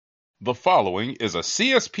The following is a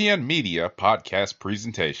CSPN Media podcast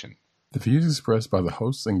presentation. The views expressed by the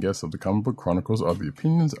hosts and guests of the Comic Book Chronicles are the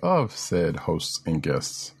opinions of said hosts and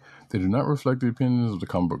guests. They do not reflect the opinions of the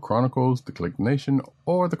Comic Book Chronicles, the Click Nation,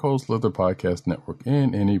 or the Cold Slither Podcast Network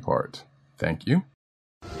in any part. Thank you.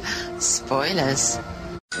 Spoilers.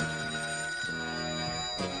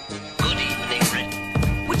 Good evening,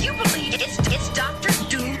 Rick. Would you believe it's Dr.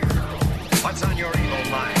 Doom? What's on your evil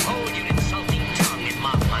mind? Hold your insulting tongue and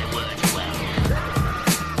mark my words well.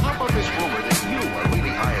 How about this rumor that you are really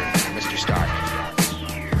Iron Man, Mr. Stark?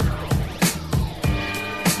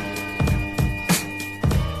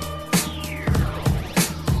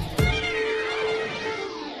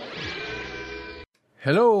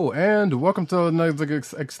 Hello, and welcome to another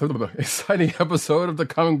exciting episode of the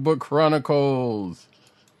Comic Book Chronicles.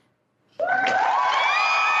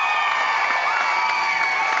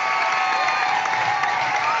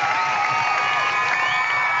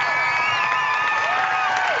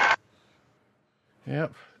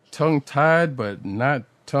 Yep, tongue-tied, but not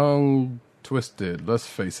tongue-twisted. Let's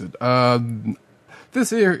face it. This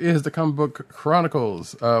here is the Comic Book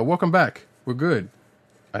Chronicles. Welcome back. We're good,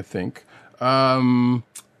 I think. I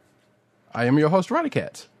am your host,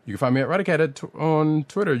 Roddycat. You can find me at Roddycat on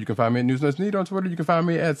Twitter. You can find me at NewsNutsNeed on Twitter. You can find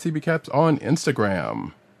me at CBCaps on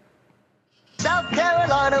Instagram. South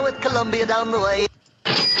Carolina with Columbia down the way.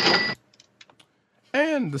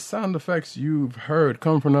 And the sound effects you've heard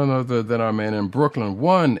come from none other than our man in Brooklyn,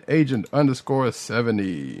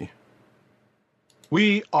 @1agent_70.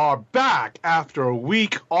 We are back after a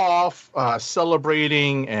week off,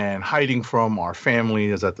 celebrating and hiding from our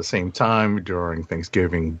families at the same time during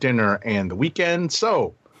Thanksgiving dinner and the weekend.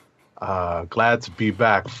 So, glad to be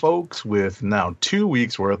back, folks, with now 2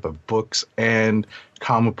 weeks worth of books and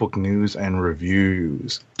comic book news and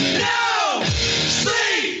reviews. No!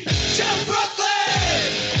 Sleep to Brooklyn!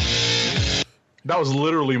 That was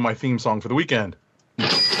literally my theme song for the weekend. And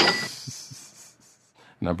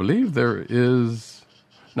I believe there is...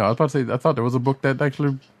 No, I was about to say, I thought there was a book that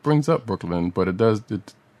actually brings up Brooklyn, but it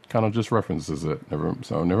kind of just references it.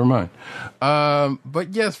 Never mind.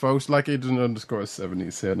 But yes, folks, like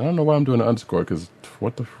Agent_70 said, and I don't know why I'm doing an underscore, because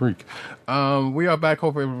what the freak. We are back.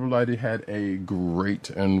 Hope everybody had a great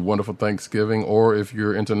and wonderful Thanksgiving, or if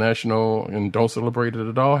you're international and don't celebrate it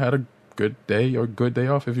at all, had a good day or good day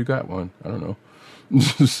off if you got one. I don't know.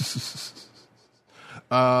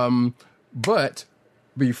 But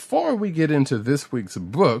before we get into this week's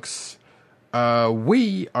books,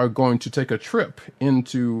 we are going to take a trip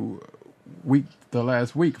into the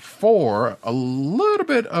last week for a little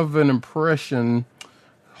bit of an impression,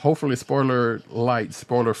 hopefully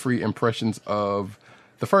spoiler-free impressions of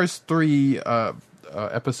the first three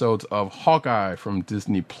episodes of Hawkeye from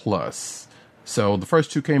Disney+. So the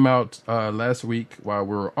first two came out last week while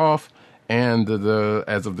we were off. And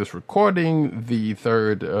as of this recording, the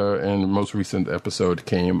third and most recent episode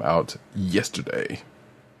came out yesterday.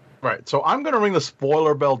 Right, so I'm going to ring the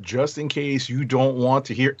spoiler bell just in case you don't want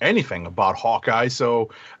to hear anything about Hawkeye. So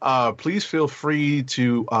please feel free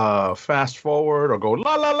to fast forward or go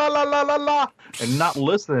la la la la la la la and not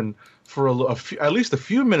listen for at least a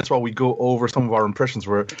few minutes while we go over some of our impressions.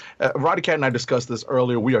 Where Roddycat and I discussed this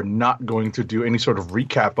earlier. We are not going to do any sort of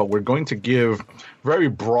recap, but we're going to give very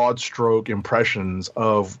broad stroke impressions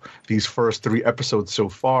of these first three episodes so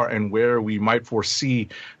far and where we might foresee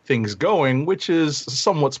things going, which is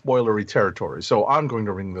somewhat spoilery territory. So I'm going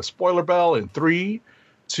to ring the spoiler bell in 3,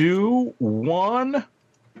 2, 1.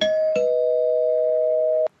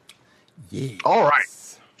 Yes. All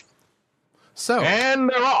right. So, and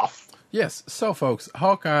they're off. Yes, so folks,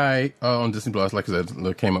 Hawkeye on Disney Plus, like I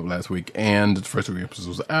said, came up last week, and the first three episodes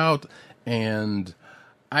was out, and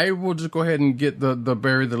I will just go ahead and get the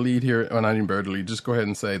bury the lead here, or not even bury the lead, just go ahead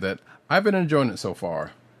and say that I've been enjoying it so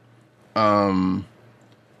far. I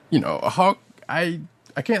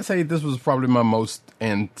can't say this was probably my most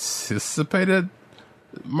anticipated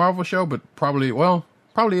Marvel show, but probably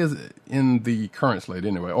is in the current slate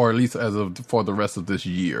anyway, or at least for the rest of this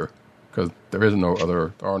year. Because there are no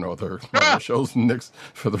other Marvel shows next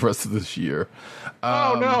for the rest of this year.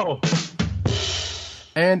 Oh no!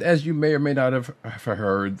 And as you may or may not have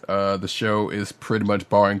heard, the show is pretty much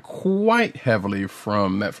borrowing quite heavily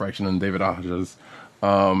from Matt Fraction and David Aja's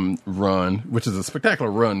run, which is a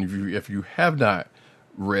spectacular run. If you have not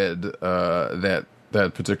read that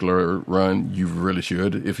particular run, you really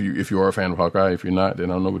should. If you are a fan of Hawkeye, if you're not,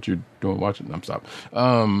 then I don't know what you're doing watching. I'm stopped.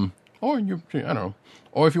 Or I don't know.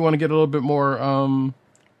 Or if you want to get a little bit more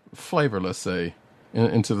flavor, let's say,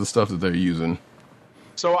 into the stuff that they're using.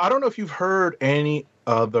 So I don't know if you've heard any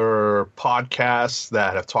other podcasts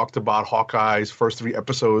that have talked about Hawkeye's first 3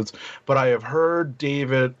 episodes, but I have heard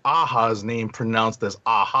David Aha's name pronounced as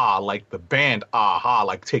Aha, like the band Aha,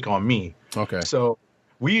 like Take On Me. Okay. So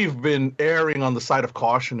we've been erring on the side of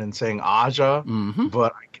caution and saying Aja,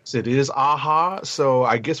 but I guess it is Aha. So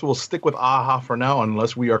I guess we'll stick with Aha for now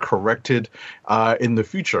unless we are corrected in the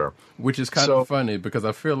future. Which is kind of funny because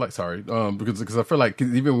I feel like, because I feel like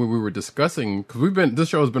even when we were discussing, because this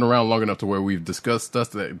show has been around long enough to where we've discussed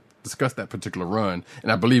that particular run,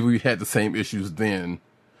 and I believe we had the same issues then,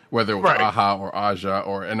 whether it was Aha or Aja,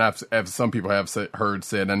 and I've some people have heard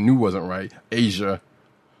said I knew wasn't right, Asia.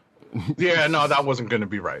 Yeah, no, that wasn't going to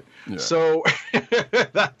be right. Yeah. So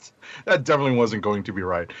that definitely wasn't going to be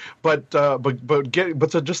right. But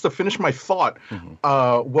just to finish my thought,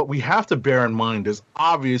 what we have to bear in mind is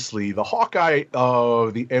obviously the Hawkeye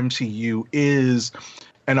of the MCU is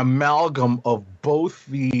an amalgam of both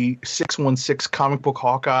the 616 comic book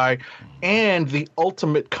Hawkeye and the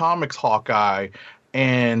Ultimate Comics Hawkeye,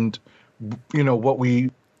 and what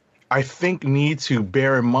we I think need to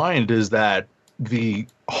bear in mind is that the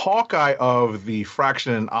Hawkeye of the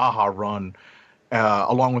Fraction and Aha run,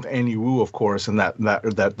 along with Annie Wu, of course, and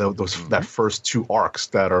that first 2 arcs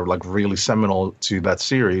that are like really seminal to that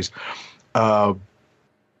series, they're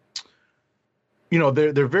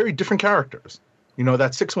very different characters.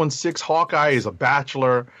 That 616 Hawkeye is a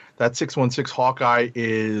bachelor. That 616 Hawkeye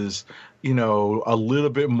is, a little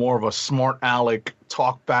bit more of a smart aleck,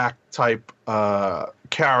 talk back type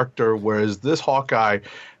character, whereas this Hawkeye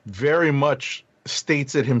very much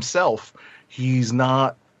states it himself. He's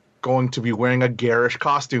not going to be wearing a garish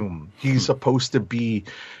costume. He's supposed to be,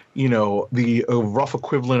 the rough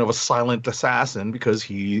equivalent of a silent assassin because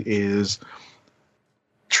he is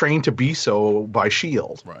trained to be so by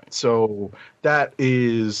S.H.I.E.L.D. Right. So that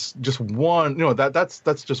is just one, that's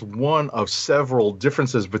just one of several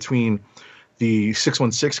differences between the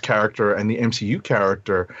 616 character and the MCU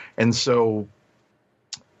character. And so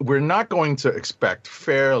we're not going to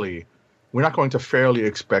fairly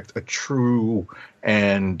expect a true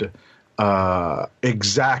and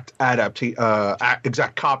exact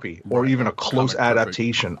copy or even a close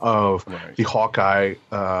adaptation of the Hawkeye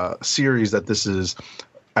series that this is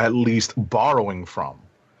at least borrowing from.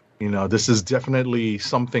 This is definitely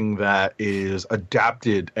something that is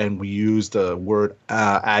adapted, and we use the word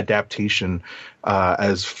adaptation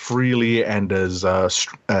as freely and as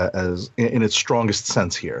in its strongest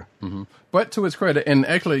sense here. Mm-hmm. But to its credit, and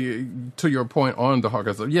actually to your point on the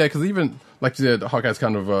Hawkeye stuff, yeah, because even like you said, Hawkeye's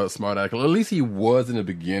kind of a smart aleck. At least he was in the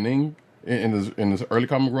beginning in his early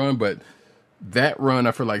comic run, but that run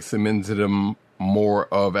I feel like cemented him more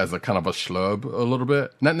of as a kind of a schlub a little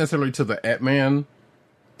bit, not necessarily to the Ant-Man.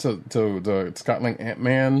 To the Scott Lang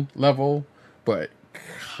Ant-Man level, but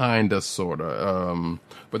kind of, sort of.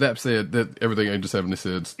 But that said, that everything I just haven't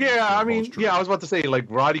said. Yeah, I mean, I was about to say, like,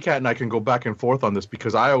 Roddy Cat and I can go back and forth on this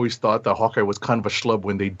because I always thought that Hawkeye was kind of a schlub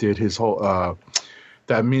when they did his whole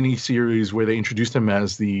that mini series where they introduced him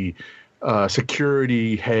as the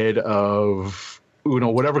security head of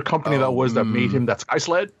whatever company that was that made him that Sky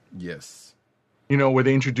Sled. Yes. Where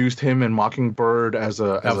they introduced him and Mockingbird as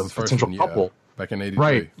a potential couple. Yeah. Back in '83.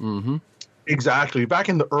 Right. Mm-hmm. Exactly. Back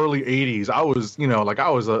in the early 80s, I was, I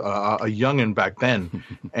was a youngin' back then.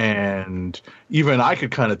 And even I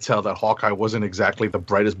could kind of tell that Hawkeye wasn't exactly the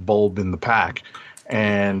brightest bulb in the pack.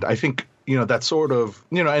 And I think, that sort of,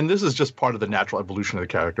 and this is just part of the natural evolution of the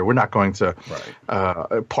character. We're not going to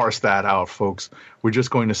parse that out, folks. We're just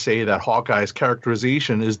going to say that Hawkeye's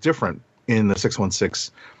characterization is different in the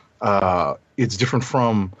 616. It's different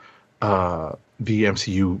from the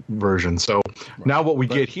MCU version. So now what we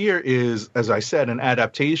get here is, as I said, an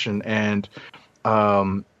adaptation, and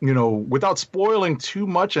without spoiling too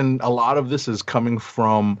much, and a lot of this is coming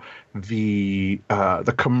from the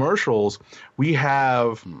commercials, we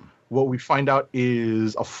have what we find out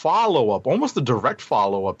is a follow-up, almost a direct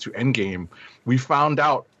follow-up to Endgame. We found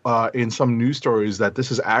out in some news stories that this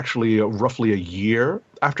is actually roughly a year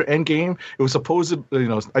after Endgame. It was supposed,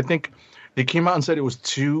 I think they came out and said it was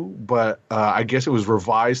 2, but I guess it was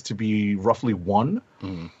revised to be roughly 1.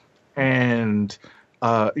 And,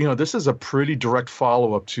 this is a pretty direct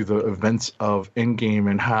follow-up to the events of Endgame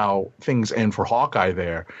and how things end for Hawkeye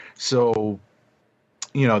there. So,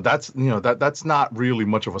 that's not really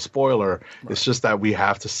much of a spoiler. Right. It's just that we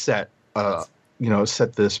have to set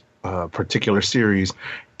this particular series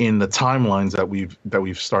in the timelines that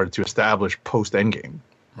we've started to establish post Endgame.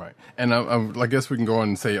 Right. And I guess we can go on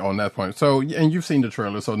and say on that point. So, and you've seen the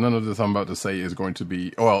trailer, so none of this I'm about to say is going to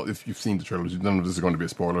be, if you've seen the trailer, none of this is going to be a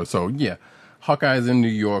spoiler. So, yeah, Hawkeye's in New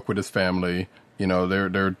York with his family. You know,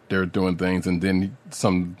 they're doing things, and then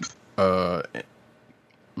some,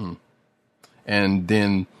 and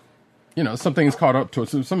then, you know, some things caught up to it.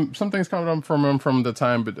 Some things caught up from him from the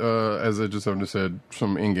time, but as I just said,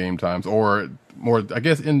 some in-game times, or more, I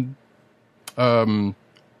guess,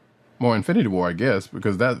 more Infinity War, I guess,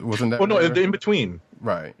 because that wasn't that. Well, no, the in between.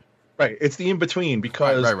 Right. Right. It's the in between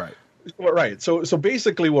because. Right. Well, right. So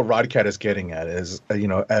basically, what Rodcat is getting at is,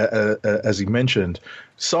 as he mentioned,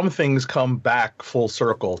 some things come back full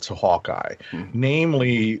circle to Hawkeye,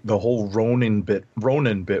 namely the whole Ronin bit,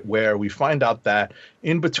 where we find out that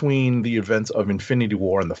in between the events of Infinity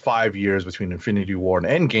War and the 5 years between Infinity War and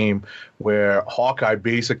Endgame, where Hawkeye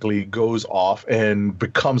basically goes off and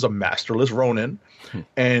becomes a masterless Ronin.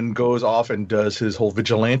 And goes off and does his whole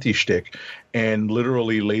vigilante shtick and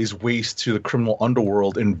literally lays waste to the criminal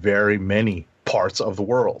underworld in very many parts of the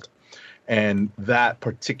world. And that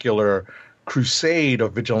particular crusade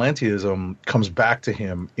of vigilantism comes back to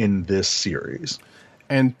him in this series.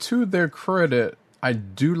 And to their credit, I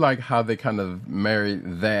do like how they kind of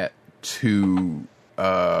married that to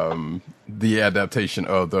the adaptation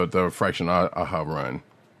of the Fraction Aha run.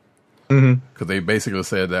 Because they basically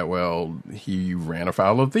said that, well, he ran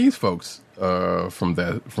afoul of these folks from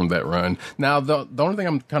that run. Now, the only thing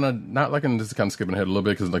I'm kind of not liking, this is kind of skipping ahead a little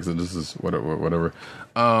bit because, like I said, this is whatever.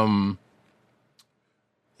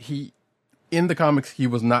 He in the comics, he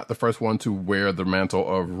was not the first one to wear the mantle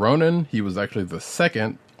of Ronin. He was actually the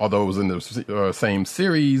second, although it was in the same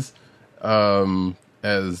series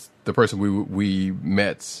as the person we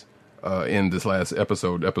met. In this last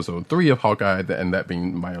episode 3 of Hawkeye, and that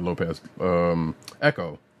being Maya Lopez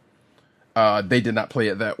Echo. They did not play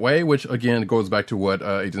it that way, which again goes back to what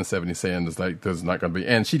Agent 70 is saying, is like there's not going to be,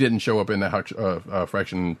 and she didn't show up in the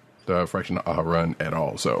Fraction run at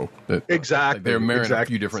all. So exactly, like they're marrying a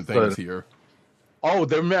few different things here. Oh,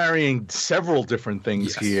 they're marrying several different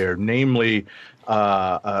things here, namely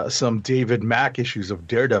some David Mack issues of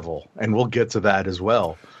Daredevil, and we'll get to that as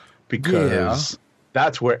well because.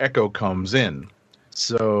 That's where Echo comes in.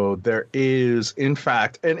 So there is, in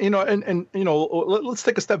fact, and let's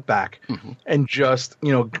take a step back and just,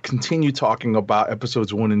 continue talking about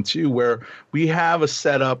episodes 1 and 2, where we have a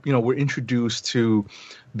setup, we're introduced to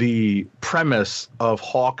the premise of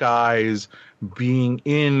Hawkeye's being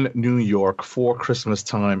in New York for Christmas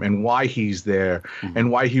time and why he's there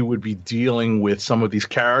and why he would be dealing with some of these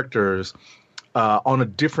characters on a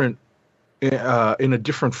different, in a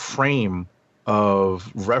different frame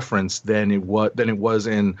of reference than it was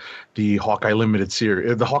in the Hawkeye limited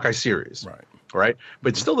series, the Hawkeye series, right?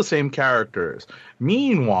 But still the same characters.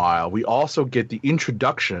 Meanwhile, we also get the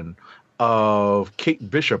introduction of Kate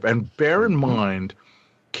Bishop, and bear in mind,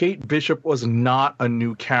 Kate Bishop was not a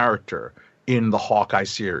new character in the Hawkeye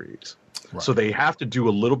series. So they have to do a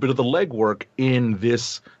little bit of the legwork in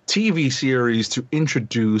this TV series to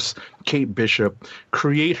introduce Kate Bishop,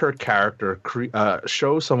 create her character,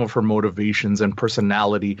 show some of her motivations and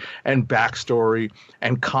personality and backstory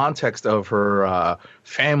and context of her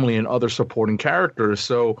family and other supporting characters.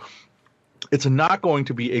 So it's not going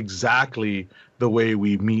to be exactly the way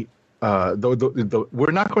we meet. We're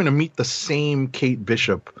not going to meet the same Kate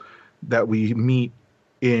Bishop that we meet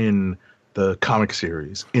in the comic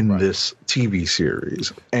series in this TV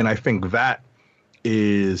series. And I think that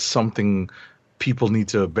is something people need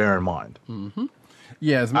to bear in mind.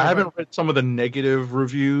 Yeah, I haven't read some of the negative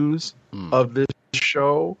reviews of this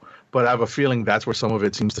show, but I have a feeling that's where some of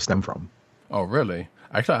it seems to stem from. Oh, really?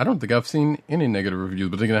 Actually, I don't think I've seen any negative reviews,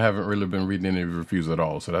 but then I haven't really been reading any reviews at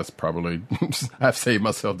all. So that's probably, I've saved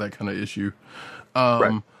myself that kind of issue.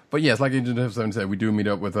 But yes, like Agent 7 said, we do meet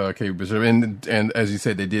up with Kate Bishop, and as you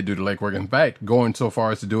said, they did do the legwork. In fact, going so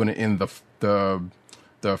far as to doing it in the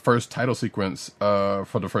first title sequence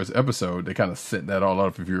for the first episode, they kind of set that all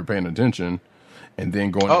up if you were paying attention, and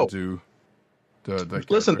then going into the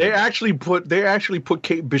listen. They actually put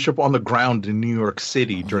Kate Bishop on the ground in New York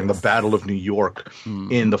City during the Battle of New York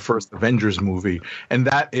in the first Avengers movie, and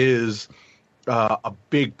that is. A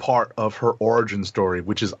big part of her origin story,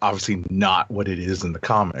 which is obviously not what it is in the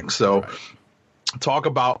comics. So talk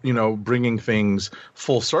about, bringing things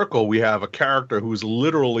full circle. We have a character who's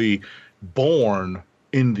literally born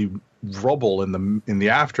in the rubble in the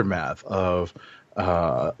aftermath of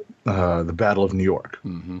the Battle of New York.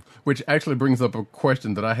 Which actually brings up a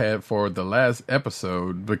question that I had for the last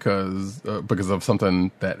episode because of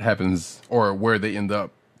something that happens or where they end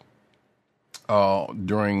up at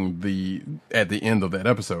the end of that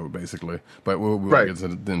episode, basically. But we'll get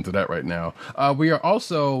into that right now. We are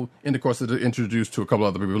also in the course of introduced to a couple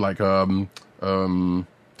other people like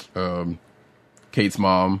Kate's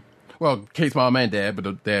mom. well, Kate's mom and dad, but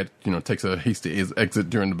the dad, takes a hasty exit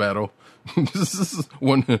during the battle. This is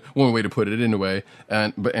one way to put it, anyway.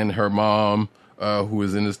 And her mom, who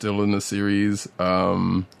is still in the series,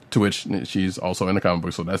 to which she's also in the comic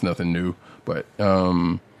book, so that's nothing new. But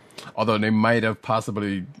although they might have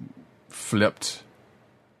possibly flipped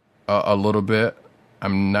a little bit,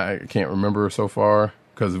 I can't remember so far,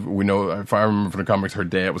 because we know, if I remember from the comics, her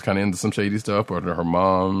dad was kind of into some shady stuff, but her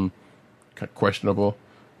mom, questionable.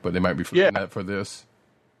 But they might be flipping that for this.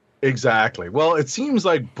 Exactly. Well, it seems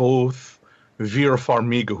like both Vera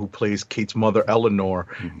Farmiga, who plays Kate's mother, Eleanor,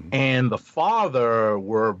 and the father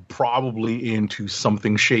were probably into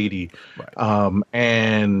something shady. Right.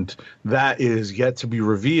 And that is yet to be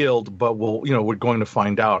revealed, but we're going to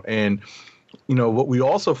find out. And, what we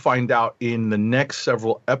also find out in the next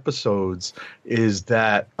several episodes is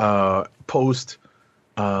that post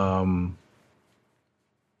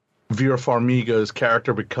Vera Farmiga's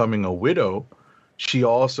character becoming a widow, she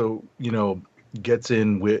also, gets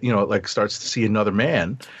in with, starts to see another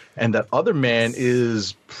man, and that other man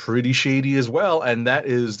is pretty shady as well. And that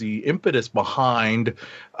is the impetus behind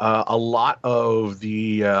a lot of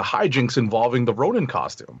the hijinks involving the Ronin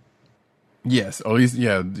costume. Yes, at least,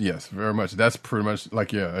 yes, very much. That's pretty much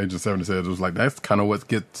like, Age of 70 said, it was like, that's kind of what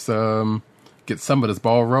gets some of this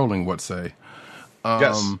ball rolling, what say.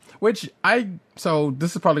 Yes. So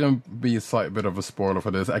this is probably going to be a slight bit of a spoiler for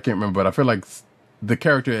this. I can't remember, but I feel like the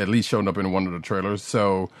character at least showed up in one of the trailers.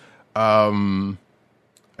 So, if I'm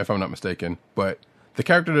not mistaken, but the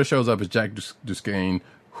character that shows up is Jack Duskane,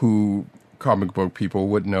 who comic book people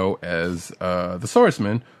would know as the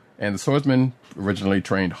Swordsman, and the Swordsman originally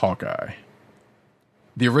trained Hawkeye.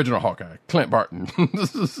 The original Hawkeye, Clint Barton.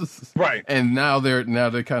 Right. And now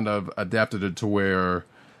they kind of adapted it to where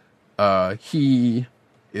he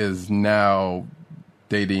is now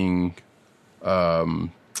dating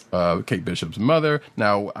Kate Bishop's mother.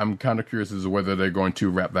 Now, I'm kind of curious as to whether they're going to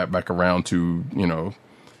wrap that back around to,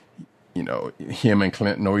 him and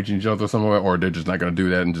Clint know each other somewhere, or they're just not going to do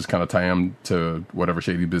that and just kind of tie him to whatever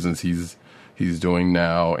shady business he's doing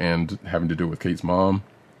now and having to do with Kate's mom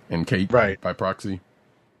and Kate by proxy.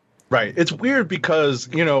 Right. It's weird because,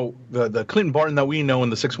 the Clinton Barton that we know in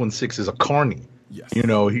the 616 is a carny. Yes.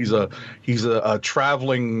 He's a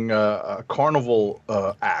traveling carnival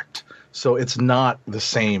act. So it's not the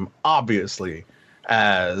same, obviously,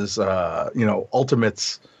 as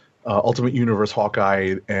Ultimate Universe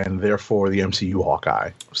Hawkeye and therefore the MCU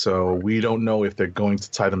Hawkeye. So we don't know if they're going to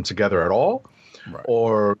tie them together at all,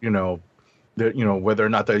 or whether or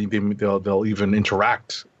not they'll even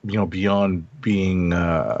interact, beyond being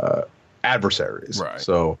adversaries. Right.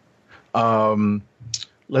 So,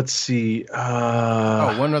 let's see.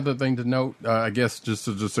 One other thing to note, I guess, just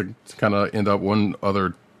to kind of end up one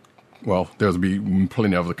other. Well, there'll be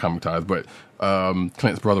plenty of other comic ties, but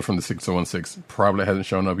Clint's brother from the 616 probably hasn't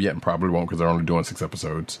shown up yet, and probably won't because they're only doing 6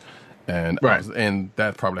 episodes. And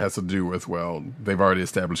that probably has to do with, they've already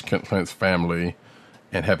established Clint's family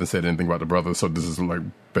and haven't said anything about the brother, so this is like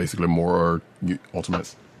basically more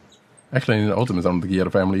Ultimates. Actually, in the Ultimates, I don't think he had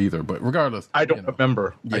a family either. But regardless, I don't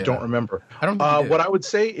remember. Yeah. I don't remember. I don't think what I would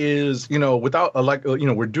say is, without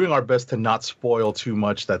we're doing our best to not spoil too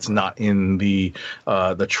much that's not in the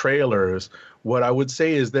trailers. What I would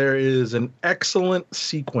say is there is an excellent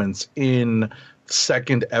sequence in the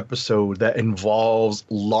second episode that involves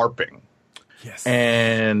LARPing. Yes.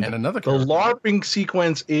 And another the LARPing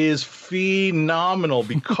sequence is phenomenal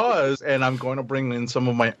because, and I'm going to bring in some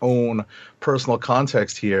of my own personal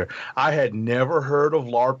context here, I had never heard of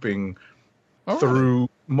LARPing through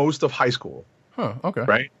most of high school. Huh, okay.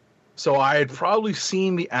 Right? So I had probably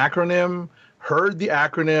seen the acronym, heard the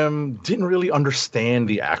acronym, didn't really understand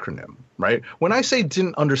the acronym. Right? When I say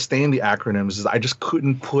didn't understand the acronyms, is I just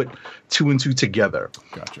couldn't put 2 and 2 together.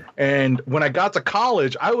 Gotcha. And when I got to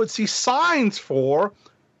college, I would see signs for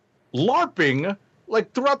LARPing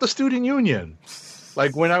like throughout the student union.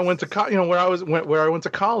 Like when I went to where I went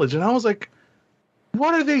to college, and I was like,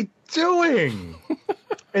 "What are they doing?"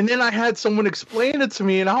 And then I had someone explain it to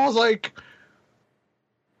me, and I was like,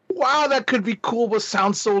 "Wow, that could be cool, but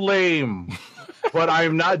sounds so lame." But I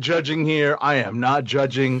am not judging here. I am not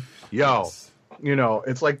judging.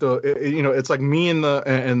 It's like it's like me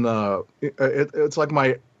it's like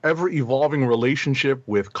my ever evolving relationship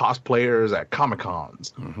with cosplayers at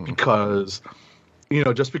Comic-Cons, because,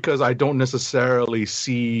 just because I don't necessarily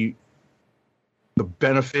see the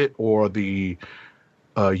benefit or the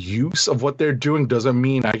use of what they're doing doesn't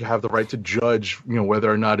mean I have the right to judge, whether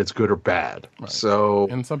or not it's good or bad. Right. So,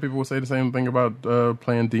 and some people will say the same thing about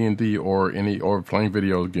playing D&D or playing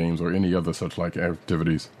video games or any other such like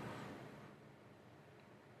activities.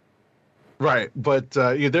 Right, but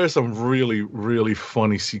yeah, there's some really, really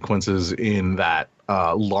funny sequences in that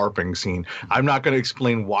LARPing scene. I'm not going to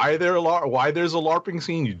explain why why there's a LARPing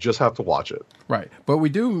scene. You just have to watch it. Right, but we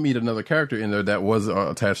do meet another character in there that was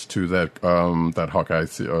attached to that Hawkeye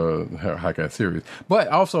series. But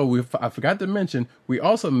also, I forgot to mention, we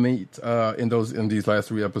also meet in these last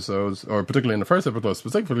 3 episodes, or particularly in the first episode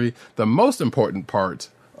specifically, the most important part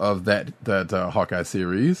of that Hawkeye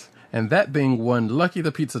series, and that being one Lucky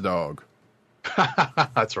the Pizza Dog.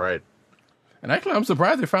 That's right. And actually, I'm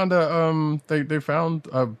surprised they found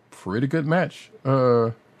a pretty good match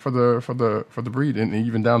for the breed, and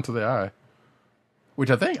even down to the eye,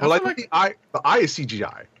 which I think. Well, I think the eye is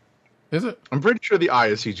CGI. Is it? I'm pretty sure the eye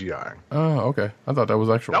is CGI. Oh, okay. I thought that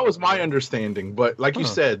was actual. That was my understanding, but like you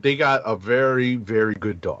said, they got a very, very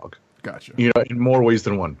good dog. Gotcha. You know, in more ways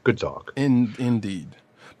than one. Good dog. Indeed.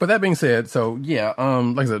 But that being said, so yeah,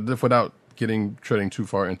 like I said, without treading too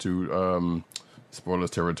far into spoilers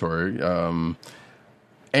territory,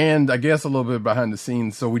 and I guess a little bit behind the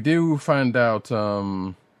scenes. So we do find out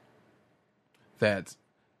that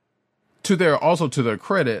to their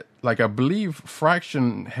credit, like I believe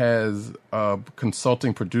Fraction has a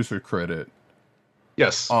consulting producer credit.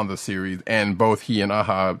 Yes, on the series, and both he and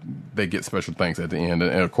Aha, they get special thanks at the end,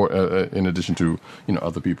 and of course, in addition to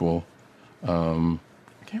other people. I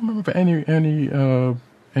can't remember if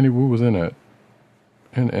Annie Wu was in it.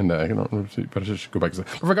 And I don't remember, but I should go back and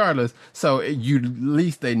say. But regardless, so at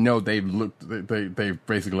least they know they've looked. They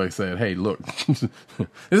basically said, "Hey, look, this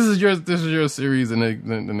is your series," and they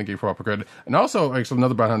gave proper credit. And also, actually,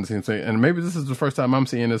 another behind the scenes thing, and maybe this is the first time I'm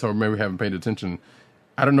seeing this, or maybe I haven't paid attention.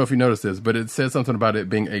 I don't know if you noticed this, but it said something about it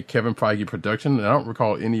being a Kevin Feige production, and I don't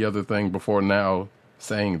recall any other thing before now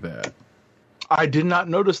saying that. I did not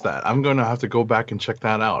notice that. I'm going to have to go back and check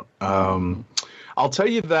that out. I'll tell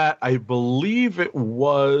you that I believe it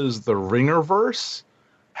was the Ringerverse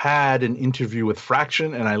had an interview with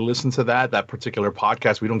Fraction, and I listened to that particular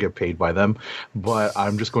podcast. We don't get paid by them, but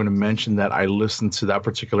I'm just going to mention that I listened to that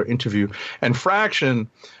particular interview. And Fraction,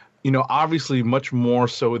 obviously much more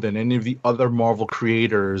so than any of the other Marvel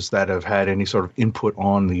creators that have had any sort of input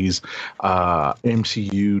on these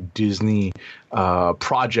MCU, Disney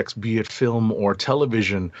projects, be it film or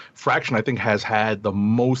television, Fraction, I think, has had the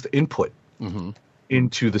most input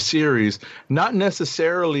into the series, not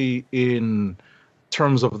necessarily in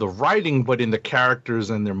terms of the writing, but in the characters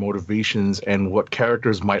and their motivations and what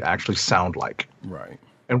characters might actually sound like. Right.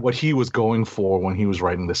 And what he was going for when he was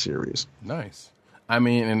writing the series. Nice. I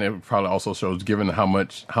mean, and it probably also shows, given how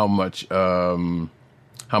much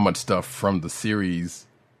stuff from the series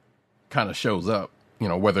kind of shows up,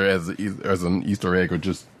 whether as an Easter egg or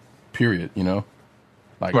just period,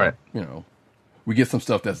 like, right. We get some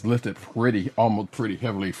stuff that's lifted almost pretty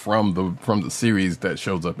heavily from the series that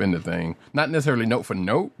shows up in the thing. Not necessarily note for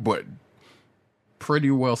note, but pretty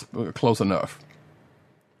well close enough,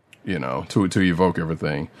 to evoke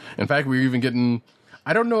everything. In fact, we're even getting.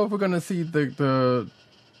 I don't know if we're going to see there's a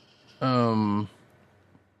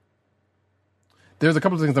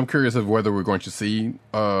couple of things I'm curious of whether we're going to see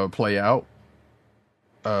play out.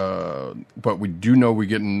 But we do know we're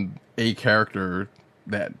getting a character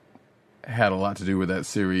that had a lot to do with that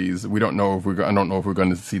series. I don't know if we're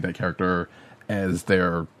going to see that character as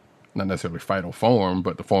their, not necessarily final form,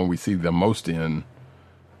 but the form we see them most in.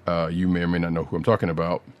 You may or may not know who I'm talking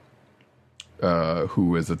about,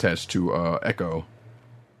 who is attached to Echo.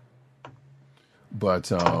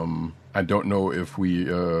 But I don't know if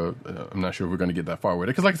I'm not sure if we're going to get that far with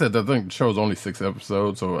it. Because like I said, the show's only 6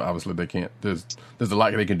 episodes, so obviously they can't, there's a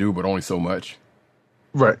lot they can do, but only so much.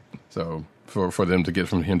 Right. So for them to get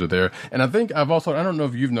from here to there. And I think I don't know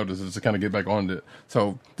if you've noticed this, to kind of get back on it.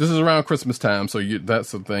 So this is around Christmas time, so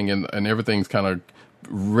that's the thing, and everything's kind of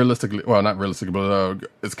realistically, well, not realistically, but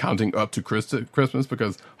it's counting up to Christmas,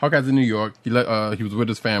 because Hawkeye's in New York. He was with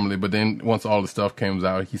his family, but then once all the stuff comes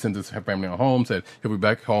out, he sent his family on home, said he'll be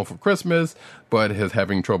back home for Christmas, but is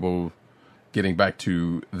having trouble getting back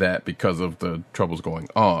to that because of the troubles going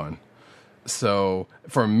on. So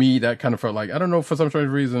for me, that kind of felt like, I don't know, for some strange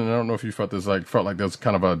reason, I don't know if you felt like there's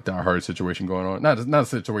kind of a Die Hard situation going on. Not a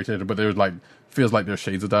situation, but there's feels like there's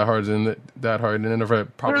shades of Die Hard in it. Die Hard, and then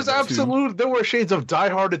there were shades of Die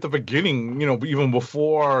Hard at the beginning. Even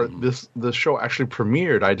before the show actually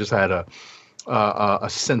premiered, I just had a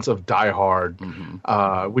sense of Die Hard,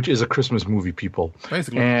 which is a Christmas movie, people.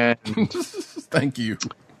 Basically, and thank you.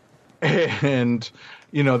 And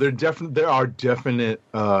there are definite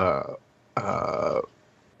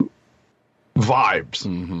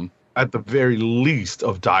vibes at the very least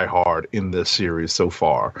of Die Hard in this series so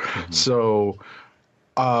far. So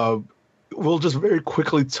we'll just very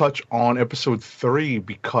quickly touch on episode 3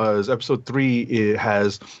 because episode 3 it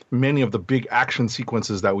has many of the big action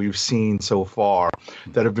sequences that we've seen so far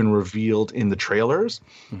that have been revealed in the trailers,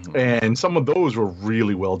 and some of those were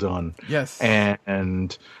really well done. Yes.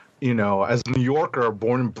 And you know, as a New Yorker,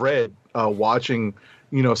 born and bred, watching,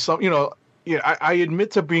 you know, I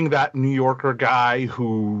admit to being that New Yorker guy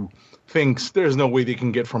who thinks there's no way they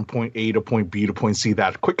can get from point A to point B to point C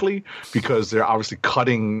that quickly because they're obviously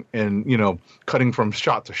cutting from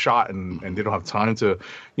shot to shot and they don't have time to,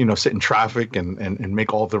 you know, sit in traffic and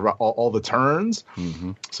make all the turns.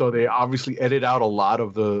 So they obviously edit out a lot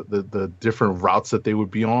of the different routes that they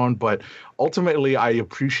would be on. But ultimately, I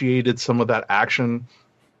appreciated some of that action.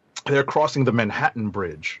 They're crossing the Manhattan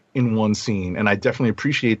Bridge in one scene, and I definitely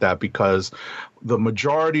appreciate that because the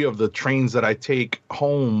majority of the trains that I take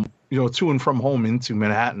home, you know, to and from home into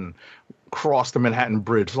Manhattan, cross the Manhattan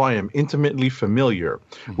Bridge. So I am intimately familiar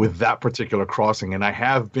with that particular crossing, and I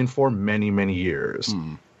have been for many, many years.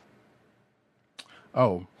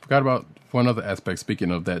 Oh, forgot about one other aspect,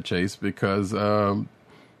 speaking of that, Chase, because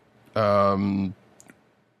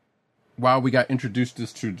while we got introduced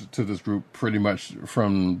to this group pretty much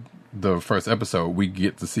from the first episode, we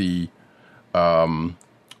get to see, I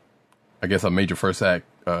guess, a major first act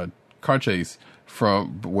car chase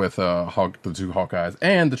with the two Hawkeyes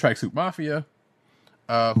and the Tracksuit Mafia.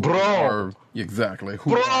 Who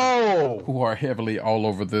are heavily all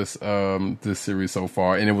over this series so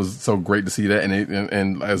far, and it was so great to see that.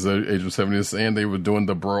 And as Age of 70 is saying, they were doing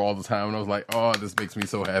the bro all the time, and I was like, oh, this makes me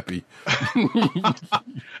so happy.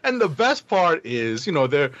 And the best part is, you know,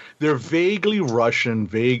 they're vaguely Russian,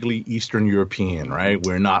 vaguely Eastern European, right?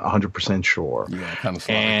 We're not 100% sure. Yeah, kind of.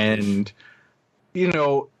 And you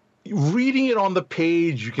know, reading it on the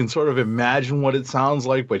page, you can sort of imagine what it sounds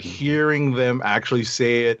like, but hearing them actually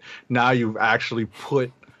say it, now you've actually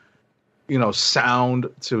put, you know, sound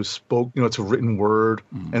to to written word.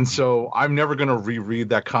 And so I'm never going to reread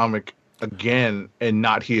that comic again and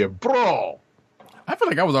not hear, bro. I feel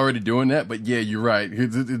like I was already doing that, but yeah, you're right.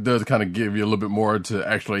 It does kind of give you a little bit more to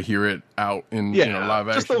actually hear it out in live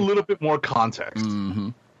action. Just a little bit more context,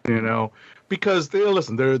 you know. Because there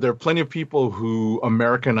are plenty of people who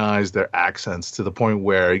Americanize their accents to the point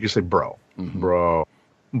where you can say bro.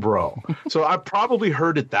 So I probably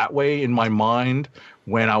heard it that way in my mind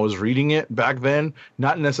when I was reading it back then,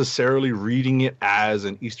 not necessarily reading it as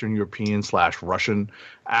an Eastern European / Russian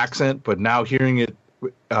accent, but now hearing it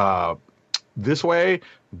this way,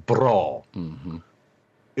 bro.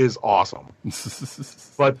 Is awesome.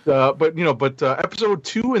 but episode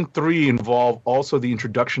 2 and 3 involve also the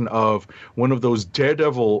introduction of one of those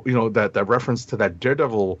Daredevil, you know, that reference to that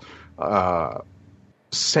Daredevil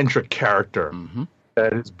centric character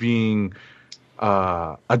that is being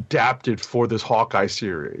adapted for this Hawkeye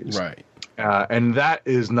series, right? And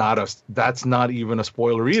that's not even a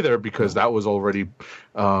spoiler either, because that was already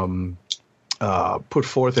put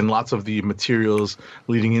forth in lots of the materials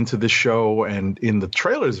leading into this show and in the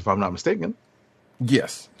trailers, if I'm not mistaken.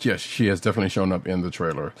 Yes, she has definitely shown up in the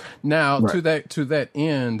trailer. Now, right. to that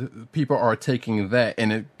end, people are taking that,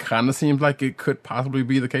 and it kind of seems like it could possibly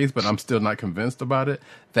be the case, but I'm still not convinced about it,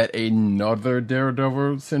 that another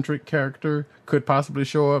Daredevil-centric character could possibly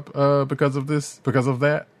show up because of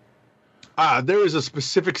that. There is a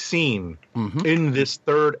specific scene in this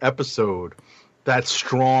third episode that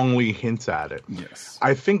strongly hints at it. Yes.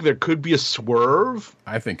 I think there could be a swerve.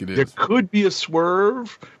 I think it is. There could be a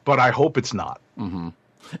swerve, but I hope it's not. And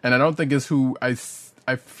I don't think it's who I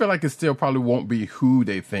feel like it still probably won't be who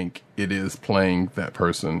they think it is playing that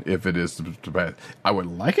person, if it is to pass. I would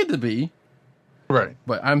like it to be. Right.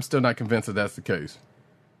 But I'm still not convinced that that's the case.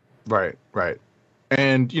 Right.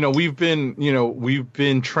 And, we've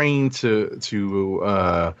been trained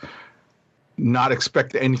to not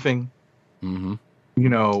expect anything.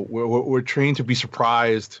 We're trained to be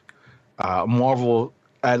surprised. Marvel,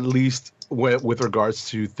 at least with regards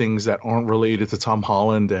to things that aren't related to Tom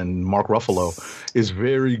Holland and Mark Ruffalo, is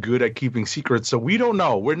very good at keeping secrets. So we don't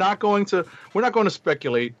know. We're not going to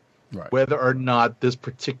speculate whether or not this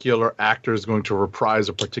particular actor is going to reprise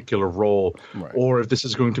a particular role, or if this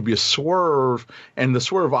is going to be a swerve. And the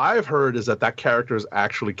swerve I've heard is that character is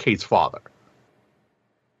actually Kate's father.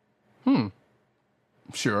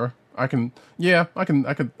 Sure. I can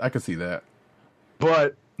see that.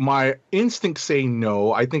 But my instincts say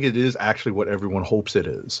no. I think it is actually what everyone hopes it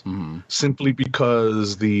is. Simply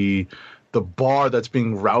because the bar that's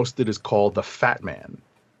being rousted is called the Fat Man.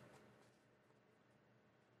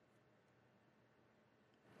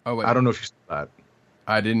 Oh, wait. I don't know if you saw that.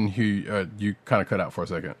 I didn't hear you. You kind of cut out for a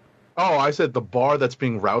second. Oh, I said the bar that's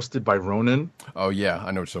being rousted by Ronin Oh yeah,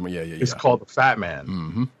 I know what you're talking about. Yeah. is called the Fat Man.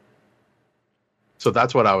 Mm-hmm. So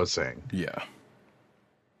that's what I was saying. Yeah.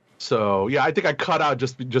 So yeah, I think I cut out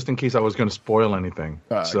just in case I was going to spoil anything.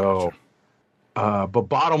 Gotcha. But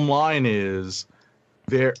bottom line is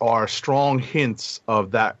there are strong hints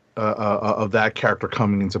of that character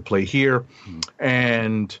coming into play here,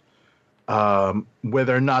 and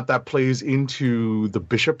whether or not that plays into the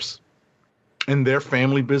bishops and their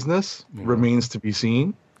family business remains to be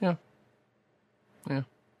seen. Yeah.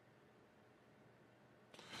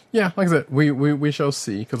 Yeah, like I said, we shall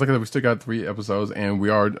see. Because like I said, we still got 3 episodes, and we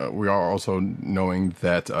are also knowing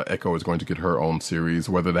that Echo is going to get her own series.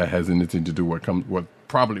 Whether that has anything to do what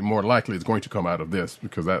probably more likely is going to come out of this,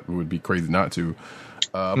 because that would be crazy not to.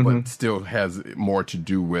 But still has more to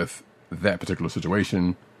do with that particular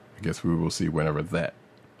situation. I guess we will see whenever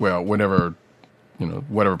whatever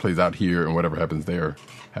plays out here and whatever happens there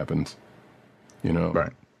happens.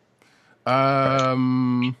 Right.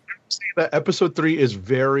 That episode 3 is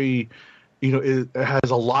very, it has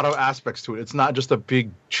a lot of aspects to it. It's not just a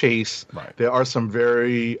big chase. Right. There are some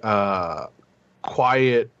very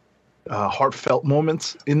quiet, heartfelt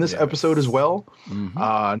moments in this episode as well.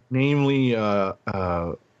 Namely,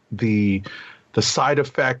 the side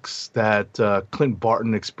effects that Clint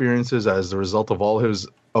Barton experiences as a result of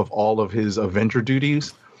all of his Avenger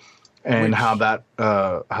duties, and how that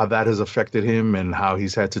has affected him, and how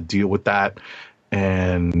he's had to deal with that.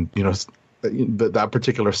 And that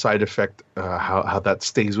particular side effect, how that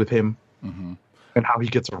stays with him, and how he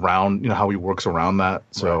gets around, how he works around that.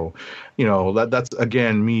 So, that's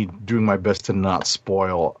again me doing my best to not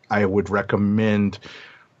spoil. I would recommend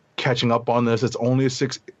catching up on this. It's only a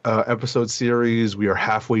 6 episode series. We are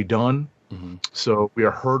halfway done, so we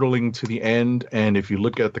are hurtling to the end. And if you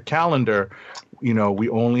look at the calendar, we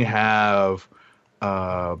only have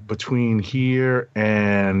between here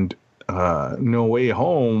and No Way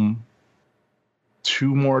Home 3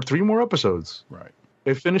 more episodes. Right.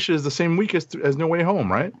 It finishes the same week as No Way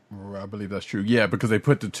Home, right? I believe that's true. Yeah, because they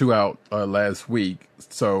put the 2 out last week.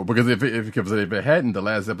 So because if it hadn't, the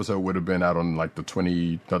last episode would have been out on like the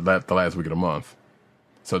last week of the month.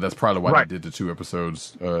 So that's probably why they did the 2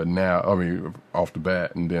 episodes now. I mean, off the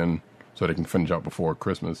bat, and then so they can finish out before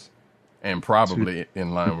Christmas, and probably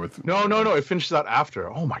in line with. No. It finishes out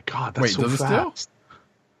after. Oh my God, that's so does fast.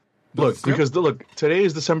 It still? Look, today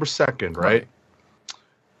is December 2nd, right?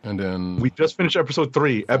 And then we just finished episode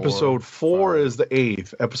 3. Episode 4 is the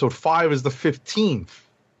 8th. Episode 5 is the 15th.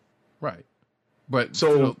 Right. But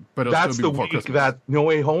that's the week Christmas. that No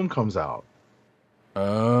Way Home comes out.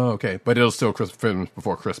 Oh, okay. But it'll still finish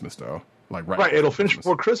before Christmas, though. Right. It'll finish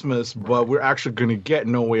before Christmas, but we're actually going to get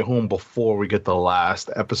No Way Home before we get the last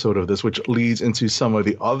episode of this, which leads into some of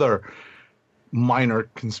the other minor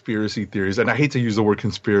conspiracy theories. And I hate to use the word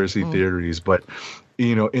conspiracy theories, but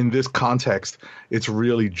in this context, it's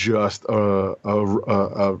really just a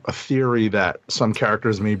theory that some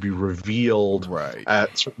characters may be revealed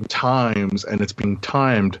at certain times, and it's being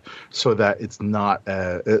timed so that it's not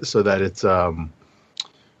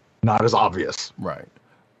not as obvious. Right.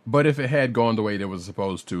 But if it had gone the way it was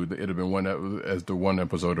supposed to, it'd have been one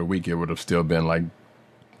episode a week. It would have still been like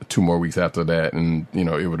 2 more weeks after that, and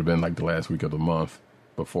it would have been like the last week of the month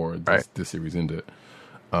before this series ended.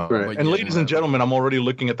 And ladies and gentlemen, I'm already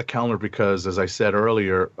looking at the calendar because, as I said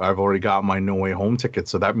earlier, I've already got my No Way Home ticket.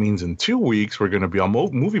 So that means in 2 weeks we're going to be on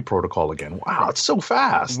Movie Protocol again. Wow, it's so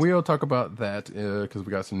fast. We'll talk about that because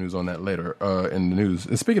we got some news on that later in the news.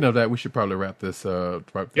 And speaking of that, we should probably wrap this up.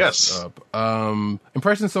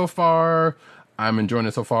 Impressions so far, I'm enjoying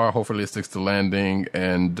it so far. Hopefully it sticks to landing.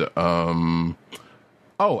 And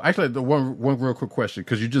actually, the one real quick question,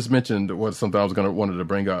 because you just mentioned was something I wanted to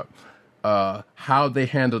bring up. How they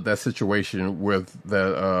handled that situation with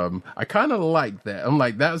the I kind of like that. I'm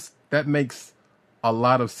like, that makes a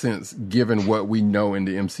lot of sense given what we know in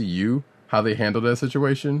the MCU, how they handled that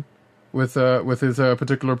situation with his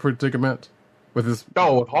particular predicament with his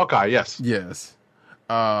with Hawkeye. Yes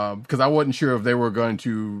because I wasn't sure if they were going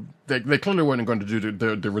to they clearly weren't going to do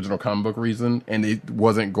the original comic book reason, and it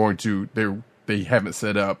wasn't going to they haven't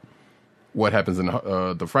set up what happens in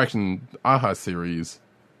the Fraction Aha series.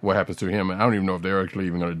 What happens to him? And I don't even know if they're actually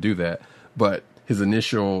even going to do that. But his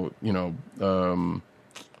initial,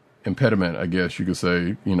 impediment, I guess you could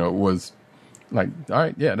say, was like, all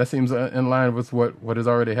right, yeah, that seems in line with what has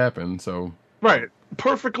already happened. So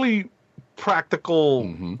perfectly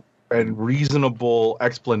practical and reasonable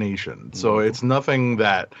explanation. So it's nothing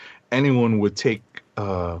that anyone would take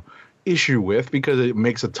issue with because it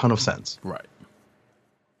makes a ton of sense. Right.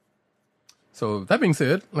 So that being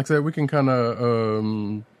said, like I said, we can kind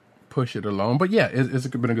of push it along. But yeah, it's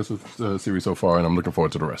been a good series so far, and I'm looking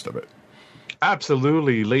forward to the rest of it.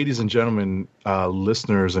 Absolutely. Ladies and gentlemen,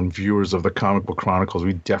 listeners and viewers of the Comic Book Chronicles,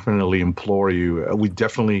 we definitely implore you, we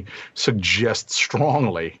definitely suggest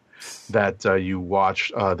strongly that you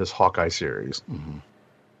watch this Hawkeye series.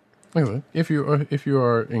 Okay. If you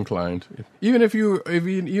are inclined, even if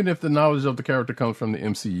the knowledge of the character comes from the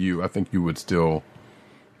MCU, I think you would still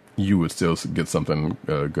get something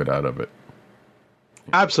good out of it.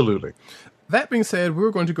 Absolutely. That being said,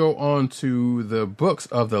 we're going to go on to the books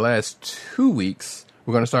of the last 2 weeks.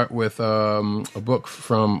 We're going to start with a book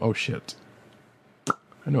from... Oh, shit.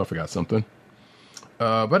 I know I forgot something.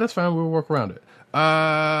 But that's fine. We'll work around it.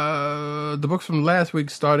 The books from last week,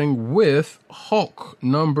 starting with Hulk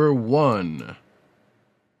 #1.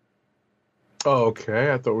 Oh,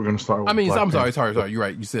 okay. I thought we were going to start with sorry. You're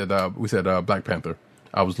right. You said we said Black Panther.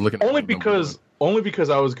 I was looking at only because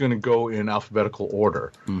I was going to go in alphabetical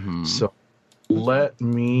order. Mm-hmm. So let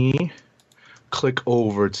me click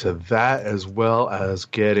over to that, as well as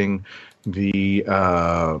getting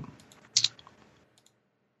the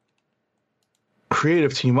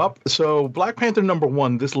creative team up. So Black Panther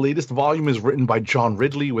 #1, this latest volume is written by John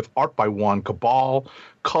Ridley with art by Juan Cabal,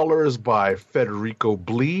 colors by Federico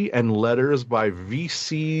Blee, and letters by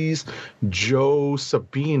VC's Joe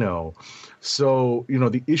Sabino. So,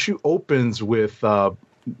 the issue opens with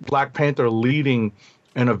Black Panther leading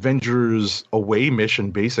an Avengers away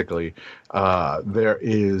mission, basically.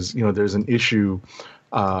 There's an issue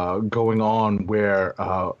going on where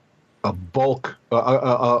a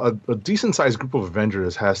decent-sized group of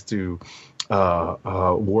Avengers has to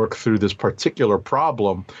work through this particular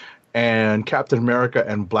problem, and Captain America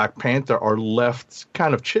and Black Panther are left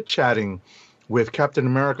kind of chit-chatting, with Captain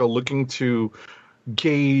America looking to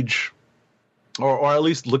gauge, or at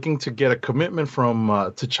least looking to get a commitment from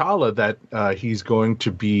T'Challa that he's going to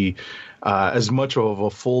be as much of a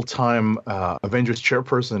full-time Avengers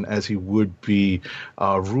chairperson as he would be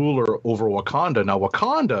ruler over Wakanda. Now,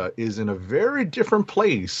 Wakanda is in a very different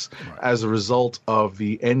place as a result of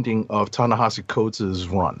the ending of Ta-Nehisi Coates'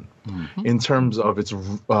 run, in terms of its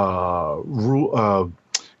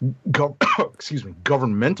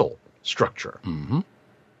governmental structure.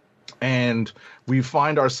 And we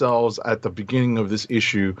find ourselves at the beginning of this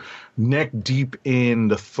issue neck deep in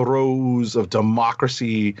the throes of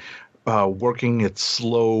democracy working its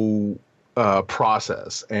slow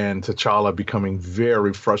process, and T'Challa becoming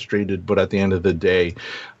very frustrated, but at the end of the day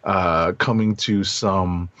coming to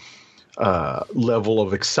some level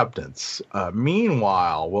of acceptance.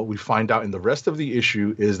 Meanwhile, what we find out in the rest of the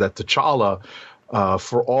issue is that T'Challa,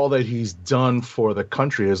 for all that he's done for the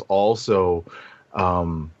country, is also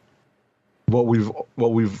what we've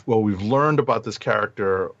learned about this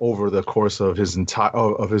character over the course of his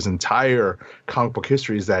entire comic book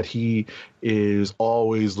history is that he is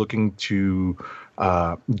always looking to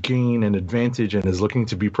gain an advantage and is looking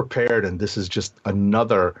to be prepared. And this is just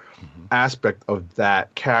another aspect of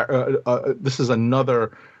that. This is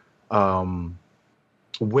another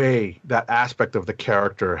way that aspect of the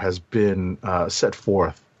character has been set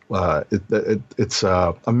forth. It's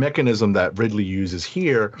a mechanism that Ridley uses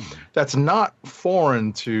here that's not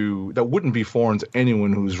foreign that wouldn't be foreign to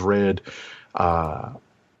anyone who's read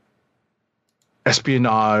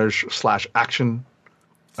espionage/action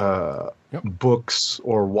books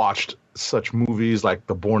or watched such movies like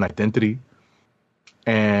The Bourne Identity.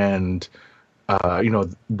 And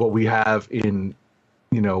what we have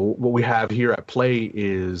here at play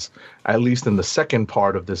is, at least in the second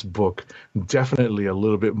part of this book, definitely a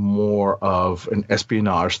little bit more of an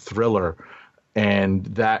espionage thriller. And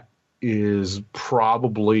that is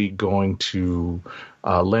probably going to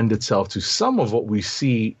lend itself to some of what we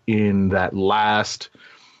see in that last.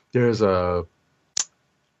 It's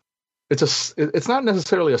not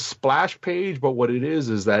necessarily a splash page, but what it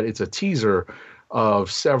is that it's a teaser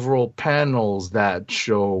of several panels that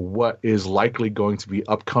show what is likely going to be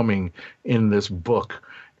upcoming in this book.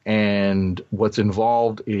 And what's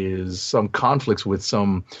involved is some conflicts with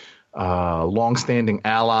some longstanding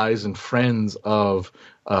allies and friends of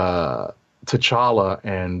T'Challa,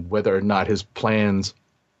 and whether or not his plans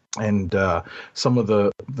and some of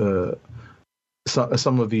the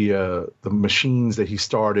machines that he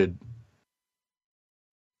started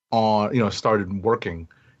working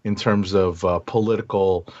in terms of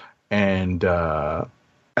political and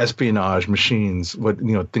espionage machines,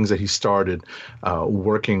 things that he started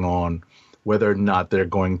working on, whether or not they're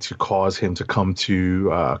going to cause him to come into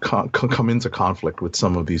conflict with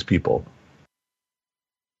some of these people.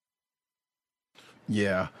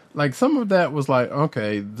 Yeah, like some of that was like,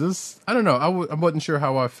 okay, this, I don't know, I wasn't sure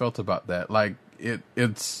how I felt about that. Like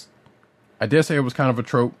it's I dare say it was kind of a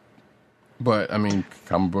trope, but I mean,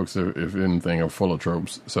 comic books, if anything, are full of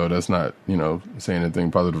tropes. So that's not, saying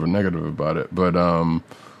anything positive or negative about it. But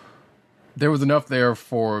there was enough there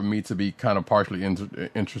for me to be kind of partially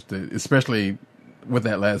interested, especially with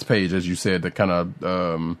that last page, as you said, that kind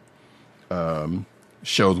of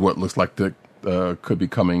shows what looks like could be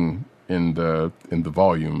coming in the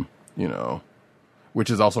volume, which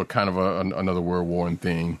is also kind of another World War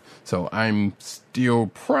thing. So I'm still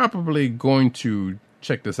probably going to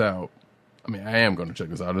check this out. I mean, I am going to check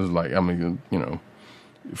this out. It's like,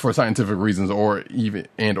 for scientific reasons, or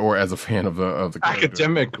as a fan of the character.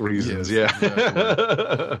 Academic reasons. Yes, yeah.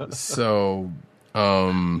 Exactly. So,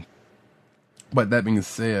 but that being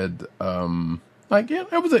said, it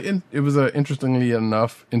was a interesting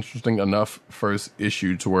enough first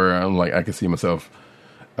issue to where I'm like, I can see myself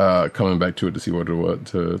coming back to it to see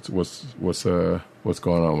what's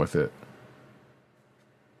going on with it.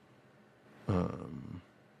 I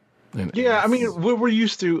mean, we're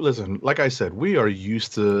used to, listen, like I said, we are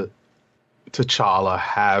used to T'Challa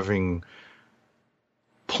having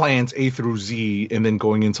plans A through Z and then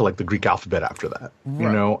going into like the Greek alphabet after that,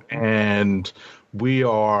 right. And we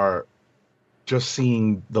are just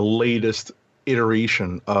seeing the latest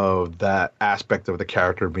iteration of that aspect of the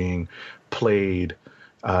character being played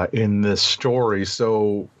in this story.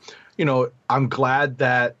 So, I'm glad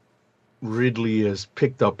that Ridley has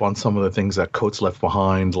picked up on some of the things that Coates left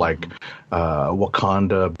behind, like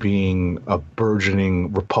Wakanda being a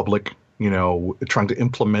burgeoning republic, trying to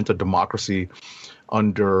implement a democracy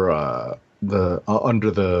under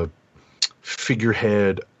the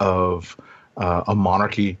figurehead of a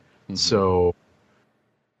monarchy. Mm-hmm. So,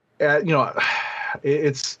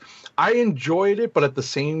 I enjoyed it, but at the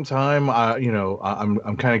same time,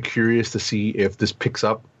 I'm kind of curious to see if this picks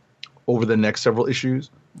up over the next several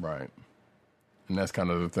issues. Right. And that's kind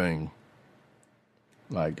of the thing.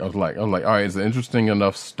 Like I was like, all right, it's an interesting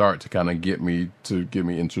enough start to kind of get me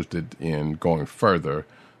interested in going further.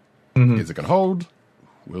 Mm-hmm. Is it going to hold?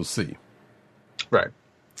 We'll see. Right.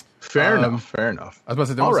 Fair enough. I was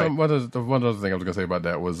about to say, one other thing I was going to say about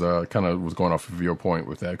that was kind of was going off of your point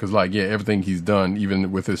with that. Because, everything he's done,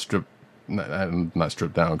 even with his not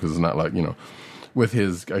stripped down, because it's not like, with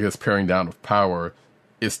his, I guess, paring down of power,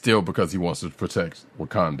 it's still because he wants to protect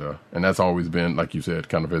Wakanda. And that's always been, like you said,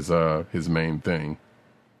 kind of his main thing.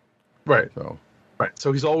 Right. So. Right.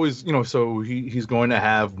 So he's always, so he's going to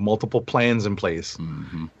have multiple plans in place.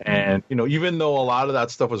 Mm-hmm. And, even though a lot of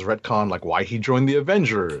that stuff was retcon, like why he joined the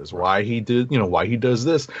Avengers, why he did, why he does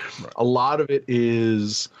this, right. A lot of it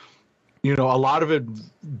is, a lot of it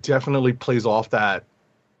definitely plays off that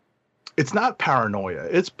it's not paranoia.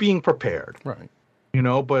 It's being prepared. Right.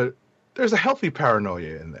 But there's a healthy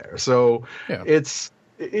paranoia in there. So it's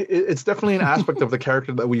definitely an aspect of the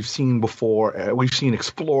character that we've seen before. We've seen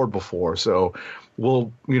explored before. So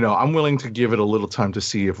I'm willing to give it a little time to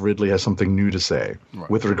see if Ridley has something new to say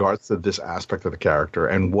with regards to this aspect of the character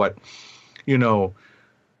and what,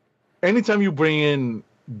 anytime you bring in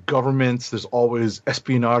governments, there's always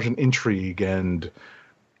espionage and intrigue. And,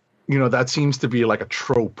 that seems to be like a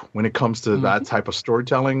trope when it comes to that type of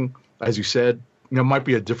storytelling. As you said, it might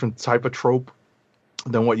be a different type of trope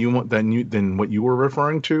than what you were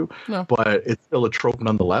referring to, but it's still a trope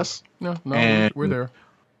nonetheless. No, and we're there.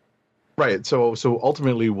 Right. So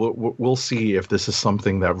ultimately, we'll see if this is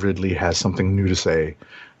something that Ridley has something new to say,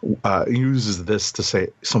 uses this to say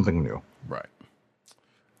something new. Right.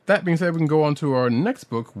 That being said, we can go on to our next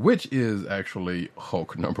book, which is actually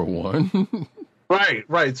Hulk #1.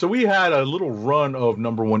 Right. So we had a little run of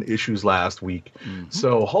 #1 issues last week. Mm-hmm.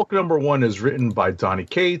 So Hulk #1 is written by Donny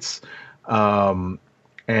Cates.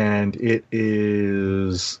 And it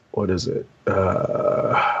is, what is it?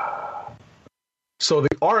 So the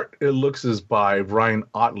art, it looks, is by Ryan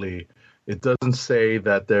Ottley. It doesn't say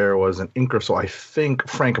that there was an inker, so I think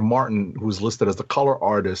Frank Martin, who's listed as the color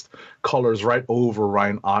artist, colors right over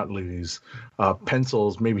Ryan Ottley's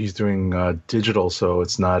pencils. Maybe he's doing digital, so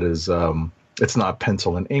it's not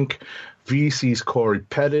pencil and ink. VC's Corey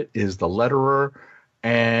Pettit is the letterer,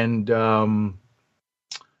 and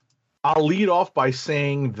I'll lead off by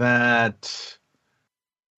saying that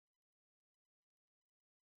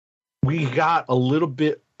we got a little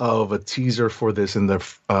bit of a teaser for this in the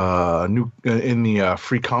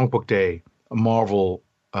Free Comic Book Day Marvel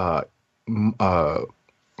Hulk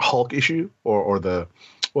issue, or the,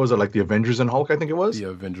 what was it, like the Avengers and Hulk, I think it was? The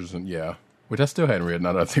Avengers and, which I still hadn't read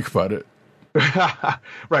now that I think about it.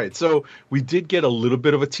 Right, so we did get a little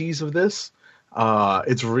bit of a tease of this.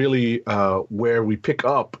 It's really where we pick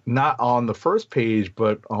up, not on the first page,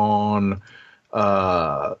 but on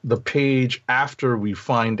the page after we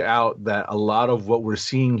find out that a lot of what we're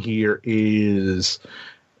seeing here is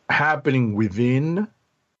happening within,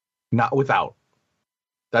 not without.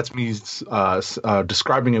 That's me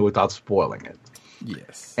describing it without spoiling it.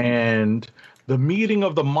 Yes. And the meeting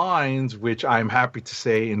of the minds, which I'm happy to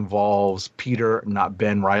say involves Peter, not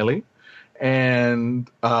Ben Riley. And,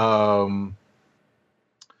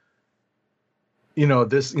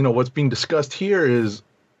 what's being discussed here is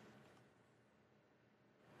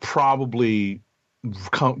probably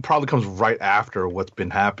comes right after what's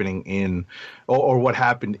been happening in, or what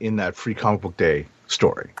happened in that Free Comic Book Day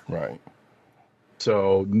story. Right.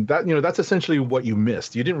 So that's essentially what you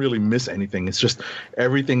missed. You didn't really miss anything. It's just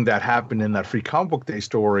everything that happened in that Free Comic Book Day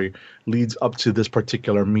story leads up to this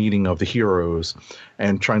particular meeting of the heroes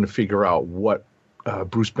and trying to figure out what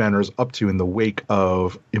Bruce Banner is up to in the wake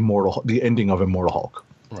of the ending of Immortal Hulk.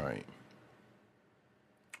 Right.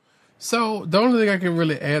 So the only thing I can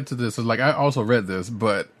really add to this is, like, I also read this,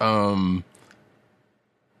 but I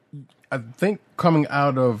think coming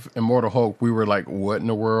out of Immortal Hulk, we were like, what in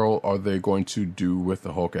the world are they going to do with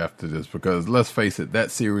the Hulk after this? Because let's face it,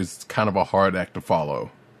 that series is kind of a hard act to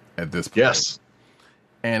follow at this point. Yes.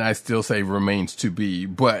 And I still say remains to be.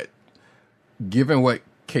 But given what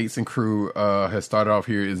Cates and crew has started off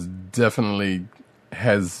here, is definitely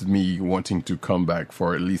has me wanting to come back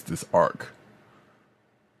for at least this arc.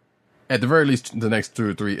 At the very least, the next 2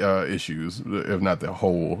 or 3 issues, if not the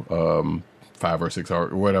whole 5 or 6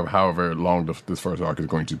 arc, or whatever, however long this first arc is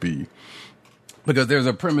going to be. Because there's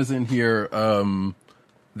a premise in here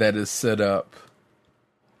that is set up,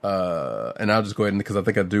 and I'll just go ahead and, because I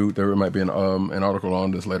think there might be an article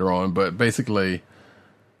on this later on, but basically,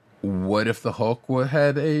 what if the Hulk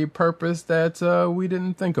had a purpose that we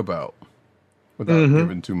didn't think about? Without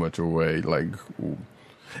giving too much away, like...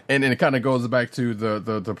 And it kind of goes back to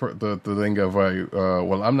the thing of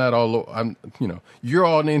well, I'm not all, you're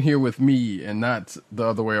all in here with me and not the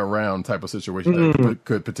other way around type of situation that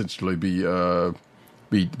could potentially be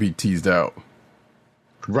teased out.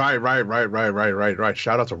 Right.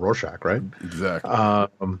 Shout out to Rorschach, right? Exactly.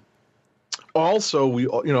 Also, we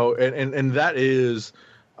and that is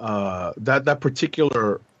that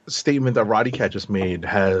particular statement that Roddy Cat just made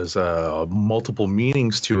has multiple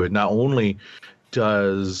meanings to it. Not only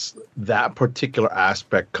does that particular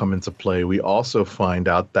aspect come into play, we also find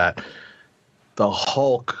out that the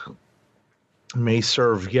Hulk may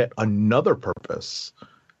serve yet another purpose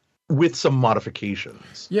with some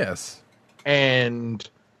modifications. Yes. And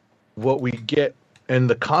what we get, and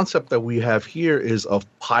the concept that we have here is of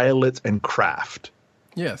pilot and craft.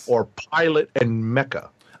 Yes. Or pilot and mecha.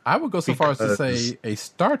 I would go so far as to say a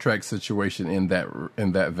Star Trek situation in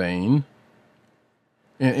that vein.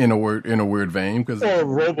 In a weird vein, because or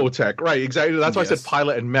Robotech, right? Exactly. That's why I said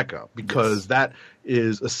pilot and mecha, because that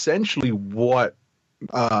is essentially what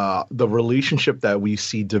the relationship that we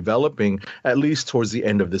see developing, at least towards the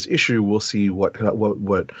end of this issue. We'll see what's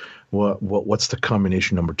to come in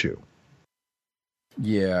issue number 2.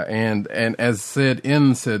 Yeah, and as said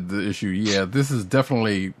the issue, yeah, this is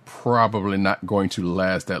definitely probably not going to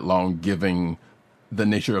last that long, given the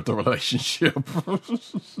nature of the relationship.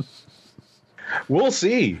 We'll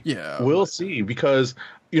see. Yeah. We'll see, because,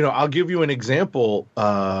 I'll give you an example.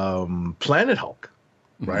 Planet Hulk,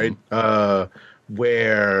 right?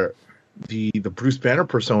 Where the Bruce Banner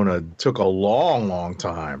persona took a long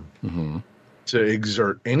time to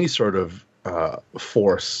exert any sort of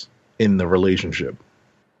force in the relationship.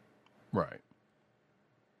 Right.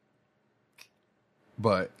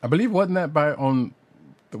 But I believe wasn't that that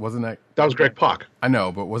was Greg Pak. I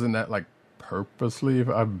know, but wasn't that like purposely?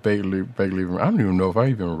 I vaguely I don't even know if I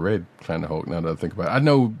even read Planet Hulk now that I think about it. I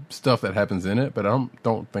know stuff that happens in it, but I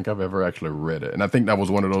don't think I've ever actually read it. And I think that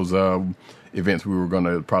was one of those events we were going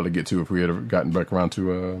to probably get to if we had gotten back around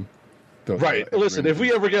to right. Listen, if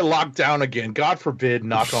we ever get locked down again, God forbid,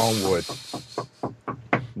 knock on wood,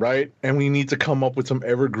 right? And we need to come up with some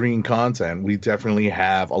evergreen content. We definitely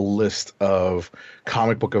have a list of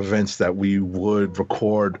comic book events that we would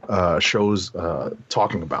record shows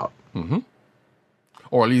talking about. Mm-hmm.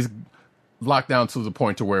 Or at least locked down to the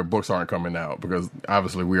point to where books aren't coming out, because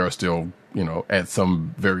obviously we are still, at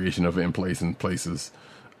some variation of it in places.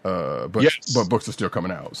 But books are still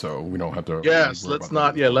coming out, so we don't have to. Yes, let's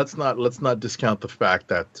not discount the fact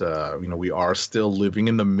that we are still living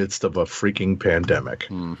in the midst of a freaking pandemic.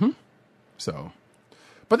 Mm-hmm. So,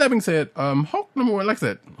 but that being said, Hulk number 1, like I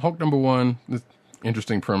said, Hulk number 1, this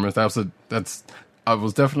interesting premise. I was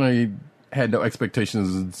definitely had no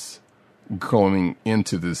expectations going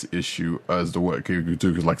into this issue as to what it could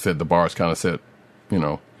do, because like I said, the bar is kind of set,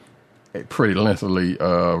 pretty lengthily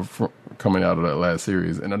coming out of that last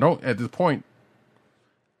series. And I don't, at this point,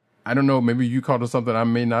 I don't know, maybe you caught us something I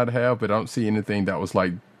may not have, but I don't see anything that was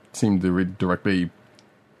like, seemed to directly.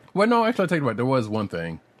 Well, no, actually, I take it back. There was one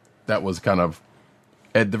thing that was kind of,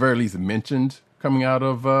 at the very least, mentioned coming out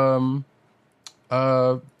of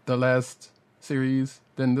the last series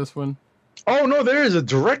than this one. Oh no, there is a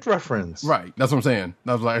direct reference. Right, that's what I'm saying.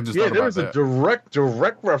 I was like, I just thought there about is that. a direct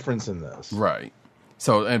reference in this. Right.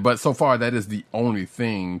 So, but so far that is the only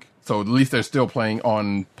thing. So at least they're still playing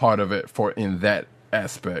on part of it for in that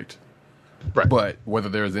aspect. Right. But whether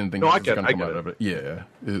there's anything else that's going to come out of it,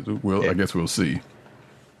 I guess we'll see.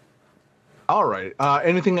 All right.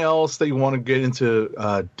 Anything else that you want to get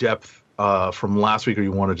into depth from last week, or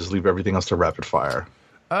you want to just leave everything else to rapid fire?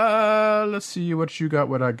 Let's see what you got.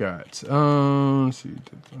 What I got. Let's see.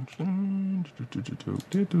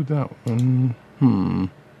 Did do that one.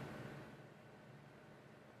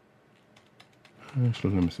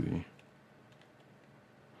 Actually, let me see.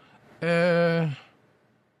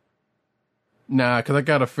 Nah, because I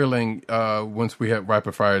got a feeling once we have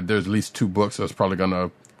rapid fire, there's at least 2 books that's probably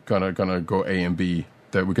gonna go A and B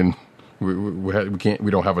that we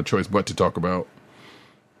don't have a choice but to talk about.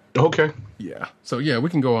 Okay. Yeah. So yeah, we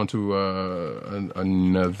can go on to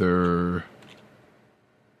another.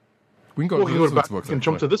 We can go. We can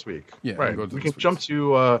jump to this week. Yeah. Right. We can jump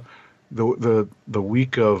to the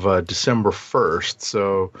week of December 1st.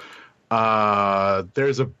 So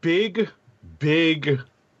there's a big.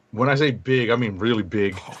 When I say big, I mean really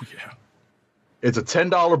big. Oh yeah. It's a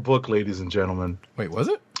 $10 book, ladies and gentlemen. Wait, was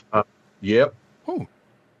it? Yep. Oh.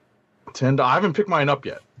 $10. I haven't picked mine up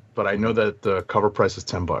yet, but I know that the cover price is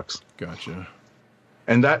 $10. Gotcha.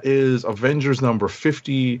 And that is Avengers number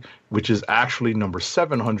 50, which is actually number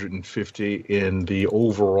 750 in the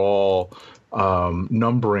overall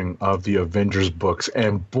numbering of the Avengers books.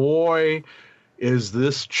 And boy, is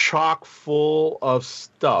this chock full of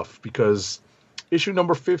stuff, because issue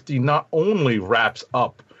number 50 not only wraps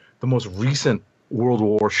up the most recent World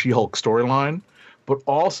War She-Hulk storyline, but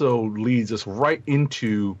also leads us right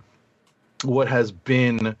into what has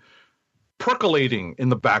been percolating in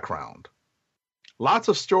the background. Lots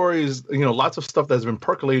of stories, lots of stuff that's been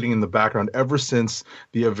percolating in the background ever since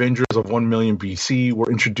the Avengers of 1 million BC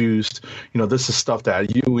were introduced. This is stuff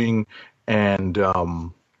that Ewing and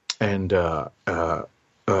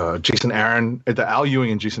Jason Aaron, Al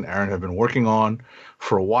Ewing and Jason Aaron have been working on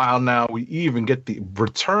for a while now. We even get the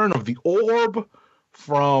return of the orb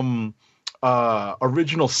from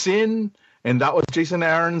Original Sin, and that was Jason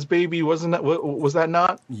Aaron's baby, wasn't that? Was that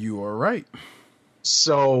not? You are right.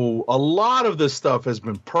 So a lot of this stuff has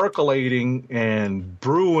been percolating and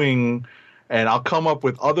brewing, and I'll come up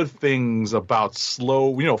with other things about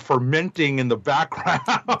fermenting in the background.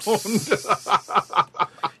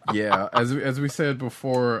 Yeah, as we said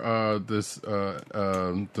before,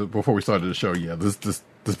 before we started the show,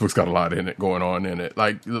 this book's got a lot in it going on in it.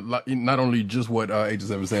 Like not only just what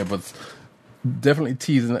Agents ever said, but definitely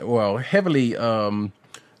heavily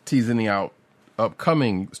teasing out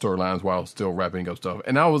upcoming storylines while still wrapping up stuff.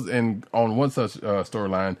 And I was on one such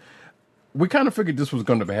storyline. We kind of figured this was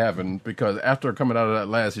going to happen because after coming out of that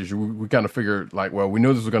last issue, we kind of figured we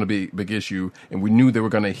knew this was going to be a big issue, and we knew they were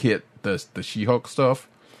going to hit the She-Hulk stuff.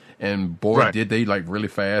 And boy, right. Did they really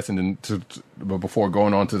fast, and then before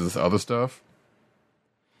going on to this other stuff.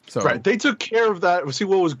 So right, they took care of that. See,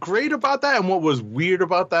 what was great about that and what was weird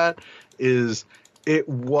about that is it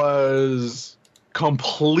was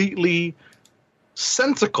completely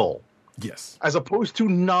sensical. Yes. As opposed to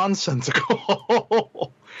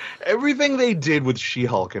nonsensical. Everything they did with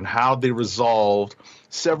She-Hulk and how they resolved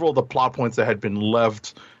several of the plot points that had been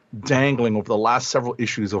left dangling over the last several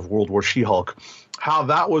issues of World War She-Hulk, how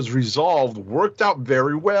that was resolved worked out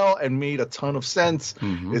very well and made a ton of sense.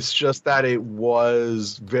 Mm-hmm. It's just that it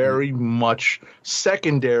was very much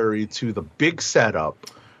secondary to the big setup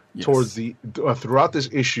towards the throughout this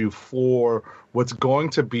issue for what's going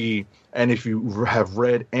to be. And if you have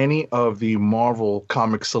read any of the Marvel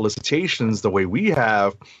comic solicitations the way we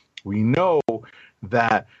have, we know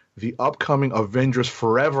that the upcoming Avengers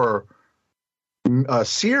Forever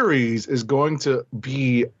series is going to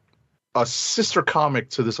be a sister comic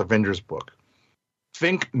to this Avengers book.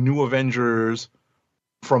 Think New Avengers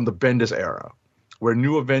from the Bendis era, where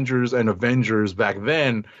New Avengers and Avengers back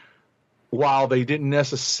then, while they didn't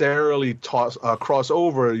necessarily cross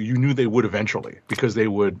over, you knew they would eventually, because they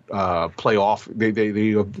would play off.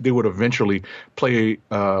 They would eventually play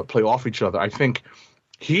off each other. I think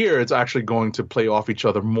here it's actually going to play off each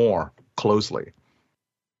other more closely.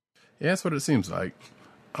 Yeah, that's what it seems like.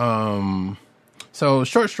 So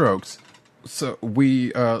short strokes. So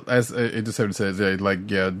we, as it just says,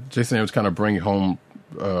 Jason Aaron's kind of bringing home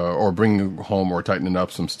or tightening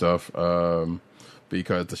up some stuff,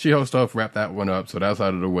 because the She-Hulk stuff wrapped that one up, so that's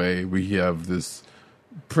out of the way. We have this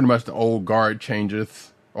pretty much the old guard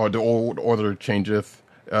changeth, or the old order changeth,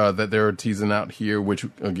 that they're teasing out here, which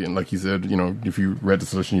again, like he said, if you read the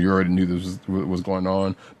solution, you already knew this was going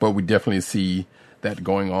on, but we definitely see that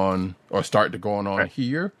going on, or start to going on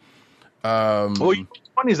here. What's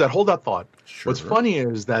funny is that, hold that thought. Sure. What's funny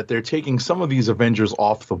is that they're taking some of these Avengers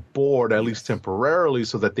off the board, at least temporarily,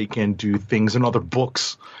 so that they can do things in other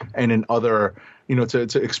books and in other,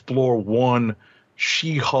 to explore one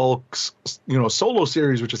She-Hulk's, solo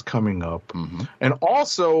series, which is coming up. Mm-hmm. And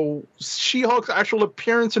also She-Hulk's actual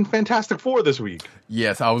appearance in Fantastic Four this week.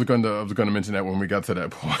 Yes, I was going to mention that when we got to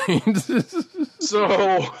that point.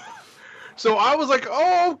 So I was like,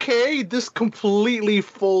 oh, okay, this completely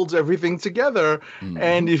folds everything together. Mm-hmm.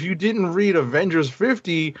 And if you didn't read Avengers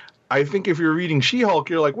 50, I think if you're reading She-Hulk,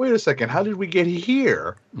 you're like, wait a second, how did we get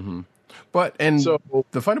here? Mm-hmm. So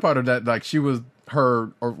the funny part of that, like, she was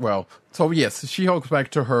She-Hulk's back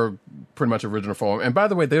to her pretty much original form. And by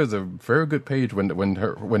the way, there's a very good page when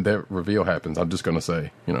that reveal happens. I'm just going to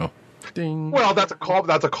say, ding. Well, that's a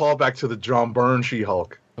callback to the John Byrne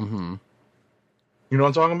She-Hulk. Mm-hmm. You know what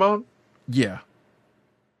I'm talking about? Yeah.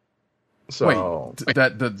 So wait,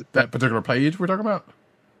 that particular page we're talking about?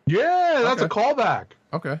 Yeah, that's a callback.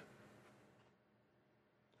 Okay.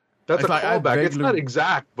 That's a callback. It's not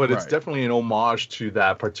exact, but it's right. Definitely an homage to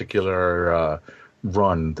that particular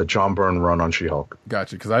run, the John Byrne run on She-Hulk.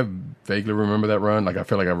 Gotcha, because I vaguely remember that run. Like, I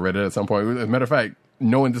feel like I read it at some point. As a matter of fact,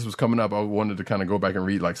 knowing this was coming up, I wanted to kind of go back and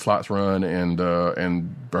read like Slott's run and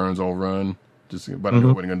Byrne's old run, but I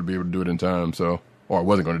knew I wasn't going to be able to do it in time, or I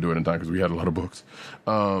wasn't going to do it in time because we had a lot of books.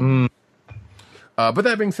 But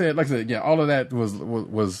that being said, like I said, yeah, all of that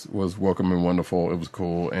was welcome and wonderful. It was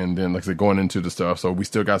cool. And then, like I said, going into the stuff, so we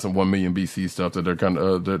still got some 1 million BC stuff that they're kind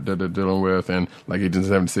of that they're dealing with. And like Agents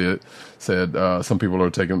haven't said, some people are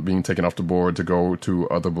being taken off the board to go to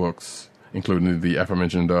other books, including the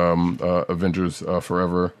aforementioned Avengers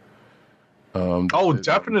Forever.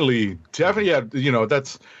 Definitely. Yeah,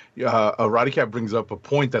 that's. Roddy Cat brings up a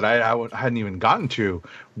point that I hadn't even gotten to,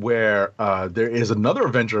 where there is another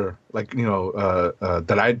Avenger,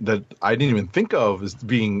 that I didn't even think of as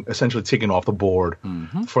being essentially taken off the board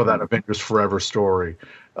for that Avengers Forever story.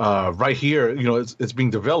 Right here, it's being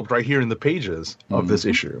developed right here in the pages of this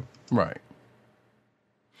issue. Right.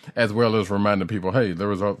 As well as reminding people, hey, there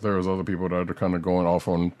was other people that are kind of going off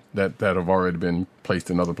on that have already been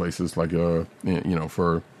placed in other places, like to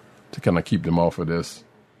kind of keep them off of this.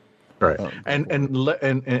 Right,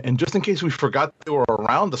 and just in case we forgot they were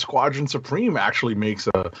around, the Squadron Supreme actually makes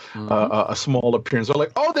a small appearance. They're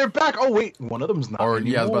like, oh, they're back. Oh, wait, one of them's not. Or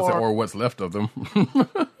anymore. Yeah, I was about to say, or what's left of them.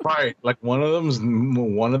 Right, like one of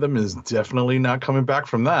them is definitely not coming back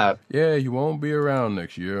from that. Yeah, you won't be around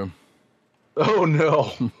next year. Oh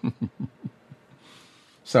no.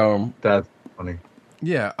 So that's funny.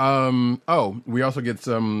 Yeah. We also get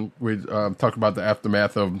some. We talked about the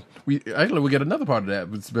aftermath of. We get another part of that,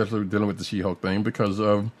 especially dealing with the She-Hulk thing, because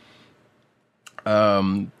of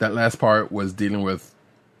that last part was dealing with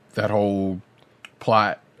that whole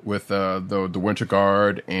plot with the Winter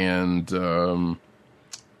Guard and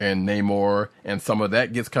Namor, and some of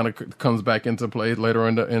that comes back into play later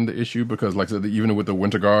in the issue, because like I said, even with the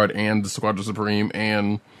Winter Guard and the Squadron Supreme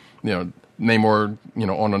and Namor,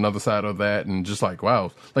 on another side of that, and just like,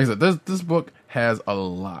 wow, like I said, this book has a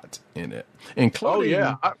lot in it, including. Oh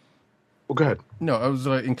yeah. Go ahead. No, I was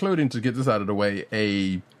including, to get this out of the way,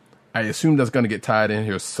 I assume that's going to get tied in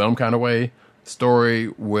here some kind of way, story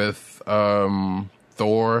with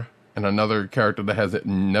Thor and another character that has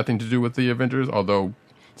nothing to do with the Avengers, although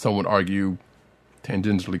some would argue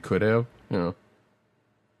tangentially could have. What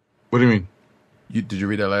do you mean? Did you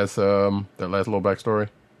read that last little backstory?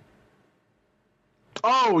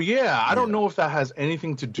 Oh yeah, I don't know if that has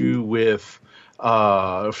anything to do with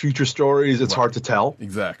future stories. It's hard to tell.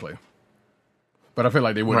 Exactly. But I feel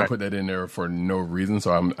like they wouldn't put that in there for no reason,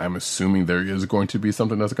 so I'm assuming there is going to be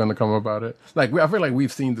something that's going to come about it. Like, I feel like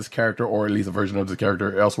we've seen this character, or at least a version of this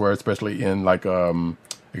character, elsewhere, especially in like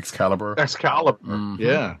Excalibur.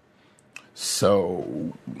 Yeah.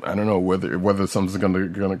 So I don't know whether something's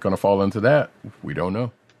going to fall into that. We don't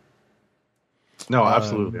know. No,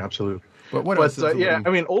 absolutely. But what else? I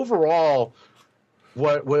mean, overall,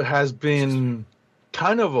 what has been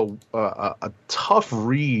kind of a tough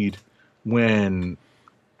read, when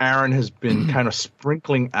Aaron has been kind of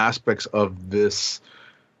sprinkling aspects of this,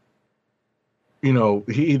 there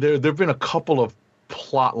have been a couple of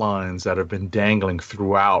plot lines that have been dangling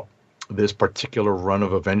throughout this particular run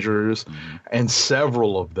of Avengers, and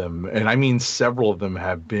several of them, and I mean several of them,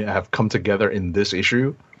 have come together in this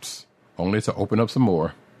issue. Only to open up some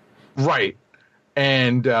more. Right.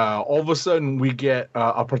 And all of a sudden, we get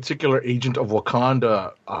a particular agent of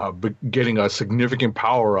Wakanda getting a significant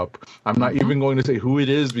power up. I'm not even going to say who it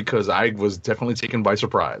is because I was definitely taken by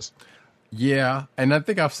surprise. Yeah, and I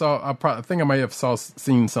think I think I may have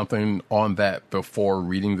seen something on that before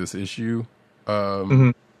reading this issue.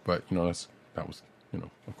 But that was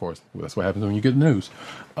of course that's what happens when you get news.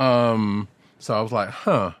 So I was like,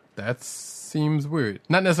 that seems weird.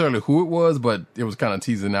 Not necessarily who it was, but it was kind of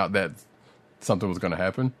teasing out that something was going to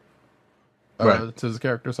happen to his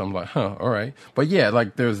character. So I'm like, all right. But yeah,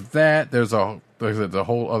 like there's that. There's the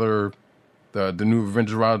whole other the new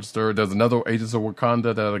Avengers roster. There's another Agents of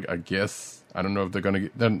Wakanda that I guess I don't know if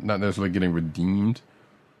they're not necessarily getting redeemed,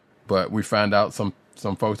 but we found out some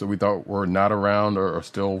folks that we thought were not around are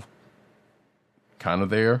still kind of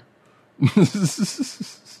there.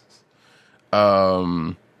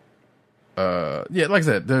 Yeah, like I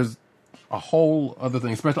said, there's a whole other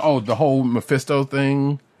thing, especially the whole Mephisto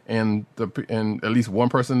thing, and at least one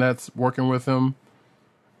person that's working with him.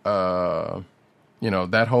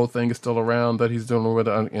 That whole thing is still around that he's dealing with,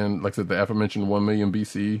 and like I said, the aforementioned 1 million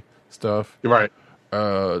BC stuff, Right?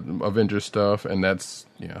 Avengers stuff, and that's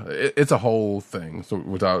it's a whole thing. So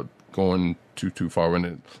without going too far in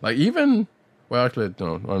it, like even actually,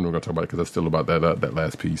 no, I'm not going to talk about it because that's still about that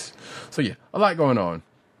last piece. So yeah, a lot going on.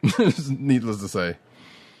 Needless to say.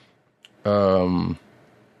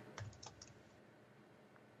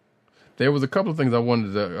 There was a couple of things I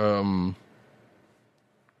wanted to,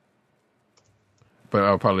 but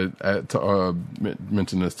I'll probably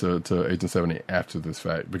mention this to Agent 70 after this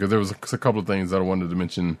fact, because there was a couple of things that I wanted to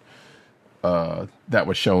mention that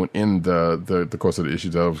was shown in the course of the issue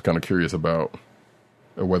that I was kind of curious about,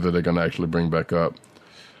 or whether they're going to actually bring back up.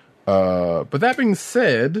 But that being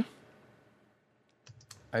said,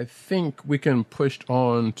 I think we can push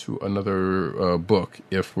on to another book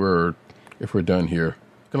if we're done here.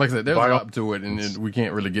 'Cause like I said, there's a lot to it, and we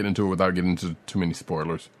can't really get into it without getting into too many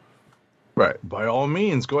spoilers. Right. By all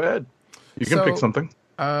means, go ahead. You can pick something.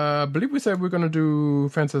 I believe we said we're going to do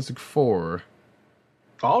Fantastic Four.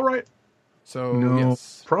 All right. So No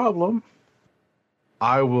problem.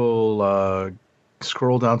 I will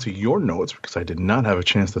scroll down to your notes because I did not have a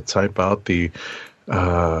chance to type out the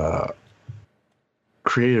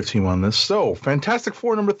creative team on this. So, Fantastic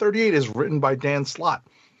Four number 38 is written by Dan Slott,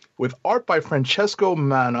 with art by Francesco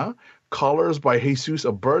Manna, colors by Jesus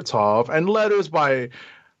Abertov, and letters by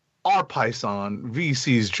our Python,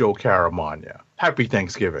 VC's Joe Caramagna. Happy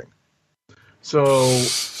Thanksgiving. So,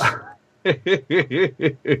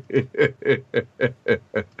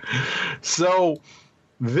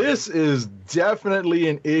 this is definitely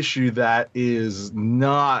an issue that is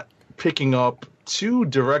not picking up too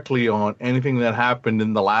directly on anything that happened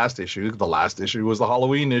in the last issue. The last issue was the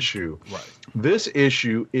Halloween issue. Right. This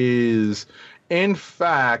issue is, in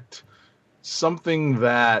fact, something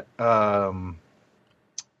that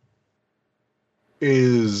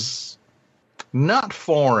is not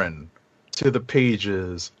foreign to the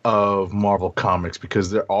pages of Marvel Comics, because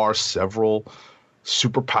there are several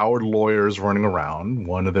superpowered lawyers running around.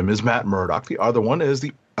 One of them is Matt Murdock. The other one is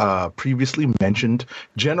the previously mentioned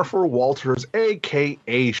Jennifer Walters,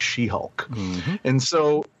 a.k.a. She-Hulk. Mm-hmm. And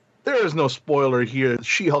so there is no spoiler here.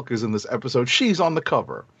 She-Hulk is in this episode. She's on the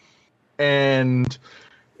cover. And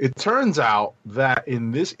it turns out that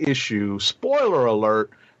in this issue, spoiler alert,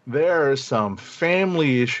 there are some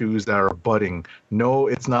family issues that are budding. No,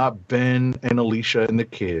 it's not Ben and Alicia and the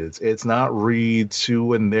kids. It's not Reed,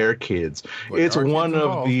 Sue, and their kids. But it's one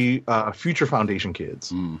of the Future Foundation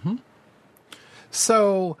kids. Mm-hmm.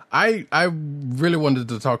 So I really wanted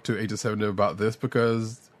to talk to Agent 70 about this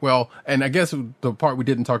because, well, and I guess the part we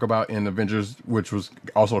didn't talk about in Avengers, which was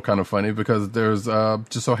also kind of funny, because there's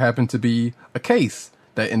just so happened to be a case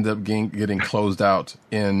that ended up getting closed out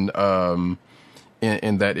in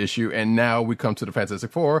that issue, and now we come to the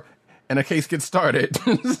Fantastic Four, and a case gets started.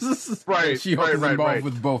 Right, She-Hulk is involved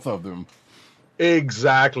with both of them.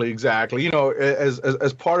 Exactly. You know,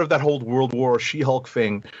 as part of that whole World War She-Hulk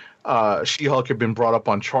thing, She-Hulk had been brought up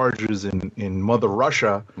on charges in Mother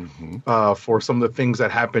Russia for some of the things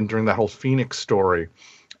that happened during that whole Phoenix story,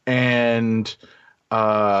 and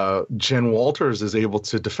Jen Walters is able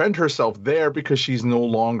to defend herself there because she's no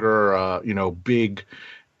longer big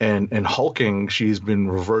and hulking. She's been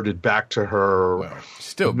reverted back to her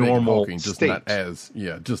still normal big and hulking,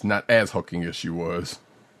 state. just not as hulking as she was.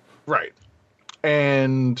 Right.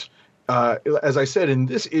 And as I said, in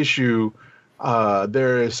this issue,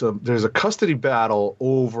 there's a custody battle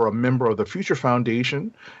over a member of the Future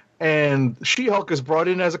Foundation, and She-Hulk is brought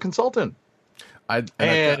in as a consultant. I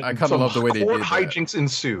kind of love the way they did that. Hijinks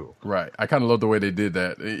ensue. Right. I kind of love the way they did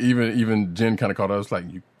that. Even Jen kind of called us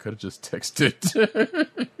like, you could have just texted.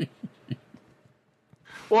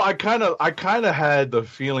 Well, I kind of had the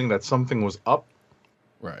feeling that something was up.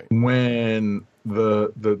 Right. When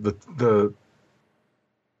the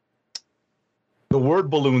word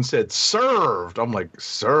balloon said served, I'm like,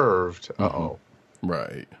 served. Uh-oh.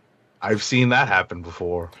 Right. I've seen that happen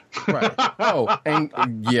before. Right. Oh, and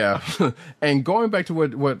yeah. And going back to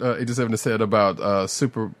what 87 said about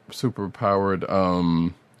super powered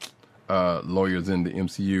lawyers in the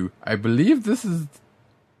MCU, I believe this is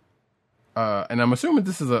and I'm assuming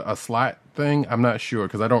this is a Slott thing. I'm not sure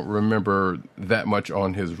because I don't remember that much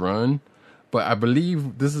on his run, but I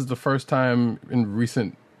believe this is the first time in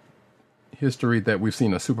recent history that we've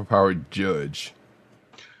seen a superpowered judge.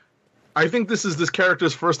 I think this is this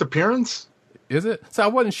character's first appearance. Is it? So I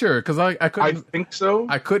wasn't sure because I couldn't. I think so.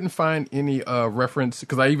 I couldn't find any reference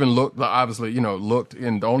because I even looked. Obviously, looked,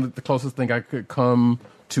 and the closest thing I could come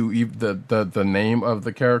to the name of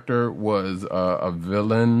the character was a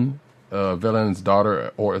villain's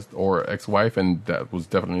daughter or ex-wife, and that was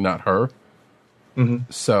definitely not her. Mm-hmm.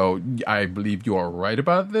 So I believe you are right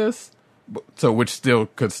about this. So which still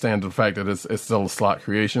could stand to the fact that it's still a Slott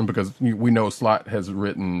creation because we know Slott has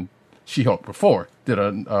written She-Hulk before, did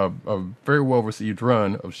a very well received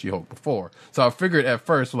run of She-Hulk before. So I figured at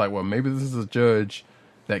first, like, well, maybe this is a judge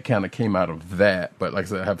that kind of came out of that. But like I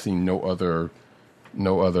said, I have seen no other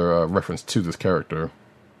reference to this character.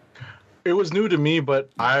 It was new to me,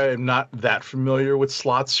 but I am not that familiar with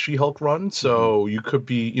Slott's She-Hulk run. So you could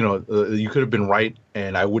be, you could have been right,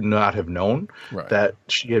 and I would not have known that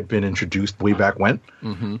she had been introduced way back when.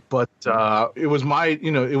 Mm-hmm. But it was my,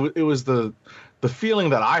 it was the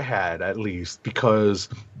feeling that I had, at least, because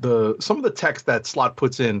some of the text that Slott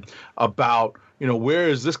puts in about, where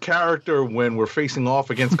is this character when we're facing off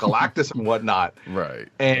against Galactus and whatnot. Right.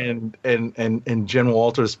 And Jen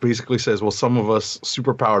Walters basically says, well, some of us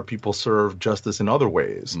superpowered people serve justice in other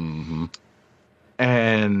ways. Mm-hmm.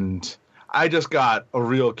 And I just got a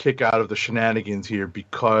real kick out of the shenanigans here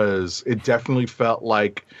because it definitely felt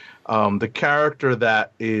like the character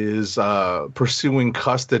that is pursuing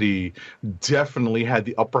custody definitely had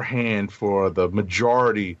the upper hand for the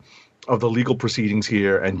majority of the legal proceedings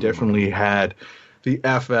here, and definitely had the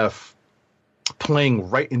FF playing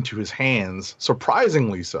right into his hands,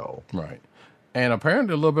 surprisingly so. Right. And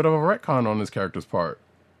apparently a little bit of a retcon on this character's part,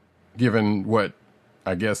 given what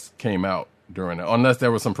I guess came out during it. Unless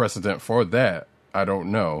there was some precedent for that, I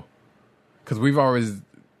don't know. Because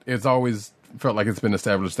it's always felt like it's been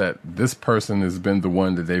established that this person has been the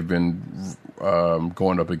one that they've been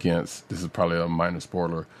going up against. This is probably a minor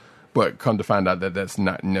spoiler, but come to find out that that's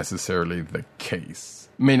not necessarily the case.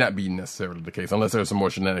 May not be necessarily the case, unless there's some more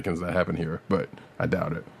shenanigans that happen here, but I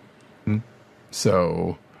doubt it. Mm-hmm.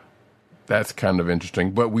 So that's kind of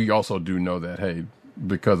interesting. But we also do know that, hey,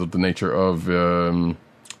 because of the nature of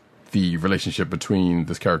the relationship between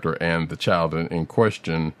this character and the child in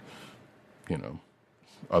question,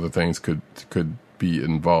 other things could be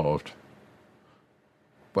involved.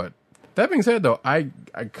 But that being said, though, I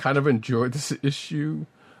kind of enjoyed this issue.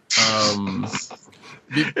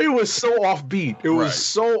 It was so offbeat. It was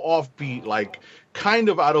so offbeat, like kind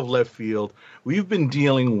of out of left field. We've been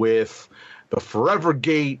dealing with the Forever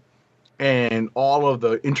Gate and all of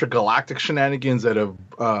the intergalactic shenanigans that have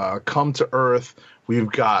come to Earth.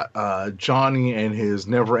 We've got Johnny and his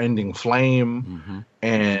never-ending flame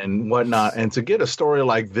and whatnot. And to get a story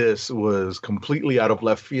like this was completely out of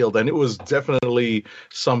left field. And it was definitely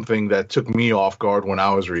something that took me off guard when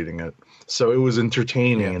I was reading it. So it was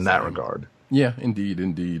entertaining in that regard. Yeah,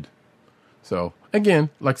 indeed. So, again,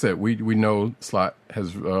 like I said, we know Slott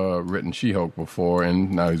has written She-Hulk before,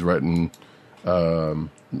 and now he's writing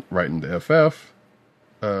the FF.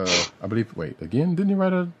 I believe, wait, again? Didn't he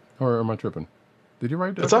write or am I tripping? Did he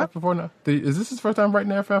write the FF before now? Is this his first time writing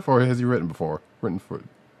the FF, or has he written before?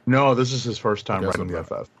 No, this is his first time writing the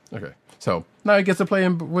FF. Okay, so now he gets to play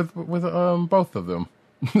with both of them.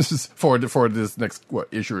 This is for this next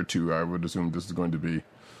issue or two. I would assume this is going to be.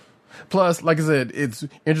 Plus, like I said, it's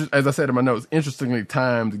as I said in my notes, interestingly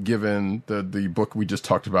timed given the book we just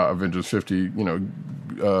talked about, Avengers 50.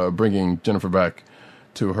 Bringing Jennifer back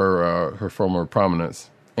to her former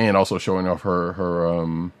prominence, and also showing off her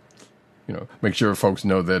make sure folks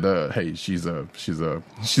know that hey, she's a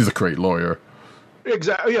great lawyer.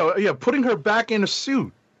 Exactly. Yeah. Putting her back in a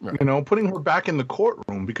suit. Right. Putting her back in the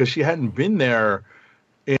courtroom because she hadn't been there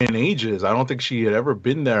in ages. I don't think she had ever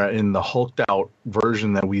been there in the hulked out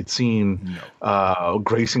version that we'd seen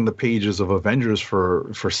gracing the pages of Avengers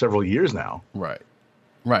for several years now. Right.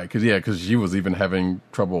 Because she was even having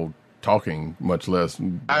trouble talking, much less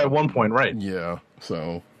at one point, right? Yeah.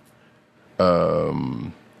 So,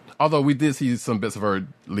 although we did see some bits of her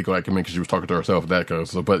legal acumen because she was talking to herself, that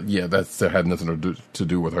goes. So, but yeah, that had nothing to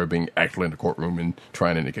do with her being actually in the courtroom and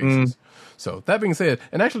trying any cases. So that being said,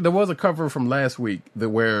 and actually there was a cover from last week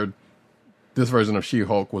where this version of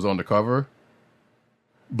She-Hulk was on the cover,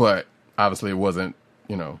 but obviously it wasn't.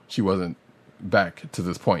 She wasn't back to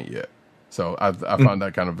this point yet. So I found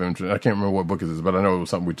that kind of interesting. I can't remember what book it is, but I know it was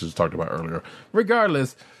something we just talked about earlier.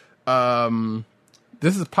 Regardless,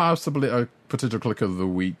 this is possibly a potential click of the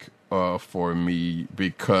week for me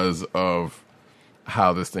because of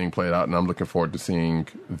how this thing played out, and I'm looking forward to seeing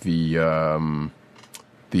the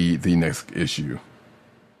next issue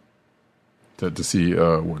to see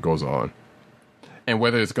what goes on, and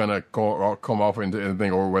whether it's gonna come off into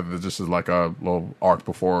anything or whether this is like a little arc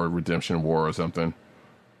before Redemption War or something.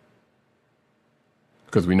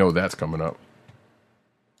 Because we know that's coming up.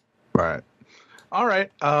 Right. All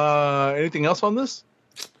right. Anything else on this?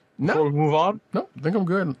 No. Before we move on? No, I think I'm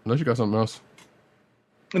good. Unless you got something else.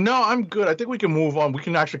 No, I'm good. I think we can move on. We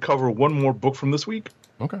can actually cover one more book from this week.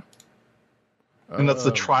 Okay. And that's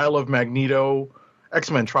the Trial of Magneto,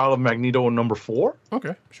 X-Men Trial of Magneto number 4.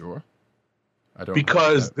 Okay, sure. I don't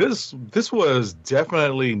because this was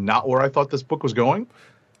definitely not where I thought this book was going.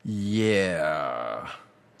 Yeah.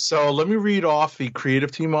 So let me read off the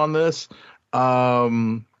creative team on this.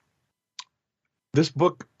 This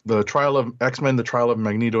book, The Trial of X-Men, The Trial of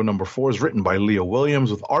Magneto number 4, is written by Leah Williams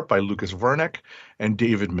with art by Lucas Vernick and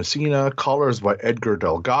David Messina, colors by Edgar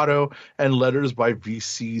Delgado, and letters by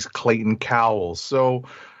VC's Clayton Cowles. So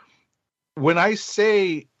when I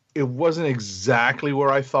say it wasn't exactly where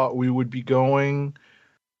I thought we would be going,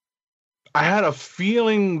 I had a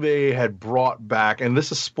feeling they had brought back, and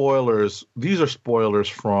this is spoilers. These are spoilers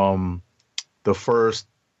from the first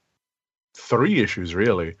 3 issues,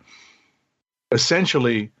 really.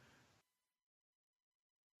 Essentially,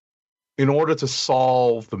 in order to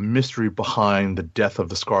solve the mystery behind the death of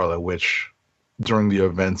the Scarlet Witch during the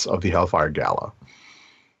events of the Hellfire Gala,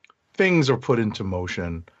 things are put into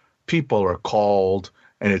motion. People are called,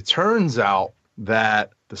 and it turns out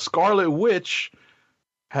that the Scarlet Witch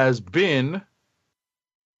has been,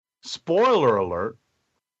 spoiler alert,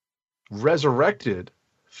 resurrected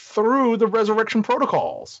through the resurrection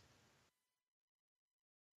protocols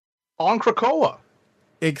on Krakoa.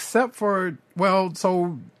 Except for, well,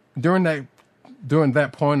 so during that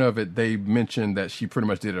point of it, they mentioned that she pretty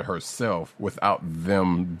much did it herself without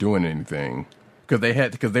them doing anything.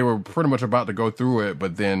 Because they were pretty much about to go through it,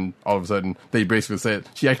 but then all of a sudden they basically said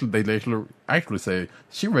they actually say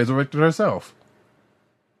she resurrected herself.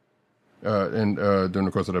 During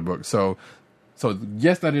the course of the book, so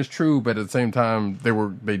yes, that is true, but at the same time,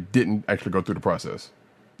 they didn't actually go through the process.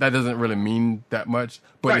 That doesn't really mean that much,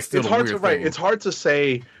 but right. It's still a weird thing. Right. It's hard to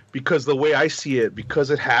say because the way I see it,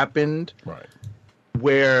 because it happened right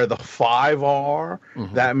where the 5 are,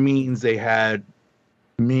 that means they had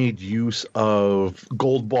made use of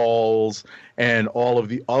gold balls and all of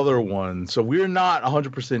the other ones. So we're not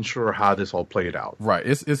 100% sure how this all played out. Right.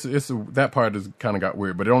 It's that part is kind of got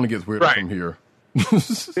weird, but it only gets weirder from here.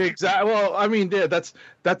 Exactly. Well, I mean, yeah, that's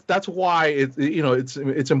why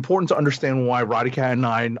it's important to understand why Roddy Cat and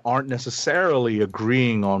I aren't necessarily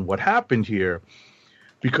agreeing on what happened here,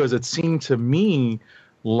 because it seemed to me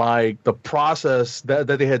like the process that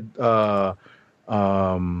they had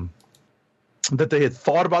that they had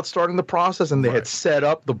thought about starting the process, and they had set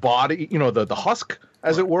up the body, the husk,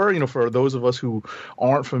 as it were. For those of us who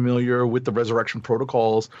aren't familiar with the resurrection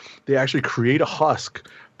protocols, they actually create a husk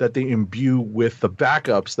that they imbue with the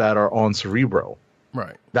backups that are on Cerebro.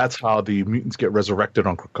 Right. That's how the mutants get resurrected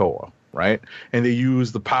on Krakoa, right? And they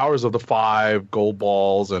use the powers of the 5 gold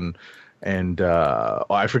balls and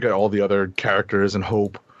I forget all the other characters and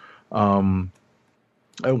Hope and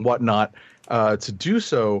whatnot to do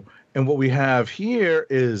so. And what we have here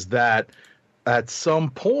is that at some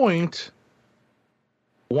point,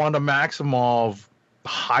 Wanda Maximoff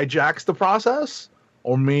hijacks the process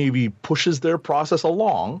or maybe pushes their process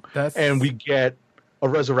along, and we get a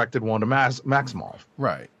resurrected Wanda Maximoff.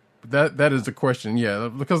 Right. That is the question, yeah.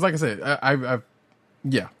 Because like I said,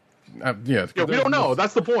 we don't know.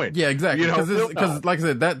 That's the point. Yeah, exactly. Because like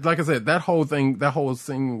I said, that whole thing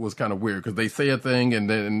was kind of weird because they say a thing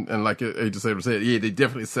and like Agent Saber said, yeah, they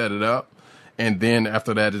definitely set it up, and then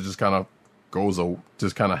after that, it just kind of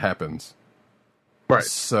happens. Right.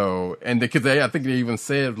 So, and because I think they even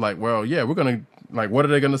said like, well, yeah, we're gonna like, what are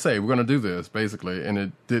they going to say? We're going to do this, basically. And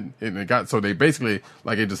it did, and it got, so they basically,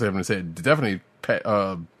 like Agent 7 said, definitely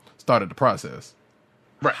started the process.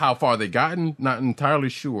 Right. How far they gotten, not entirely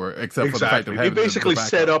sure, except for the fact of having they basically the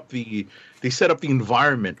set up the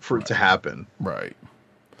environment for it to happen. Right.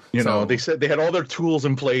 You know, they said they had all their tools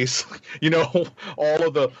in place. You know, all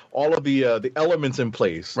of the elements in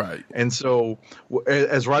place. Right. And so,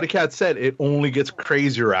 as Roddy Cat said, it only gets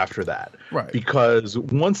crazier after that. Right. Because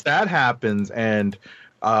once that happens, and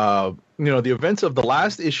you know, the events of the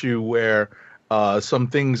last issue where some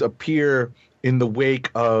things appear in the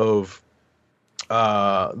wake of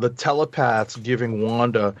the telepaths giving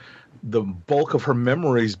Wanda the bulk of her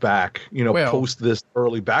memories back. You know, post this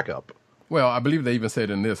early backup. Well, I believe they even said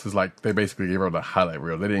in this is like they basically gave her the highlight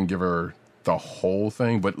reel. They didn't give her the whole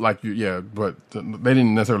thing, but but they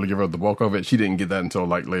didn't necessarily give her the bulk of it. She didn't get that until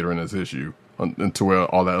like later in this issue, until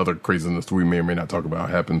all that other craziness we may or may not talk about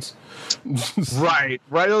happens. Right.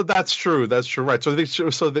 Oh, that's true. Right. So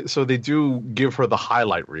they do give her the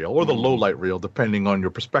highlight reel or the low light reel, depending on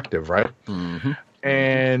your perspective, right? Mm-hmm.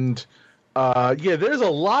 And there's a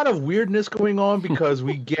lot of weirdness going on because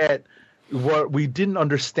we get what we didn't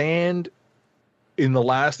understand in the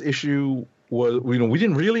last issue was, you know, we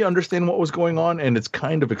didn't really understand what was going on, and it's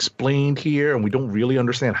kind of explained here, and we don't really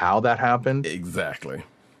understand how that happened. Exactly.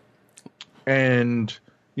 And,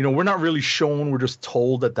 you know, we're not really shown, we're just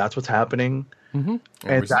told that that's what's happening. Mm-hmm.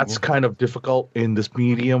 And that's kind of difficult in this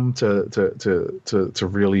medium to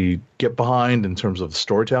really get behind in terms of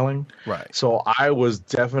storytelling. Right. So I was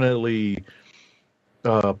definitely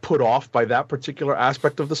put off by that particular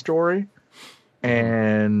aspect of the story.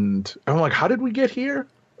 And I'm like, how did we get here?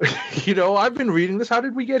 You know, I've been reading this. How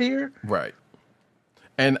did we get here? Right.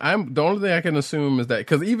 And the only thing I can assume is that,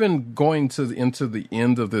 because even going into the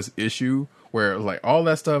end of this issue, where like all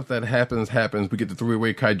that stuff that happens, we get the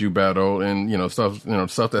 3-way kaiju battle, and stuff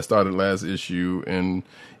that started last issue, and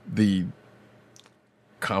the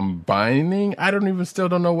combining. I still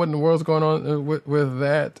don't know what in the world's going on with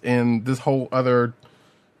that, and this whole other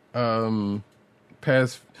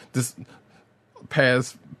past,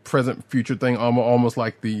 present, future thing, almost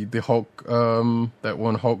like the Hulk, that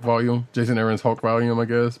one Hulk volume, Jason Aaron's Hulk volume, I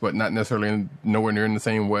guess, but not necessarily nowhere near in the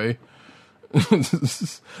same way.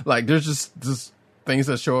 Like there's just things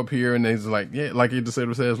that show up here, and they's like, yeah, like he just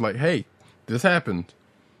says, like, hey, this happened,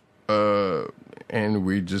 and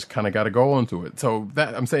we just kind of got to go onto it. So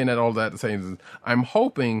that I'm saying that all that to say is, I'm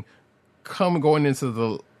hoping, going into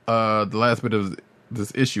the last bit of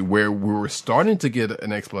this issue where we were starting to get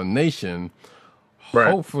an explanation. Right.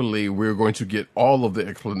 Hopefully, we're going to get all of the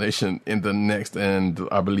explanation in the next and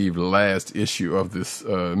I believe last issue of this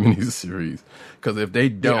miniseries. Because if they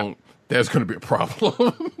don't, there's going to be a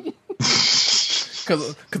problem.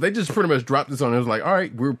 Because they just pretty much dropped this on. It was like, all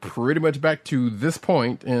right, we're pretty much back to this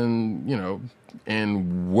point, and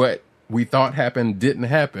and what we thought happened didn't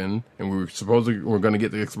happen, and we're going to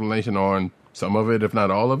get the explanation on some of it, if not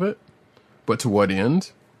all of it. But to what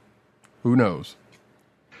end? Who knows?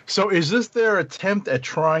 So is this their attempt at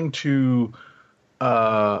trying to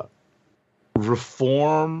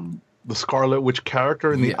reform the Scarlet Witch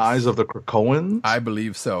character in the eyes of the Krakoans? I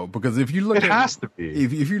believe so. Because if you look it has to be.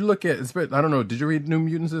 If you look at, I don't know, did you read New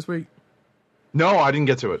Mutants this week? No, I didn't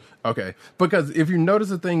get to it. Okay. Because if you notice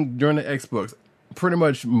the thing during the X books, pretty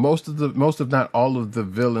much most if not all of the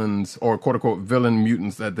villains or quote unquote villain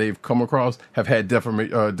mutants that they've come across have had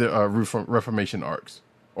reformation arcs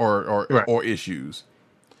or issues.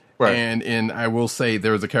 Right. And I will say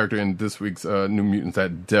there's a character in this week's New Mutants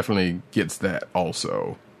that definitely gets that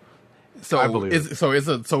also. So I believe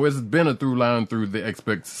it's been a through line through the X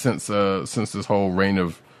books since this whole reign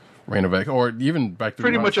of X, or even back to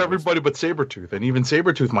pretty much everybody but Sabretooth, and even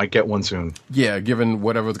Sabretooth might get one soon. Yeah, given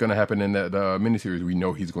whatever's going to happen in that miniseries, we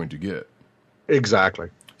know he's going to get.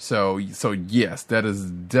 Exactly. So yes, that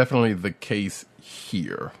is definitely the case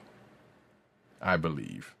here, I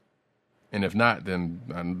believe. And if not, then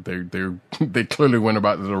they clearly went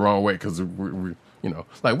about it the wrong way, because we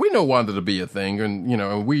we know Wanda to be a thing,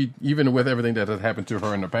 and we, even with everything that has happened to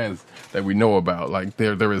her in the past that we know about, like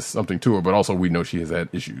there is something to her, but also we know she has had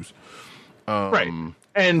issues. Right.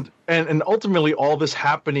 And ultimately all this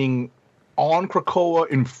happening on Krakoa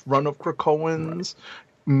in front of Krakoans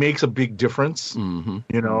makes a big difference.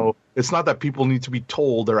 Mm-hmm. It's not that people need to be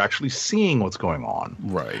told, they're actually seeing what's going on.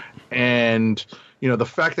 Right. And the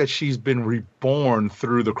fact that she's been reborn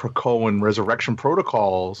through the Krakoan resurrection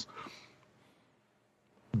protocols,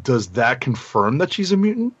 does that confirm that she's a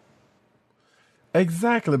mutant?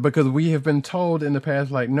 Exactly, because we have been told in the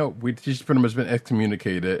past, like, no, she's pretty much been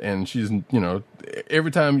excommunicated, and she's,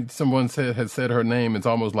 every time someone has said her name, it's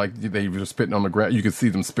almost like they were spitting on the ground. You can see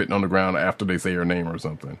them spitting on the ground after they say her name or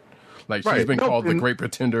something. Like she's been called the Great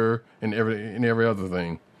Pretender and every other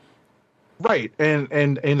thing. Right,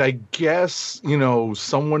 and I guess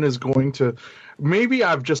someone is going to. Maybe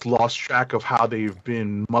I've just lost track of how they've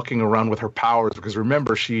been mucking around with her powers, because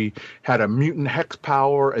remember, she had a mutant hex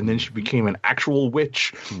power and then she became an actual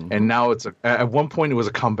witch. Mm-hmm. And now at one point it was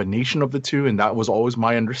a combination of the two. And that was always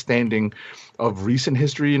my understanding of recent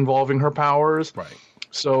history involving her powers. Right.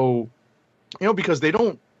 So, because they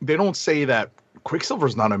don't say that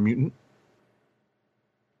Quicksilver's not a mutant.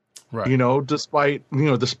 Right. Despite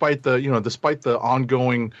the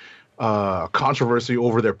ongoing controversy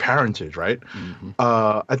over their parentage, right? Mm-hmm.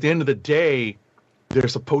 At the end of the day, they're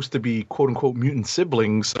supposed to be quote unquote mutant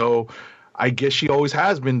siblings. So I guess she always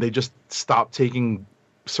has been. They just stopped taking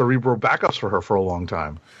cerebral backups for her for a long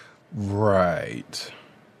time. Right.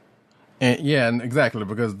 And exactly,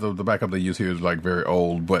 because the backup they use here is like very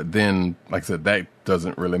old. But then, like I said, that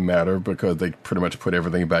doesn't really matter because they pretty much put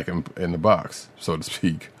everything back in the box, so to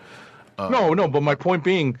speak. No, but my point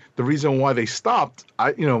being, the reason why they stopped,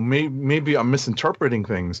 maybe I'm misinterpreting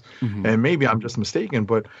things, mm-hmm. and maybe I'm just mistaken,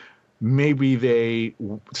 but maybe they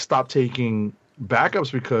stopped taking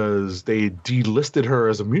backups because they delisted her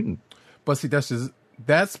as a mutant. But see,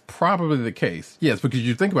 that's probably the case. Yes, because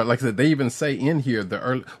you think about it, like I said, they even say in here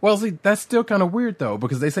that's still kind of weird though,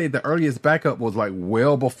 because they say the earliest backup was like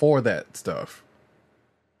well before that stuff.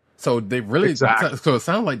 So they really, exactly. So it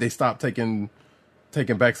sounds like they stopped taking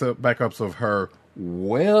backups of her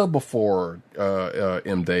well before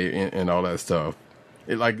M-Day and all that stuff.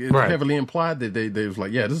 It's right. Heavily implied that they was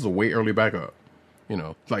like, yeah, this is a way early backup.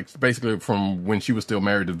 Like basically from when she was still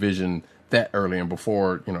married to Vision that early and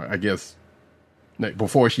before, I guess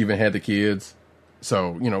before she even had the kids.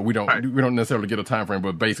 So, we don't necessarily get a time frame,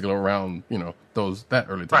 but basically around, that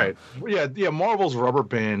early time. Right. Yeah, Marvel's rubber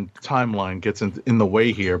band timeline gets in the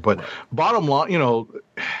way here, but bottom line,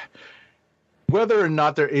 whether or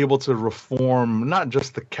not they're able to reform not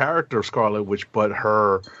just the character of Scarlet Witch, but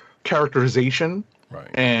her characterization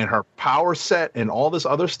and her power set and all this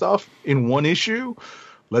other stuff in one issue,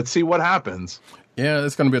 let's see what happens. Yeah,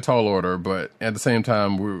 it's going to be a tall order, but at the same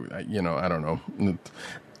time, I don't know.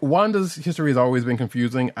 Wanda's history has always been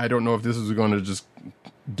confusing. I don't know if this is going to just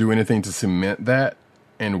do anything to cement that,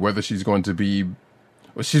 and whether she's going to be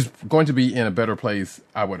in a better place,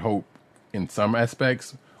 I would hope, in some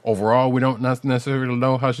aspects. Overall, we don't necessarily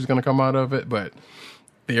know how she's going to come out of it, but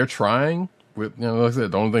they're trying. Like I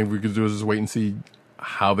said, the only thing we could do is just wait and see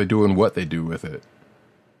how they do and what they do with it.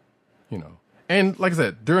 And like I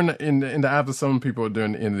said, in the after, some people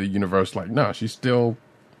in the universe, like, no, she's still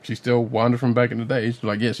Wanda from back in the day. She's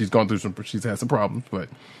like, yeah, she's she's had some problems, but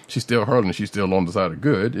she's still her and she's still on the side of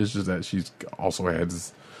good. It's just that she's also had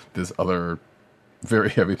this other very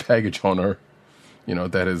heavy baggage on her,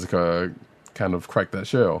 that has kind of cracked that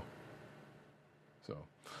shell. So,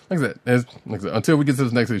 like I said, until we get to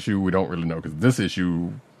this next issue, we don't really know, because this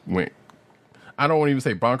issue went, I don't want to even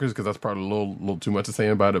say bonkers, because that's probably a little too much to say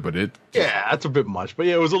about it, but that's a bit much, but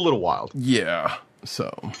yeah, it was a little wild. Yeah,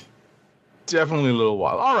 so definitely a little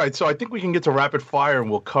wild. All right, so I think we can get to rapid fire,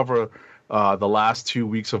 and we'll cover the last 2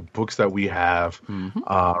 weeks of books that we have,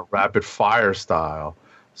 rapid fire style.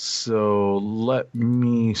 So let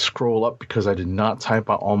me scroll up, because I did not type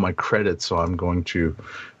out all my credits, so I'm going to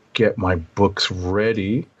get my books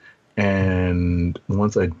ready. And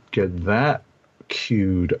once I get that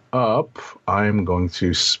queued up, I'm going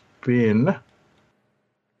to spin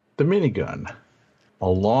the minigun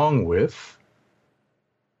along with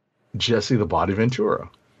Jesse the Body Ventura.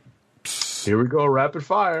 Here we go, rapid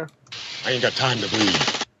fire. I ain't got time to bleed.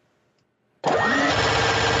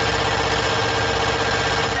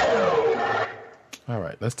 All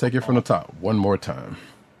right, let's take it from the top one more time.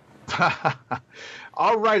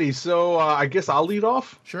 All righty, so I guess I'll lead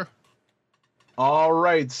off. Sure. All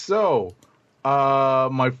right, so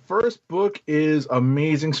my first book is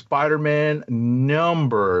Amazing Spider-Man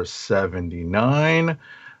number 79.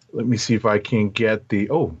 Let me see if I can get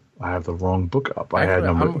I have the wrong book up. I had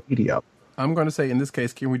number 80 up. I'm going to say, in this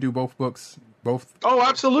case, can we do both books? Both? Oh,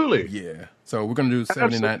 absolutely. Yeah. So we're going to do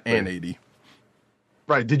 79 absolutely. And 80.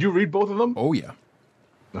 Right. Did you read both of them? Oh, yeah.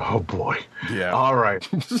 Oh, boy. Yeah. All right.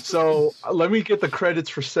 So let me get the credits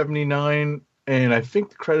for 79, and I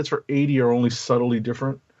think the credits for 80 are only subtly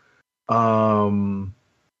different.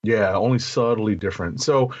 Yeah, only subtly different.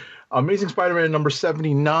 So, Amazing Spider-Man number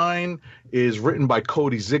 79 is written by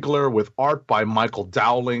Cody Ziegler with art by Michael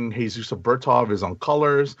Dowling. Jesus Bertov is on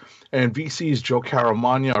colors, and VC's Joe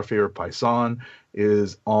Caramagna, our favorite paisan,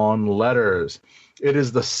 is on letters. It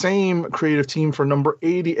is the same creative team for number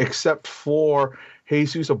 80, except for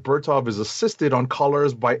Jesus Bertov is assisted on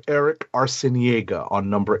colors by Eric Arciniega on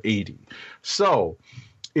number 80. So,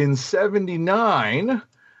 in 79,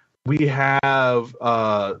 we have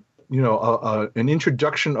an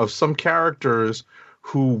introduction of some characters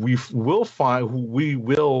who we will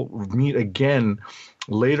meet again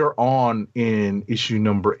later on in issue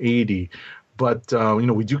number 80. But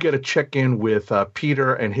we do get a check-in with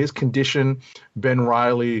Peter and his condition. Ben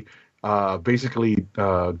Reilly basically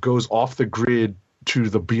goes off the grid to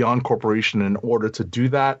the Beyond Corporation in order to do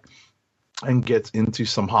that, and gets into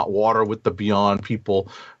some hot water with the Beyond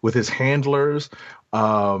people, with his handlers.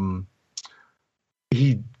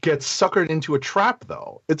 He gets suckered into a trap,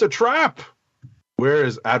 though. It's a trap. Where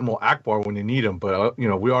is Admiral Akbar when you need him? But,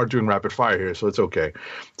 we are doing rapid fire here, so it's okay.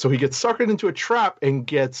 So he gets suckered into a trap and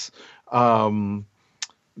gets darted.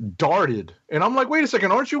 And I'm like, wait a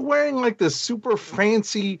second, aren't you wearing like this super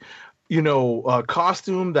fancy,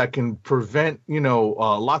 costume that can prevent,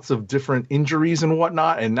 lots of different injuries and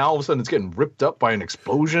whatnot? And now all of a sudden it's getting ripped up by an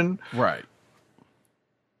explosion. Right.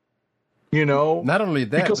 Not only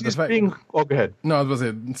that, because he's being. Oh, go ahead. No, I was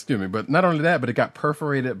going to say, excuse me, but not only that, but it got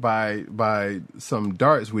perforated by some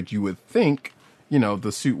darts, which you would think,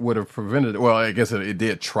 the suit would have prevented it. Well, I guess it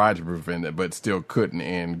did try to prevent it, but still couldn't,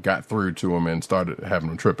 and got through to him and started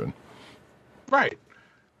having him tripping. Right.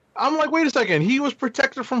 I'm like, wait a second. He was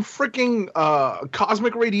protected from freaking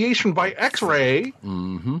cosmic radiation by X-ray.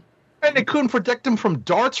 Mm-hmm. And it couldn't protect him from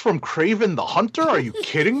darts from Kraven the Hunter? Are you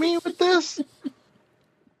kidding me with this?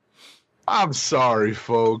 I'm sorry,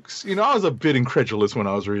 folks. I was a bit incredulous when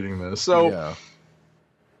I was reading this. So, yeah.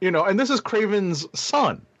 And this is Kraven's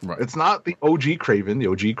son. Right. It's not the OG Kraven. The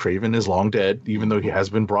OG Kraven is long dead, even though he has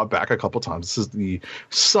been brought back a couple times. This is the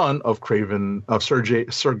son of Kraven, of Sergei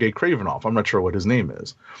Kravinoff. I'm not sure what his name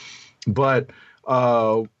is. But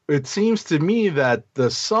it seems to me that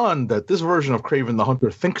this version of Kraven the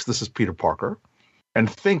Hunter thinks this is Peter Parker, and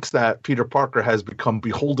thinks that Peter Parker has become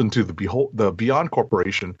beholden to the Beyond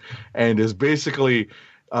Corporation, and is basically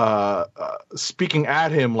speaking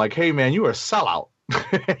at him like, hey, man, you are a sellout.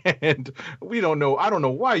 And I don't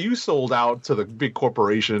know why you sold out to the big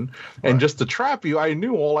corporation. And just to trap you, I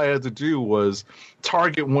knew all I had to do was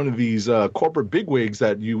target one of these corporate bigwigs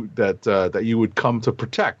that you would come to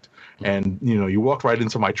protect. And, you walked right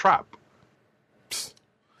into my trap.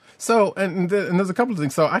 So, and there's a couple of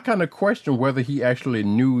things. So I kind of question whether he actually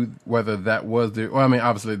knew whether that was the. Well, I mean,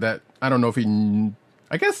 obviously that I don't know if he.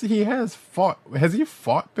 I guess he has fought. Has he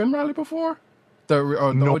fought Ben Reilly before? The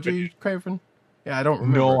OG Kraven? Yeah, I don't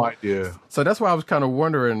remember. No idea. So that's why I was kind of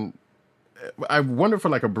wondering. I wondered for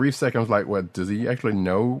like a brief second. I was like, "What? Does he actually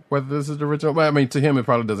know whether this is the original?" Well, I mean, to him, it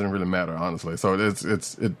probably doesn't really matter, honestly. So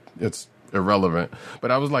it's irrelevant.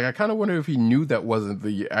 But I was like, I kind of wonder if he knew that wasn't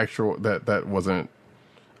the actual that wasn't.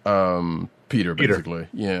 Peter, basically.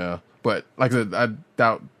 Yeah. But like I said, I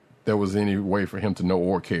doubt there was any way for him to know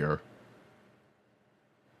or care.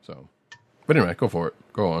 So, but anyway, go for it.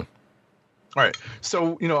 Go on. All right.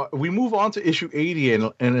 So, we move on to issue 80.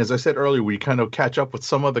 And as I said earlier, we kind of catch up with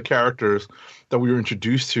some of the characters that we were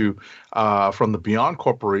introduced to from the Beyond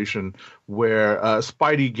Corporation, where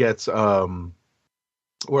Spidey gets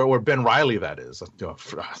where Ben Reilly, that is, call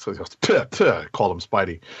him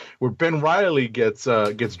Spidey, where Ben Reilly gets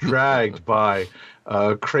dragged by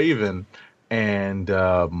Kraven, and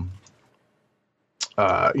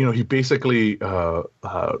he basically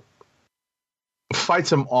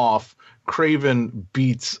fights him off. Kraven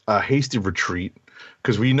beats a hasty retreat,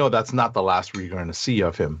 because we know that's not the last we're going to see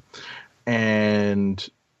of him. And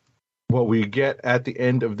what we get at the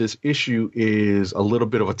end of this issue is a little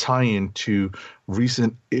bit of a tie-in to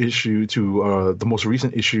the most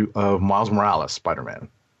recent issue of Miles Morales, Spider-Man.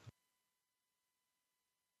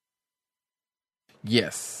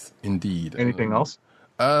 Yes, indeed. Anything else?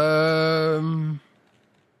 I'm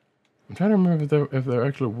trying to remember if there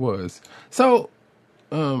actually was. So,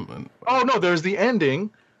 oh no, there's the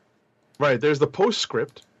ending. Right, there's the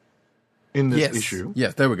postscript in this issue.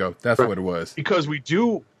 Yes, there we go. That's what it was. Because we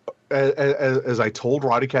do. As I told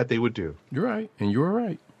Roddy Cat they would do. You're right, and you were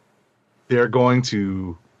right. They're going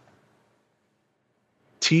to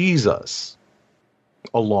tease us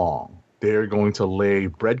along. They're going to lay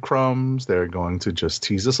breadcrumbs. They're going to just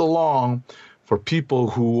tease us along for people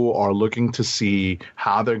who are looking to see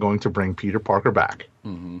how they're going to bring Peter Parker back.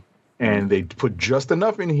 Mm-hmm. and they put just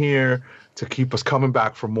enough in here to keep us coming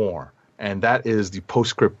back for more. And that is the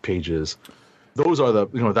postscript pages. Those are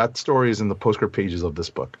that story is in the postscript pages of this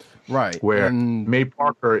book. Right. Where And May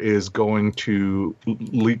Parker is going to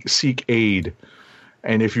seek aid.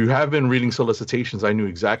 And if you have been reading solicitations, I knew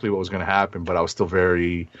exactly what was going to happen, but I was still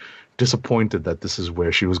very disappointed that this is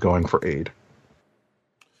where she was going for aid.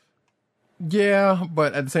 yeah,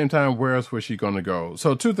 but at the same time, where else was she going to go?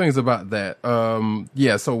 So two things about that.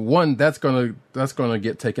 Yeah, so one, that's gonna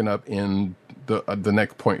get taken up in the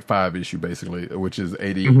next 0.5 issue, basically, which is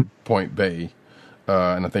 80 Point Bay.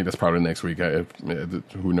 And I think that's probably next week.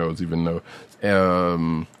 Who knows, even though.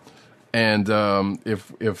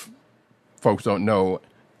 If folks don't know,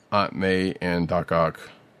 Aunt May and Doc Ock,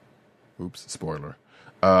 oops, spoiler.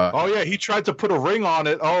 Oh, yeah, he tried to put a ring on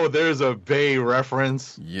it. Oh, there's a Bay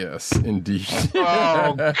reference. Yes, indeed.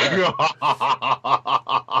 Oh, God.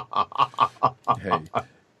 Hey,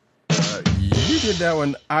 you did that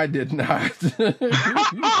one. I did not.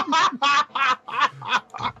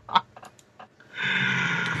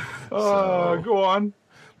 Go on.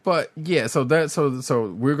 But yeah, so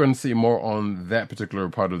we're going to see more on that particular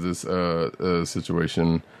part of this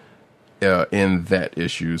situation in that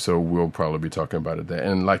issue. So we'll probably be talking about it there.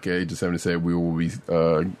 And like Agent 70 said, we will be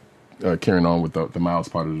carrying on with the Miles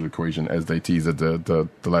part of the equation as they tease at the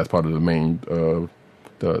last part of the main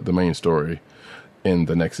story in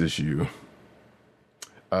the next issue.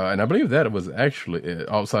 And I believe that it was actually it,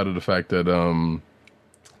 outside of the fact that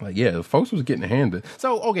folks was getting handed.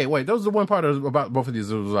 So okay, wait, that was the one part about both of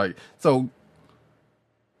these. It was like, so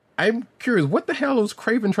I'm curious, what the hell is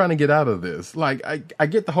Craven trying to get out of this? Like, I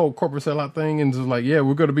get the whole corporate sellout thing, and just like, yeah,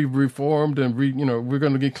 we're going to be reformed, and we're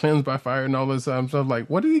going to get cleansed by fire and all this stuff. Like,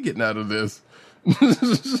 what are you getting out of this?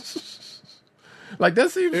 Like,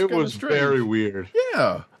 that seems it was strange. Very weird.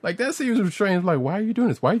 Yeah, like that seems strange. Like, why are you doing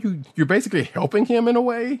this? Why are you're basically helping him in a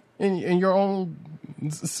way, in your own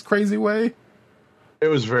crazy way? It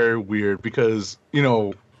was very weird because,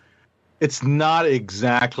 it's not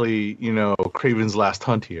exactly, Craven's Last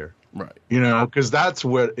Hunt here. Right. Because that's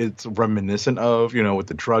what it's reminiscent of, with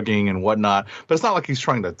the drugging and whatnot. But it's not like he's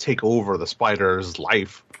trying to take over the spider's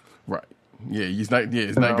life. Right. Yeah, he's not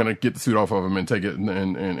going to get the suit off of him and take it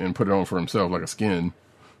and put it on for himself like a skin.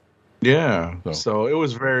 Yeah. So it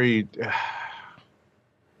was very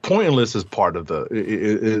pointless as part of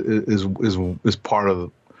is part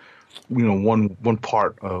of one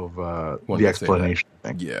part of the explanation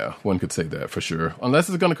thing. Yeah, one could say that for sure. Unless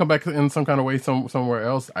it's going to come back in some kind of way somewhere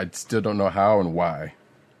else. I still don't know how and why.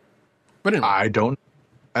 But anyway. I don't.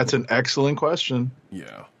 That's an excellent question.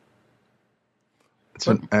 Yeah. It's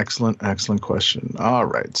an excellent question. All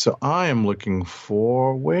right. So I am looking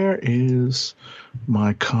for, where is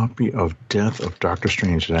my copy of Death of Doctor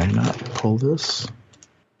Strange? Did I not pull this?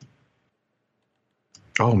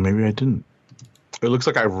 Oh, maybe I didn't. It looks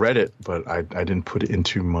like I read it, but I didn't put it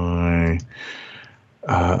into my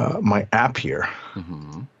my app here.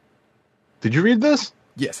 Mm-hmm. Did you read this?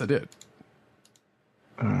 Yes, I did.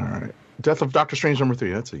 All right. Death of Doctor Strange number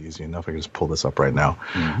 3. That's easy enough. I can just pull this up right now.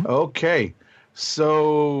 Mm-hmm. Okay.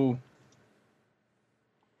 So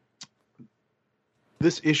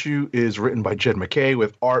this issue is written by Jed MacKay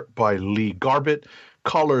with art by Lee Garbett,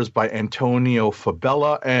 colors by Antonio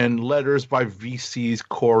Fabella, and letters by VC's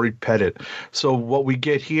Corey Pettit. So what we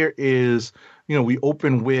get here is, we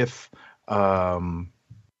open with some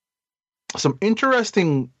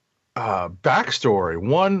interesting backstory.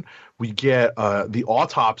 One, we get the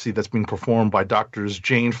autopsy that's being performed by Doctors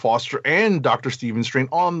Jane Foster and Dr. Stephen Strange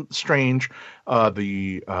on Strange,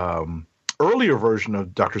 the earlier version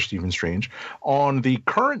of Dr. Stephen Strange, on the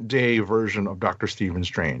current day version of Dr. Stephen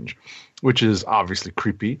Strange, which is obviously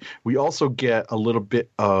creepy. We also get a little bit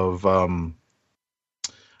of oh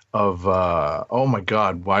my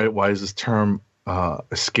God, why is this term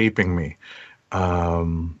escaping me?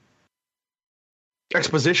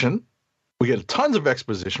 Exposition. We get tons of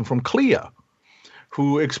exposition from Clea,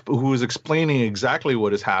 who is explaining exactly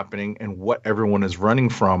what is happening and what everyone is running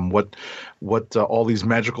from, what all these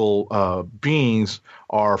magical beings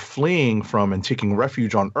are fleeing from and taking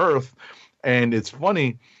refuge on Earth. And it's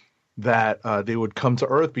funny that they would come to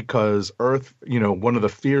Earth because Earth, one of the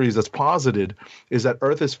theories that's posited is that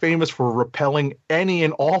Earth is famous for repelling any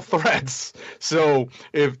and all threats. So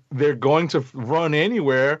if they're going to run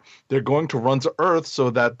anywhere, they're going to run to Earth so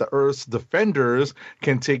that the Earth's defenders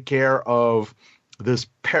can take care of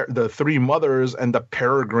the 3 mothers and the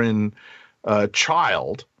peregrine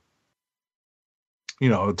child.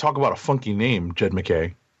 Talk about a funky name, Jed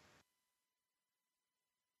MacKay.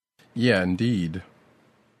 Yeah, indeed.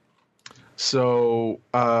 So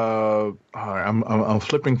all right, I'm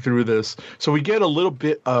flipping through this. So we get a little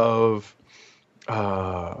bit of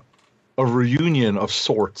a reunion of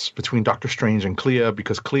sorts between Doctor Strange and Clea,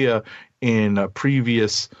 because Clea in a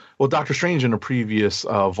previous, Doctor Strange in a previous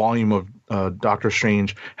volume of Doctor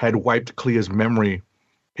Strange had wiped Clea's memory,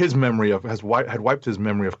 had wiped his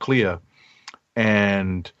memory of Clea,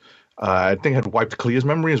 and I think had wiped Clea's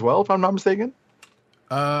memory as well, if I'm not mistaken.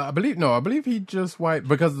 I believe he just wiped,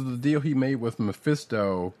 because of the deal he made with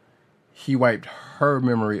Mephisto. He wiped her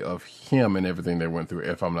memory of him and everything they went through,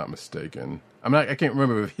 if I'm not mistaken. I can't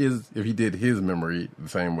remember if he did his memory the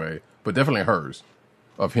same way, but definitely hers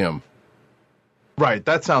of him. Right.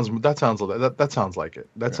 That sounds like it.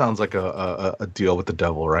 That sounds like a deal with the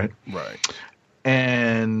devil, right? Right.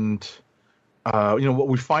 And what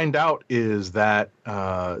we find out is that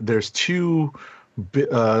there's two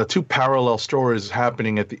parallel stories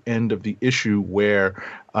happening at the end of the issue, where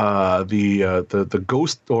the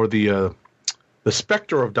ghost, or the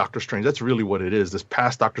specter of Doctor Strange, that's really what it is. This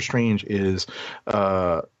past Doctor Strange is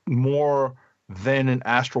more than an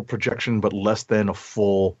astral projection, but less than a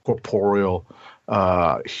full corporeal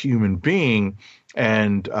human being.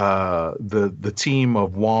 And the team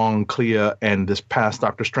of Wong, Clea, and this past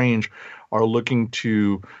Doctor Strange are looking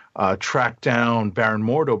to track down Baron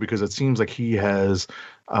Mordo, because it seems like he has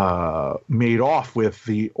made off with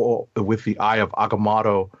the Eye of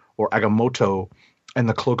Agamotto and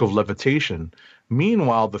the Cloak of Levitation.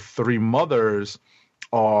 Meanwhile, the three mothers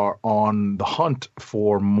are on the hunt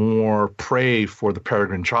for more prey for the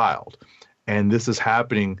Peregrine Child. And this is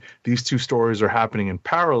happening. These two stories are happening in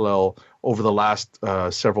parallel over the last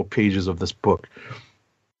several pages of this book.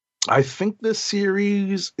 I think this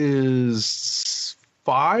series is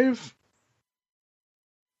 5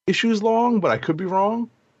 issues long, but I could be wrong.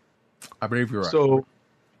 I believe you're right.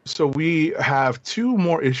 So we have 2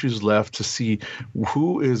 more issues left to see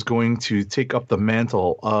who is going to take up the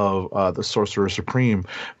mantle of the Sorcerer Supreme.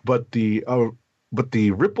 But the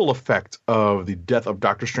ripple effect of the death of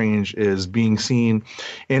Doctor Strange is being seen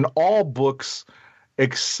in all books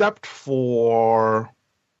except for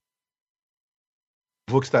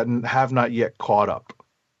books that have not yet caught up,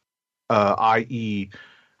 i.e.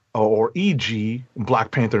 or e.g. Black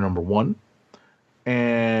Panther #1.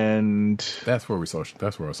 And that's where I saw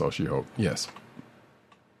She-Hulk. Yes.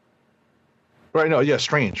 Right. No. Yeah.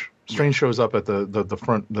 Strange shows up at the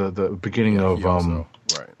front, the beginning of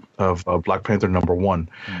Black Panther #1.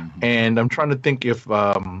 Mm-hmm. And I'm trying to think if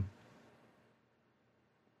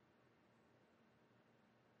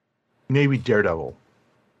maybe Daredevil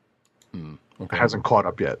hasn't caught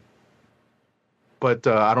up yet. But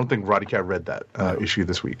I don't think Roddy Cat read that issue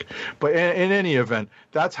this week. But in any event,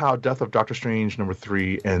 that's how Death of Doctor Strange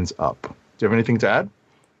 #3 ends up. Do you have anything to add?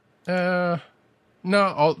 No.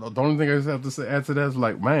 The only thing I have to add to that is,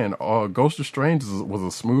 like, man, Ghost of Strange was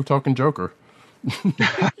a smooth talking Joker. He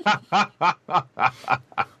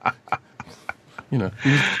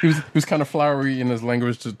was kind of flowery in his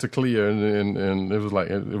language to Clea, and it was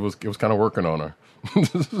like it was kind of working on her.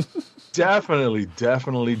 Definitely.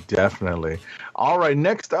 All right,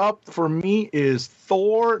 next up for me is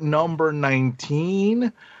Thor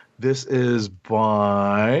 #19. This is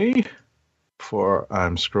I'm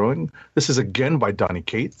scrolling. This is again by Donny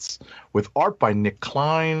Cates, with art by Nick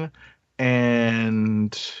Klein,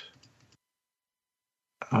 and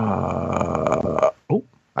I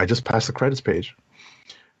just passed the credits page.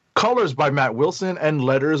 Colors by Matt Wilson and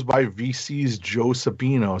letters by VC's Joe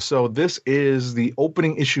Sabino. So this is the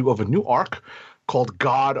opening issue of a new arc called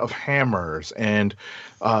God of Hammers. And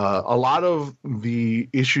a lot of the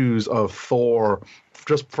issues of Thor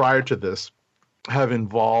just prior to this have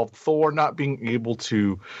involved Thor not being able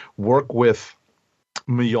to work with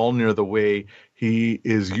Mjolnir the way he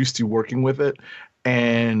is used to working with it.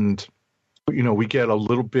 And we get a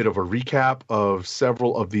little bit of a recap of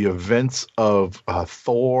several of the events of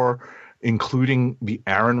Thor, including the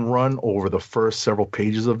Aaron run over the first several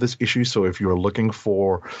pages of this issue. So if you're looking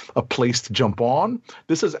for a place to jump on,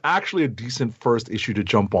 this is actually a decent first issue to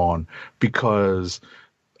jump on, because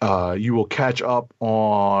you will catch up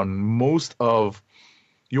on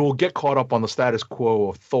you will get caught up on the status quo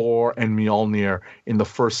of Thor and Mjolnir in the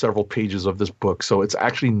first several pages of this book. So it's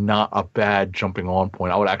actually not a bad jumping on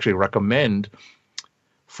point. I would actually recommend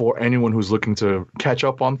for anyone who's looking to catch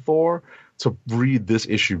up on Thor to read this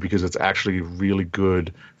issue, because it's actually really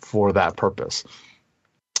good for that purpose.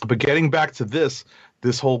 But getting back to this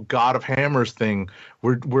whole God of Hammers thing,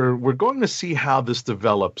 we're going to see how this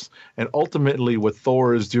develops, and ultimately, what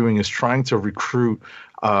Thor is doing is trying to recruit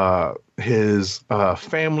his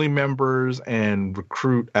family members and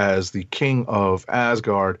recruit as the king of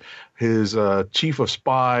Asgard, his chief of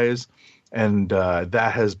spies, and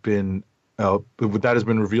that has been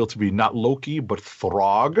revealed to be not Loki but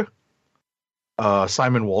Throg,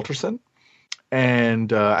 Simon Walterson.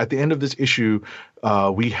 And at the end of this issue,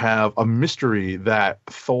 we have a mystery that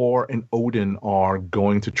Thor and Odin are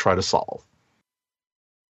going to try to solve.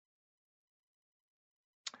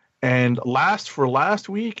 And last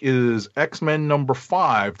week is X-Men number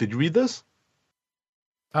 5. Did you read this?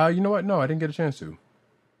 You know what? No, I didn't get a chance to.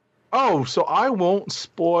 Oh, so I won't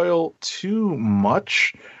spoil too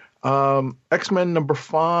much. X-Men number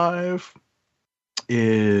 5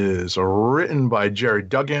 is written by Jerry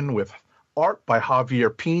Duggan with art by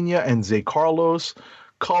Javier Pina and Zay Carlos,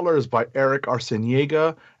 colors by Eric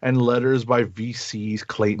Arciniega, and letters by VC's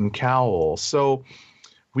Clayton Cowell. So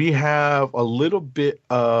we have a little bit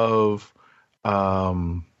of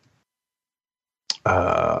a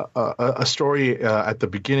story at the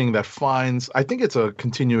beginning that finds, I think it's a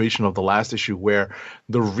continuation of the last issue, where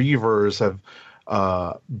the Reavers have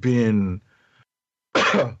been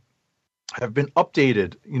have been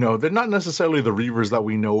updated. You know, they're not necessarily the Reavers that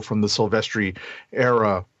we know from the Silvestri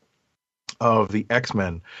era of the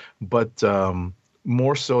X-Men, but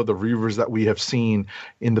more so the Reavers that we have seen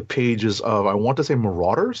in the pages of, I want to say,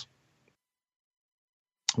 Marauders,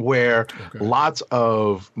 where lots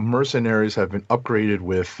of mercenaries have been upgraded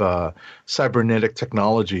with cybernetic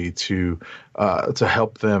technology to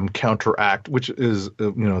help them counteract, which is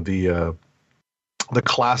the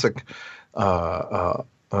classic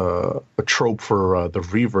a trope for the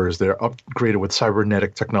Reavers. They're upgraded with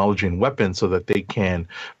cybernetic technology and weapons so that they can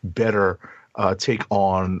better take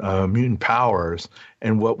on mutant powers.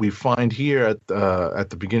 And what we find here at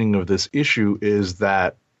the beginning of this issue is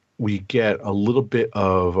that we get a little bit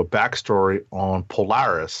of a backstory on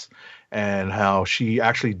Polaris and how she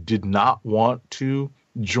actually did not want to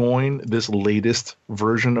join this latest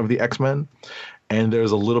version of the X-Men. And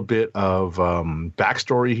there's a little bit of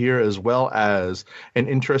backstory here, as well as an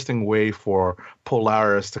interesting way for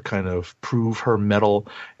Polaris to kind of prove her mettle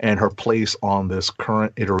and her place on this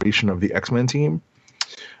current iteration of the X-Men team.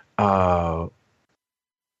 At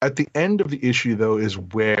the end of the issue, though, is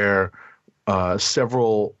where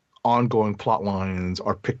several ongoing plot lines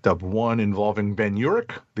are picked up. One involving Ben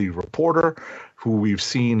Urich, the reporter, who we've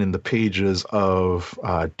seen in the pages of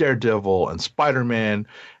Daredevil and Spider-Man,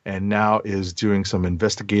 and now is doing some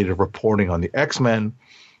investigative reporting on the X-Men.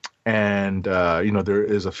 And, there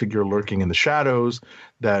is a figure lurking in the shadows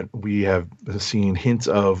that we have seen hints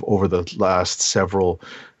of over the last several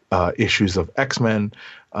issues of X-Men.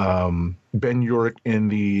 Ben Urich in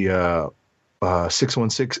the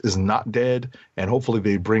 616 is not dead, and hopefully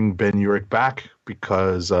they bring Ben Urich back,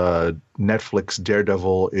 because Netflix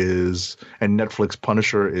Daredevil and Netflix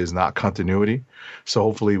Punisher is not continuity. So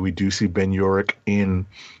hopefully we do see Ben Urich in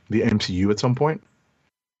the MCU at some point.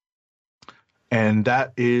 And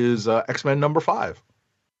that is X-Men number 5.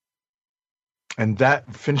 And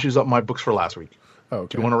that finishes up my books for last week. Okay.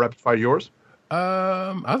 Do you want to rapid fire yours?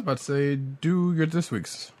 I was about to say, do your this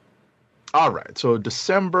week's. All right, so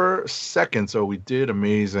December 2nd, so we did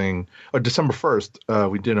amazing, or December 1st,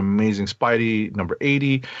 we did Amazing Spidey number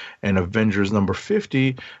 80 and Avengers number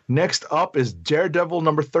 50. Next up is Daredevil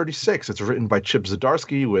number 36. It's written by Chip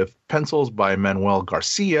Zdarsky with pencils by Manuel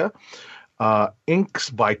Garcia, inks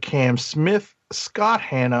by Cam Smith, Scott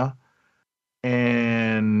Hanna,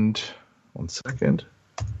 and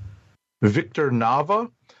Victor Nava.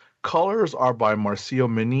 Colors are by Marcio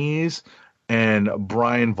Meniz and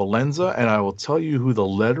Brian Valenza, and I will tell you who the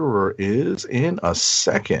letterer is in a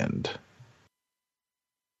second.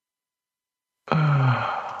 Yep.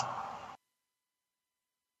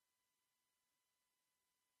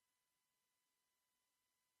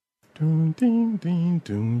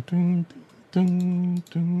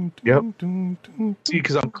 See,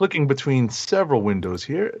 because I'm clicking between several windows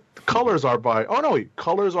here. Colors are by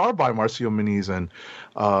Marcio Meniz and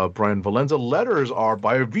Brian Valenza. Letters are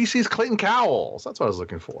by VC's Clayton Cowles. That's what I was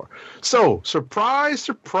looking for. So, surprise,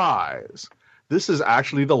 surprise. This is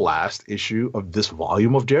actually the last issue of this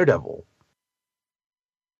volume of Daredevil.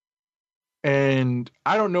 And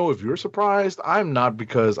I don't know if you're surprised. I'm not,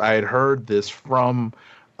 because I had heard this from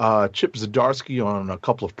Chip Zdarsky on a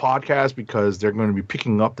couple of podcasts, because they're going to be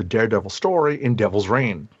picking up the Daredevil story in Devil's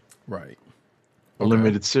Reign. Right. A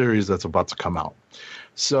limited series that's about to come out.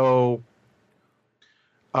 So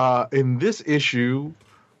in this issue,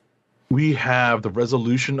 we have the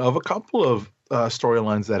resolution of a couple of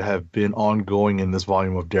storylines that have been ongoing in this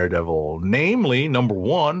volume of Daredevil. Namely, number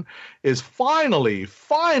one is finally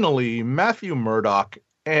Matthew Murdock,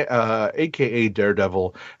 aka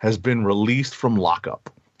Daredevil, has been released from lockup.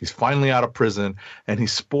 He's finally out of prison, and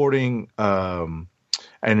he's sporting an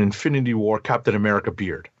Infinity War Captain America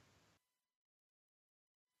beard,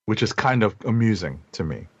 which is kind of amusing to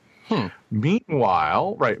me.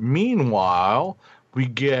 Meanwhile, we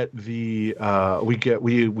get the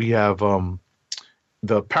we have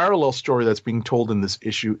the parallel story that's being told in this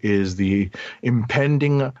issue is the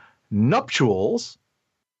impending nuptials.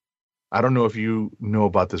 I don't know if you know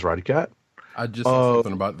about this, Roddy Cat. I just saw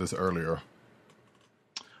something about this earlier.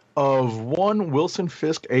 Of one Wilson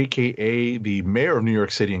Fisk, a.k.a. the mayor of New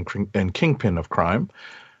York City and kingpin of crime,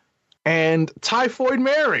 and Typhoid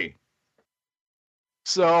Mary.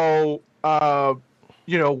 So, while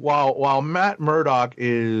Matt Murdock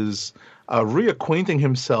is reacquainting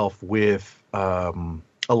himself with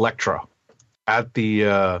Elektra at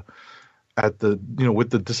the with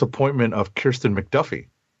the disappointment of Kirsten McDuffie,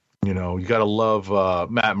 you got to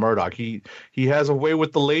love Matt Murdock. He has a way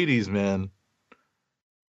with the ladies, man.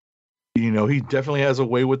 He definitely has a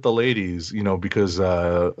way with the ladies, because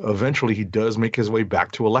eventually he does make his way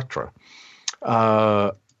back to Elektra.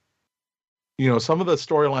 Some of the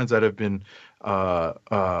storylines that have been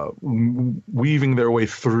weaving their way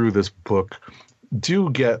through this book do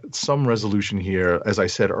get some resolution here, as I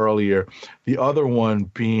said earlier. The other one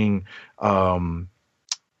being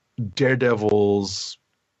Daredevil's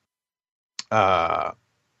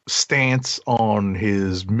stance on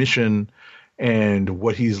his mission and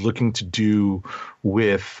what he's looking to do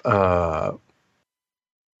with, I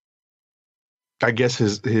guess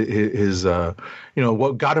his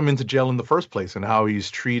what got him into jail in the first place, and how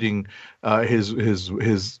he's treating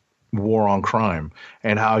his war on crime,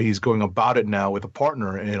 and how he's going about it now with a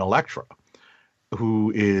partner in Elektra,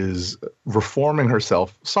 who is reforming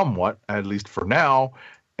herself somewhat, at least for now,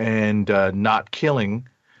 and not killing,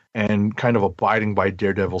 and kind of abiding by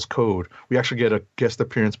Daredevil's code. We actually get a guest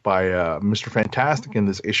appearance by Mr. Fantastic in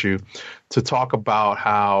this issue to talk about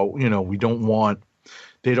how they don't want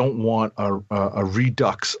a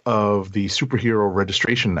redux of the Superhero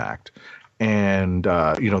Registration Act, and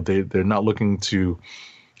they're not looking to,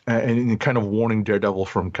 and kind of warning Daredevil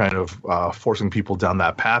from kind of forcing people down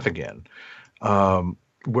that path again.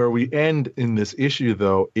 Where we end in this issue,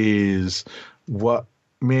 though, is what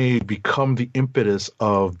may become the impetus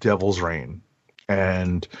of Devil's Reign,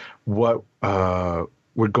 and what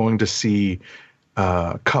we're going to see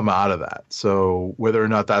come out of that. So whether or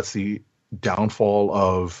not that's the downfall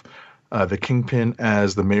of the Kingpin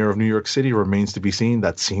as the mayor of New York City remains to be seen.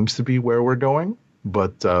 That seems to be where we're going,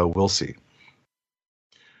 but we'll see.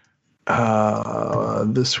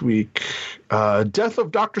 This week, Death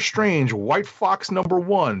of Doctor Strange, White Fox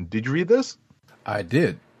 #1. Did you read this? I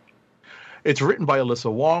did. It's written by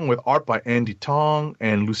Alyssa Wong with art by Andy Tong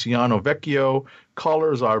and Luciano Vecchio.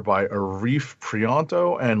 Colors are by Arif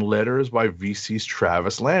Prianto and letters by VC's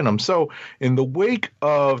Travis Lanham. So, in the wake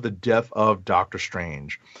of the death of Doctor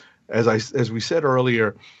Strange, as we said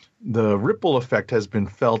earlier, the ripple effect has been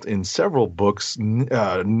felt in several books.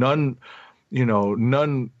 None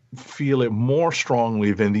feel it more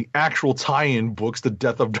strongly than the actual tie-in books, the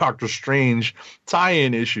Death of Doctor Strange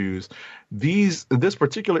tie-in issues. This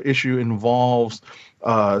particular issue involves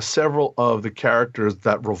several of the characters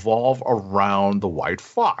that revolve around the White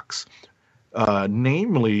Fox,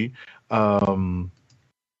 namely the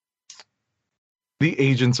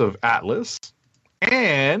agents of Atlas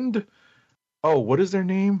and what is their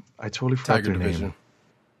name? I totally forgot their name.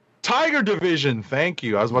 Tiger Division. Thank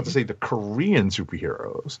you. I was about to say the Korean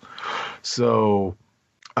superheroes. So,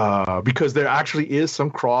 because there actually is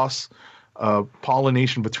some cross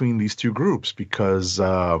pollination between these two groups, because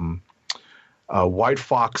White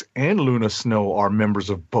Fox and Luna Snow are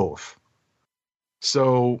members of both.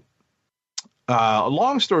 So,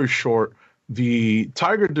 long story short, the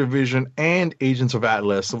Tiger Division and Agents of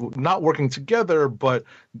Atlas, not working together, but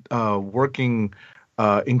working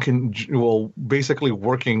basically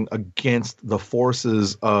working against the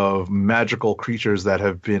forces of magical creatures that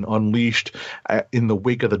have been unleashed in the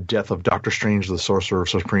wake of the death of Doctor Strange, the Sorcerer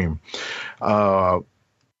Supreme.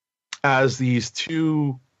 As these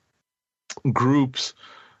two groups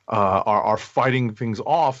are fighting things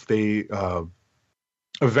off, they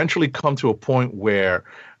eventually come to a point where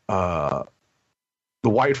the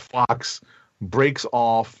White Fox breaks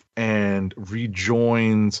off and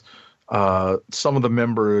rejoins some of the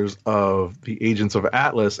members of the Agents of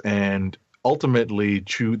Atlas, and ultimately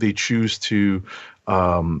they choose to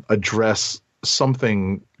address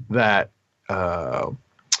something that,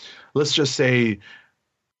 let's just say,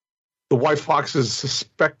 the White Fox is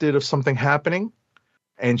suspected of something happening,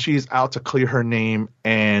 and she's out to clear her name,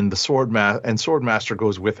 and the Swordmaster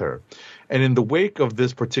goes with her. And in the wake of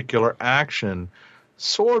this particular action,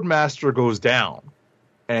 Swordmaster goes down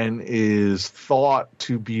and is thought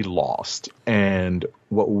to be lost. And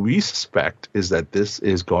what we suspect is that this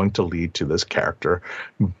is going to lead to this character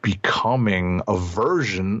becoming a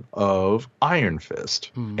version of Iron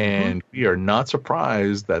Fist. Mm-hmm. And we are not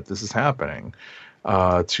surprised that this is happening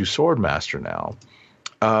to Swordmaster now.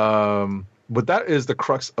 But that is the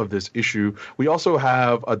crux of this issue. We also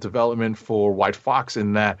have a development for White Fox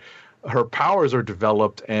in that her powers are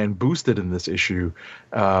developed and boosted in this issue,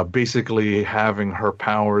 basically having her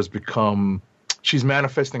powers become, she's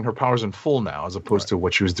manifesting her powers in full now as opposed to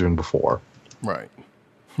what she was doing before. Right.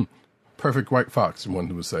 Perfect White Fox,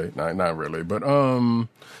 one would say. Not really. But,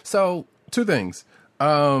 so, two things.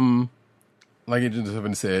 Like Agent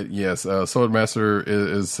 7 said, yes, Swordmaster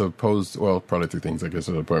is supposed, well, probably three things, I guess,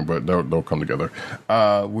 at the point, but they'll come together.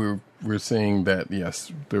 We're seeing that,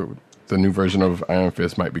 yes, the new version of Iron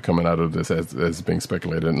Fist might be coming out of this as being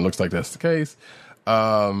speculated, and it looks like that's the case.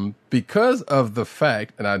 Because of the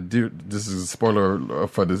fact, and this is a spoiler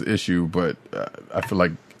for this issue, but I feel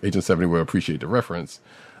like Agent 70 will appreciate the reference.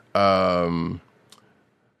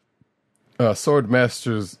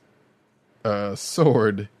 Swordmaster's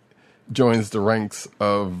sword joins the ranks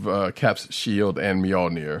of Cap's shield and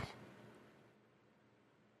Mjolnir.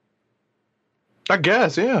 I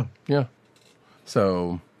guess, yeah. Yeah.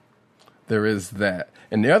 So there is that.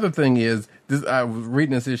 And the other thing is, I was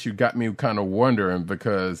reading this issue got me kind of wondering,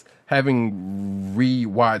 because having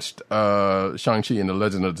rewatched Shang-Chi and the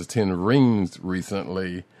Legend of the Ten Rings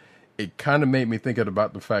recently, it kind of made me think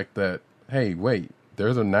about the fact that, hey, wait,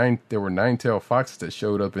 there were nine-tailed foxes that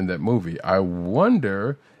showed up in that movie. I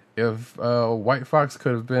wonder if White Fox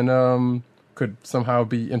could have been could somehow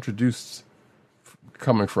be introduced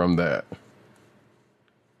coming from that,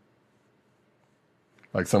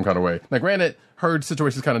 like some kind of way. Now, granted, her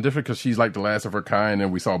situation is kind of different because she's like the last of her kind,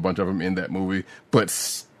 and we saw a bunch of them in that movie. But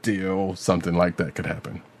still, something like that could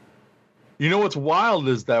happen. You know what's wild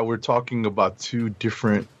is that we're talking about two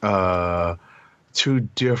different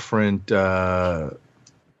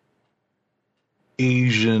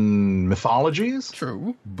Asian mythologies.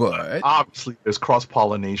 True, but obviously there's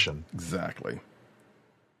cross-pollination. Exactly.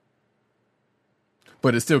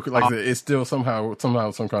 But it's still it's still somehow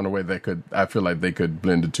some kind of way I feel like they could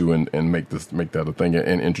blend the two and make that a thing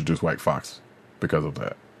and introduce White Fox because of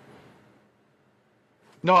that.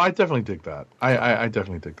 No, I definitely dig that. I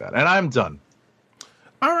definitely dig that. And I'm done.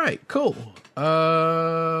 All right, cool.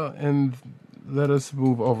 And let us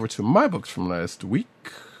move over to my books from last week.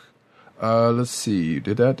 Let's see.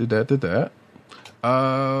 Did that.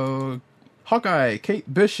 Hawkeye,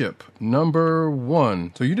 Kate Bishop,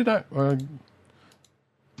 #1. So you did not...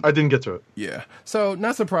 I didn't get to it. Yeah. So,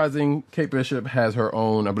 not surprising, Kate Bishop has her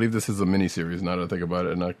own... I believe this is a mini-series, now that I think about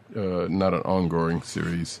it, and not an ongoing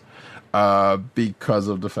series. Because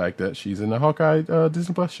of the fact that she's in the Hawkeye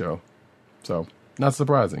Disney Plus show. So, not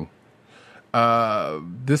surprising.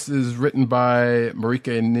 This is written by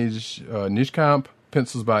Marike Nijkamp,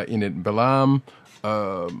 pencils by Enid Balam,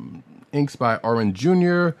 inks by Oren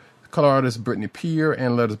Jr., color artist Brittany Peer,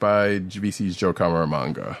 and letters by GBC's Joe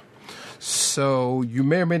Caramanga. So you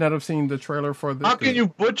may or may not have seen the trailer for this. How can you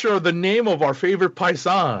butcher the name of our favorite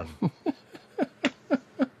paisan?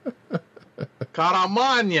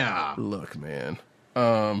 Caramagna. Look, man.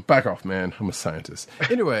 Back off, man. I'm a scientist.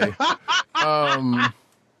 Anyway.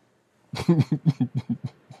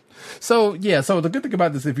 So the good thing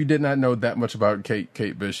about this, if you did not know that much about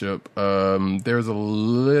Kate Bishop, there's a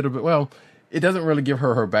little bit, well, it doesn't really give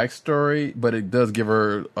her backstory, but it does give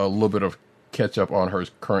her a little bit of catch up on her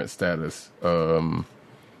current status at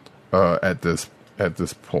this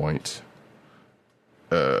point.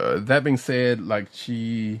 That being said, like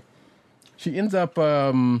she ends up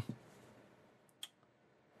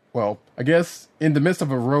well, I guess in the midst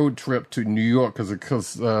of a road trip to New York,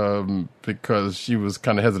 because she was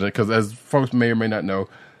kind of hesitant. Because as folks may or may not know,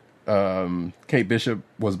 Kate Bishop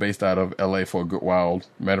was based out of L.A. for a good while.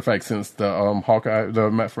 Matter of fact, since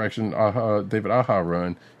the Matt Fraction David Aja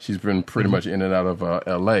run, she's been pretty much in and out of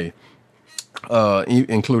L.A.,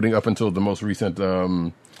 including up until the most recent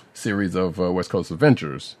series of West Coast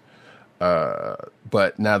Adventures.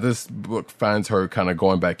 But now this book finds her kind of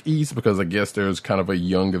going back east because I guess there's kind of a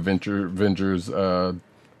young Avengers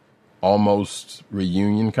almost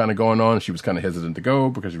reunion kind of going on. She was kind of hesitant to go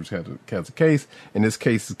because she was had a case. And this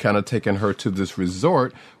case is kind of taking her to this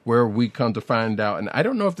resort where we come to find out. And I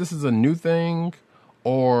don't know if this is a new thing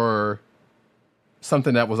or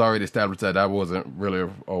something that was already established that I wasn't really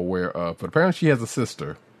aware of. But apparently she has a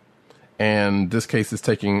sister. And this case is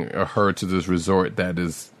taking her to this resort that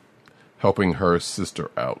is helping her sister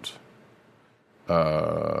out.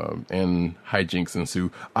 And hijinks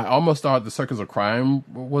ensue. I almost thought the Circus of Crime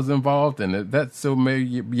was involved, and that still may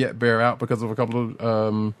yet bear out because of a couple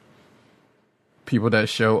of people that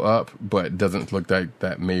show up, but it doesn't look like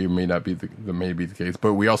that may or may not be the case.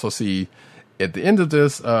 But we also see at the end of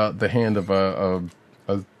this the hand of a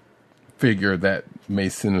figure that may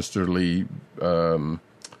sinisterly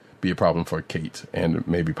be a problem for Kate and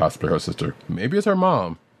maybe possibly her sister. Maybe it's her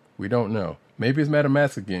mom. We don't know. Maybe it's Madame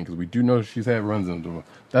Mask again, because we do know she's had runs into her.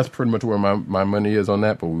 That's pretty much where my money is on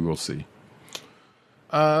that, but we will see.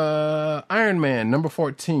 Iron Man, number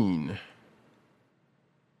 14.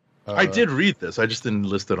 I did read this. I just didn't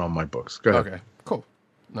list it on my books. Go ahead. Okay, cool.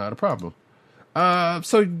 Not a problem.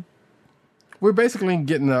 So we're basically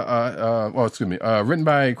getting written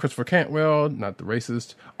by Christopher Cantwell, not the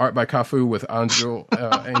racist. Art by Cafu with Angel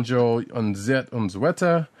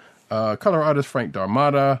Unzueta. Color artist Frank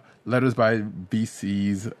Darmada. Letters by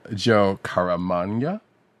BC's Joe Caramagna.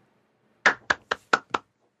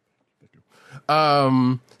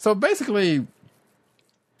 So basically,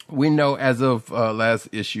 we know as of last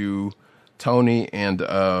issue, Tony and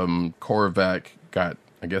Korvac got,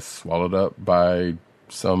 I guess, swallowed up by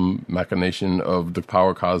some machination of the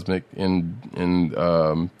power cosmic in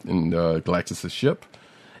Galactus' ship,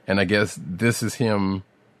 and I guess this is him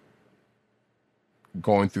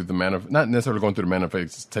going through not necessarily going through the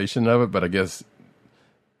manifestation of it, but I guess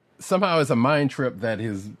somehow it's a mind trip that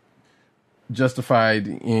is justified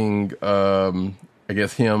in, I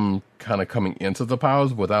guess, him kind of coming into the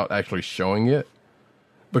powers without actually showing it,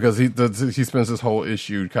 because he spends this whole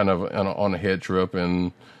issue kind of on a head trip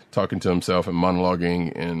and talking to himself and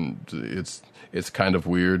monologuing, and it's kind of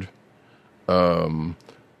weird. Weirder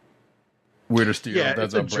still. Yeah,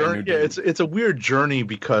 that's it's a journey. Yeah, it's a weird journey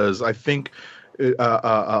because I think.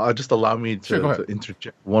 Just allow me to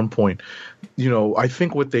interject one point. I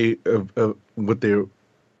think what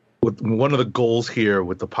one of the goals here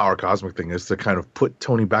with the power cosmic thing is to kind of put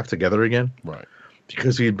Tony back together again, right?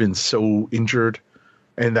 Because he had been so injured,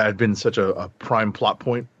 and that had been such a prime plot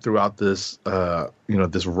point throughout this,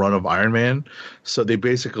 this run of Iron Man. So they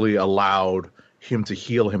basically allowed him to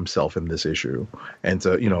heal himself in this issue, and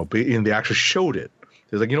to and they actually showed it.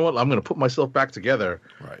 He's like, you know what? I'm going to put myself back together.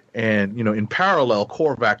 Right. And, in parallel,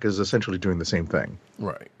 Korvac is essentially doing the same thing.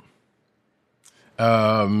 Right.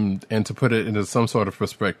 And to put it into some sort of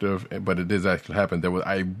perspective, but it is actually happened.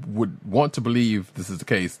 I would want to believe this is the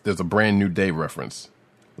case. There's a Brand New Day reference,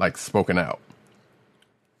 like spoken out,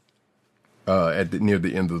 near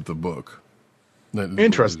the end of the book.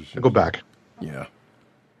 Interesting. I'll go back. Yeah.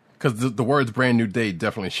 Because the words "brand new day"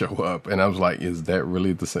 definitely show up, and I was like, "Is that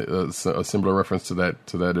really a similar reference to that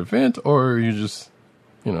event, or you just,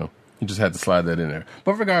 you just had to slide that in there?"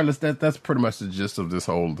 But regardless, that's pretty much the gist of this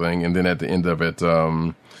whole thing. And then at the end of it,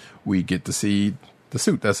 we get to see the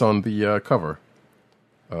suit that's on the cover.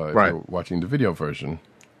 Right. If you're watching the video version,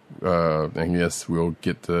 and yes, we'll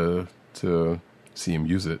get to see him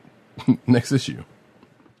use it next issue.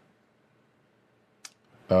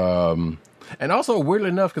 And also, weirdly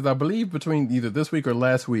enough, because I believe between either this week or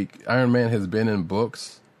last week, Iron Man has been in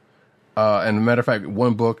books. And a matter of fact,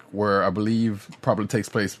 one book where I believe probably takes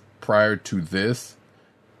place prior to this,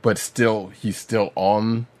 but he's still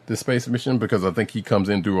on the space mission, because I think he comes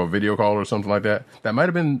in through a video call or something like that. That might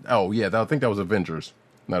have been, I think that was Avengers,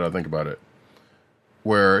 now that I think about it.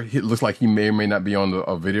 Where it looks like he may or may not be on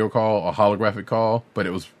a video call, a holographic call, but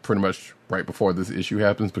it was pretty much right before this issue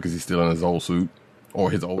happens, because he's still in his old suit,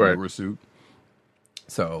 or his older suit.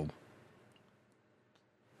 So,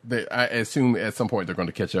 I assume at some point they're going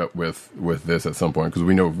to catch up with this at some point, because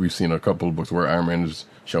we know we've seen a couple of books where Iron Man has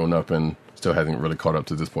shown up and still hasn't really caught up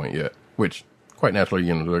to this point yet. Which, quite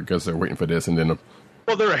naturally, I guess they're waiting for this, and then.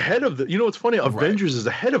 Well, they're ahead of the. What's funny? Avengers is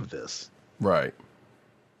ahead of this. Right.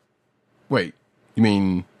 Wait, you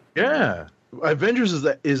mean? Yeah, Avengers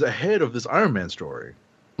is ahead of this Iron Man story.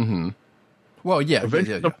 Mm-hmm. Well, yeah,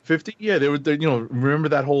 Avengers 50. Yeah, they remember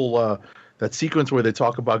that whole. That sequence where they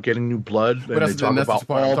talk about getting new blood, but that's the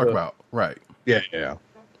part I'm talking about, right? Yeah.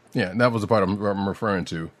 And that was the part I'm referring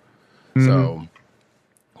to. Mm-hmm. So,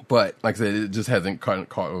 but like I said, it just hasn't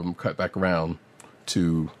cut back around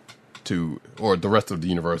to, or the rest of the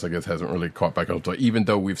universe, I guess, hasn't really caught back up to. Even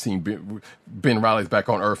though we've seen Ben Reilly's back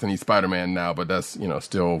on Earth and he's Spider-Man now, but that's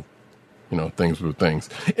still things with things.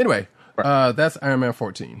 Anyway, that's Iron Man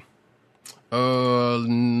 14.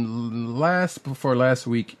 Last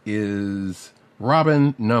week is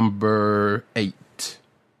Robin number 8.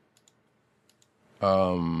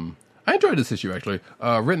 I enjoyed this issue, actually.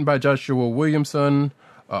 Written by Joshua Williamson,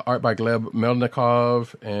 art by Gleb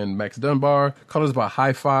Melnikov and Max Dunbar, colors by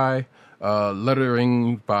Hi-Fi,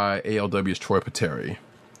 lettering by ALW's Troy Pateri.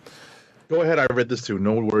 Go ahead, I read this too.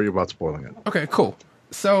 No worry about spoiling it. Okay, cool.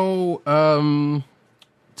 So,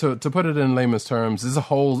 to put it in layman's terms, it's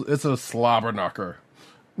a slobber knocker.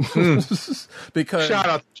 Because shout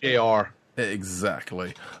out to JR.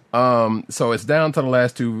 Exactly. So it's down to the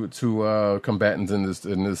last two combatants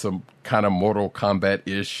in this kind of Mortal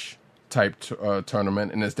Kombat-ish type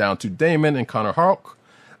tournament, and it's down to Damon and Connor Hawk.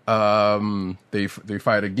 They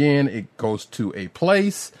fight again. It goes to a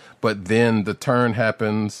place, but then the turn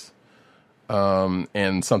happens,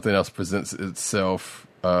 and something else presents itself.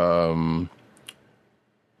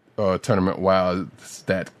 Tournament-wise,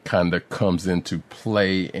 that kind of comes into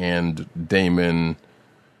play, and Damon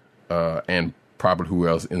and probably who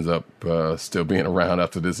else ends up still being around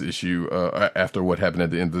after this issue, after what happened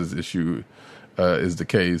at the end of this issue is the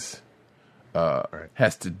case,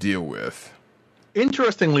 has to deal with.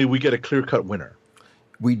 Interestingly, we get a clear-cut winner.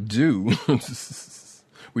 We do.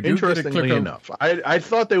 We do. Interestingly enough, I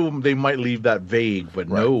thought they might leave that vague, but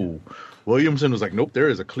no. Williamson was like, nope, there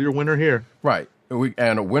is a clear winner here. Right.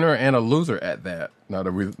 And a winner and a loser at that.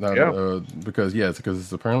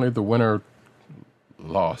 Because apparently the winner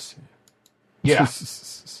lost. Yeah.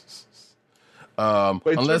 But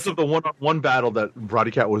in terms of the one-on-one battle that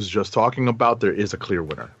Brody Cat was just talking about, there is a clear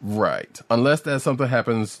winner. Right. Unless that something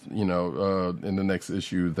happens, in the next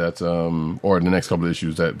issue that, or in the next couple of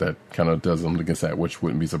issues that kind of does something against that, which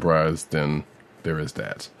wouldn't be surprised, then there is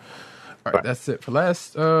that. All right, that's it for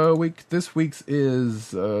last week. This week's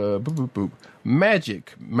is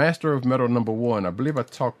Magic, Master of Metal number 1. I believe I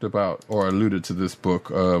talked about or alluded to this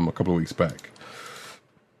book a couple of weeks back.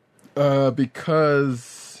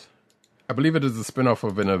 Because I believe it is a spinoff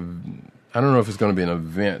of I don't know if it's going to be an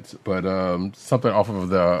event, but something off of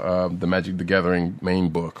the Magic the Gathering main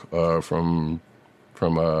book from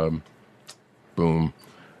Boom.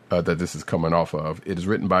 That this is coming off of. It is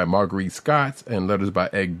written by Marguerite Scott and letters by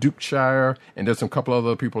Egg Dukeshire. And there's some couple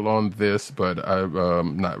other people on this, but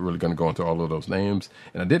I'm not really going to go into all of those names.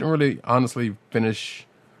 And I didn't really honestly finish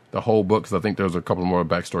the whole book because I think there's a couple more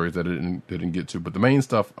backstories that I didn't get to. But the main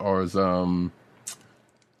stuff is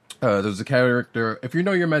there's a character. If you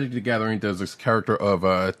know your Magic the Gathering, there's this character of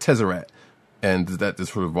Tezzeret, and that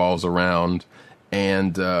this revolves around.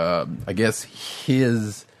 And I guess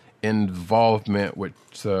his involvement with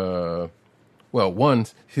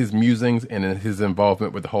his musings and his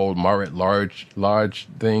involvement with the whole Marit Large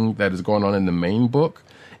thing that is going on in the main book,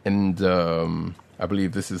 and I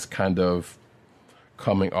believe this is kind of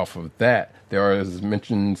coming off of that. There are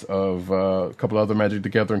mentions of a couple other Magic the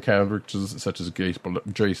Gathering characters such as Jace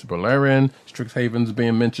Balerion, Strixhaven's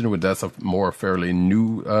being mentioned, but that's a more fairly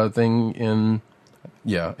new thing in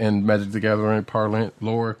Magic the Gathering parlance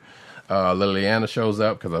lore. Liliana shows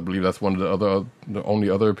up because I believe that's one of the only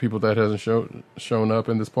other people that hasn't shown up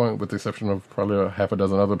in this point, with the exception of probably a half a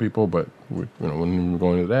dozen other people. But we wouldn't even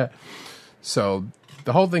go into that. So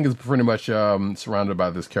the whole thing is pretty much surrounded by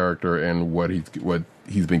this character and what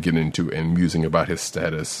he's been getting into and musing about his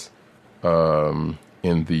status in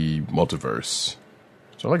the multiverse.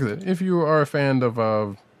 So, like I said, if you are a fan of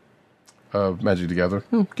Magic the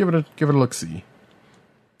Gathering, give it a look-see.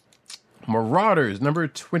 Marauders number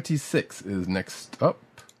 26 is next up.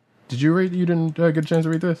 Did you read? You didn't get a chance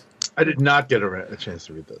to read this? I did not get a chance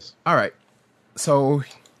to read this. All right. So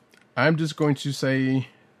I'm just going to say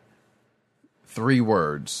 3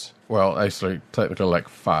 words. Well, actually, technically like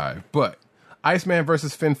 5. But Iceman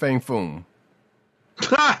versus Fin Fang Foom.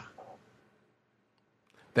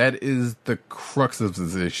 That is the crux of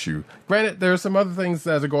this issue. Granted, there are some other things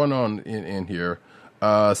that are going on in here,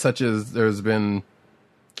 such as there's been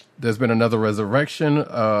another resurrection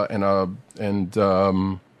and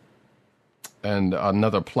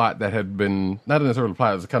another plot that had been not necessarily a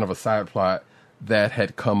plot, it was kind of a side plot that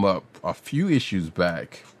had come up a few issues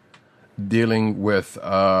back, dealing with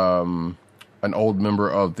an old member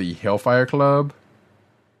of the Hellfire Club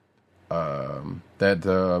that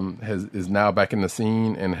is now back in the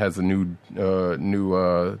scene and has a new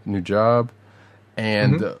job,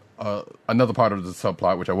 and another part of the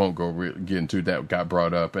subplot, which I won't get into, that got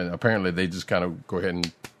brought up, and apparently they just kind of go ahead and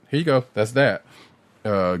here you go, that's that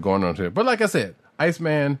going on here. But like I said,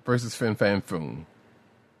 Iceman versus Fin Fang Foom.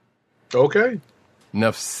 Okay,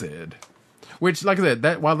 enough said. Which, like I said,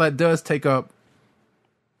 that while that does take up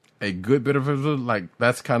a good bit of it. Like,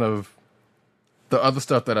 that's kind of the other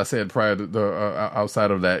stuff that I said prior to the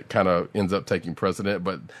outside of that kind of ends up taking precedent.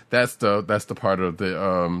 But that's the part of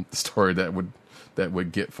the story that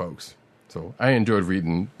would get folks. So I enjoyed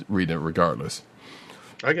reading it regardless.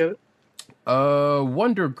 I get it.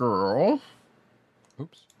 Wonder Girl.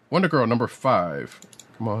 Oops. Wonder Girl number 5.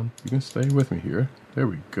 Come on, you can stay with me here. There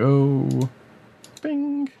we go.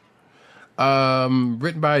 Bing.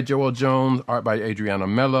 Written by Joel Jones, art by Adriana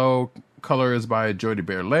Mello, colors by Jody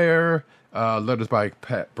Bearlaire, letters by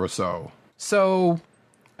Pat Brousseau. So,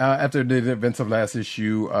 after the events of last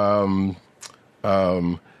issue,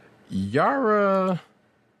 Yara,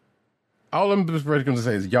 all I'm just going to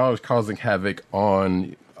say is Yara's causing havoc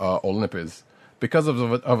on Olympus because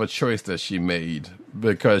of a choice that she made,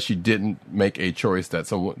 because she didn't make a choice that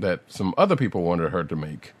some other people wanted her to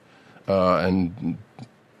make, and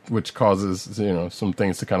which causes some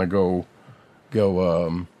things to kind of go a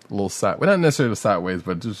little side, well, not necessarily sideways,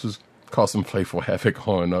 but just cause some playful havoc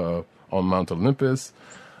on Mount Olympus.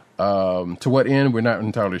 To what end, we're not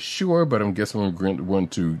entirely sure, but I'm guessing we're going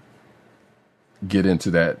to get into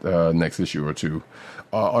that next issue or two.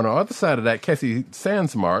 On the other side of that, Cassie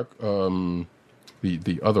Sandsmark,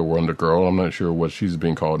 the other Wonder Girl, I'm not sure what she's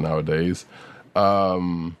being called nowadays,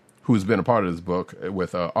 who's been a part of this book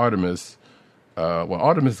with Artemis.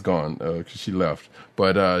 Artemis is gone because she left,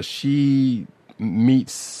 but she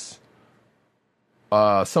meets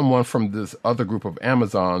someone from this other group of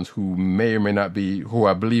Amazons who may or may not be, who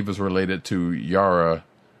I believe is related to Yara,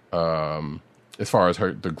 as far as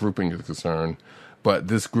the grouping is concerned. But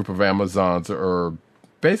this group of Amazons are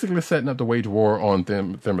basically setting up the wage war on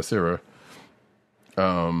Themyscira,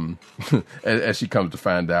 as she comes to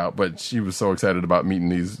find out. But she was so excited about meeting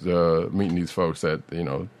these folks that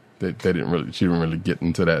she didn't really get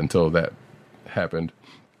into that until that happened.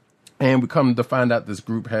 And we come to find out this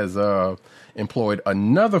group has employed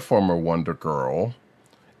another former Wonder Girl.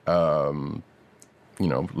 Longtime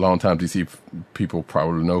DC people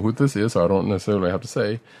probably know who this is, so I don't necessarily have to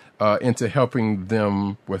say, into helping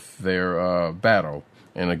them with their battle.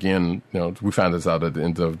 And again, we found this out at the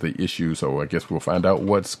end of the issue, so I guess we'll find out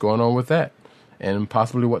what's going on with that, and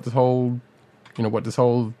possibly what this whole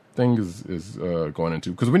thing is going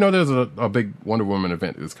into. Because we know there's a big Wonder Woman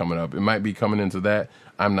event that's coming up. It might be coming into that.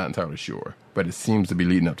 I'm not entirely sure, but it seems to be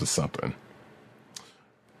leading up to something.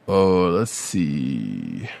 Oh, let's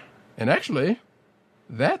see. And actually,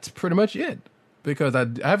 that's pretty much it. Because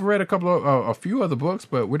I've read a few other books,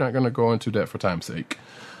 but we're not going to go into that for time's sake.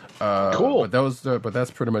 Cool. But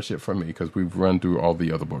that's pretty much it for me, because we've run through all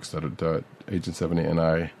the other books that Agent 70 and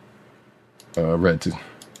I read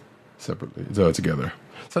separately together.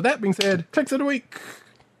 So that being said, clicks of the week.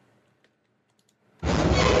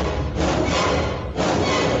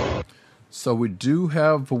 So we do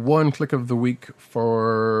have one click of the week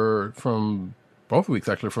from both weeks,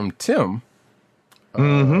 actually, from Tim.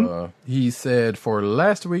 He said for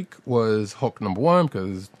last week was Hulk number 1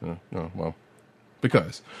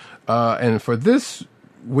 because, and for this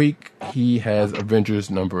week he has Avengers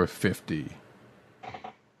number 50.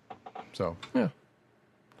 So yeah,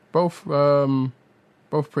 both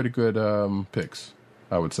pretty good picks,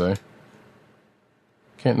 I would say.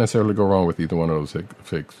 Can't necessarily go wrong with either one of those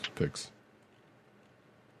picks.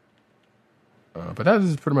 But that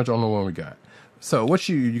is pretty much the only one we got. So what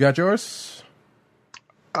you got yours?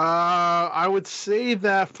 I would say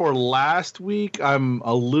that for last week, I'm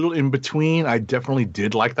a little in between. I definitely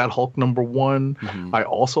did like that Hulk number 1. Mm-hmm. I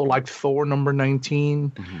also liked Thor number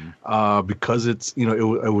 19, because it's,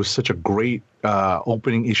 it was such a great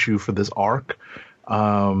opening issue for this arc.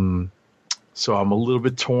 So I'm a little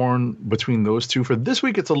bit torn between those two. For this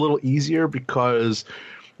week, it's a little easier because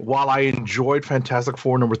while I enjoyed Fantastic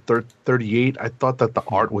Four number 38, I thought that the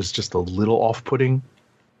art was just a little off-putting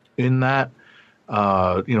in that.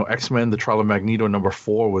 X-Men, the Trial of Magneto number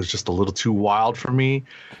 4 was just a little too wild for me.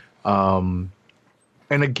 And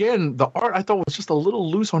again, the art I thought was just a little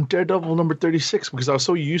loose on Daredevil number 36 because I was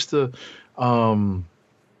so used to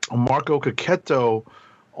Marco Cacchetto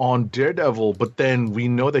on Daredevil, but then we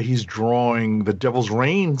know that he's drawing the Devil's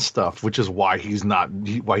Reign stuff, which is why he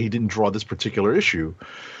didn't draw this particular issue.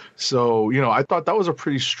 So, I thought that was a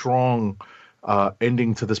pretty strong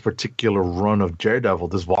ending to this particular run of Daredevil,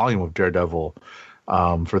 this volume of Daredevil,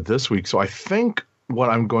 for this week. So I think what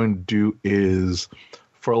I'm going to do is,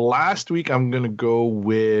 for last week, I'm going to go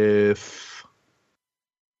with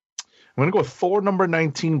Thor number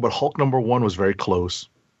 19, but Hulk number 1 was very close.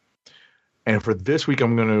 And for this week,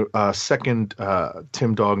 I'm going to second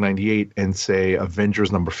Tim Dog 98 and say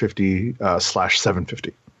Avengers number 50 /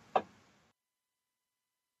 750.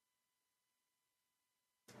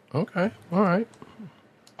 Okay. All right.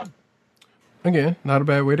 Again, not a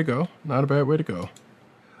bad way to go. Not a bad way to go.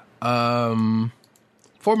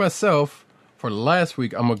 For myself, for last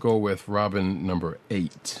week, I'm gonna go with Robin number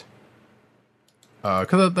 8.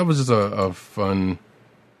 Because that was just a fun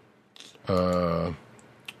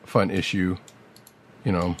issue.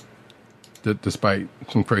 You know, despite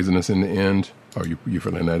some craziness in the end. Oh, you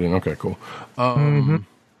filling that in? Okay, cool.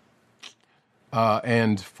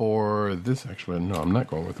 And for this, actually, no, I'm not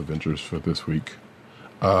going with Avengers for this week.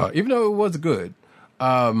 Even though it was good.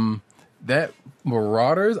 That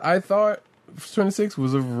Marauders, I thought, 26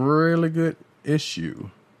 was a really good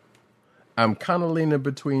issue. I'm kind of leaning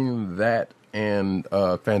between that and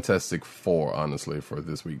Fantastic Four, honestly, for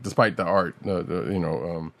this week. Despite the art,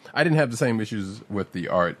 I didn't have the same issues with the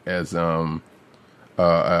art as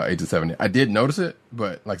Age of 70. I did notice it,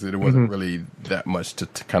 but like I said, it wasn't really that much to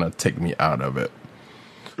kind of take me out of it.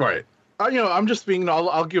 Right. I'm just being.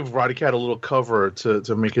 I'll give Roddy Cat a little cover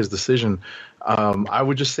to make his decision. I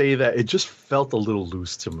would just say that it just felt a little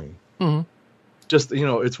loose to me. Mm-hmm. Just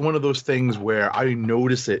it's one of those things where I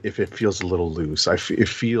notice it if it feels a little loose. It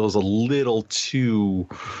feels a little too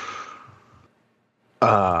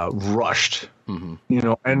rushed.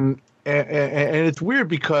 Mm-hmm. And it's weird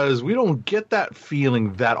because we don't get that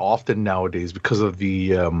feeling that often nowadays because of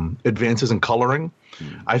the advances in coloring.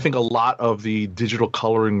 I think a lot of the digital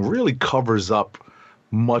coloring really covers up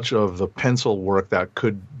much of the pencil work that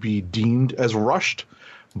could be deemed as rushed.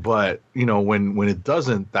 But, when it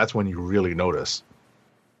doesn't, that's when you really notice.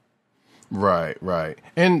 Right.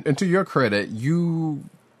 And to your credit, you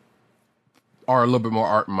are a little bit more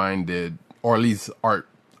art-minded, or at least art,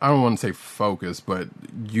 I don't want to say focused, but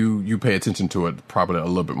you pay attention to it probably a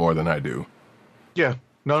little bit more than I do. Yeah.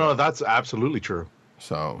 No, that's absolutely true.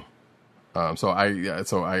 So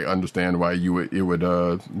I understand why you would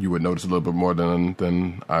notice a little bit more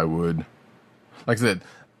than I would. Like I said,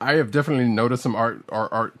 I have definitely noticed some art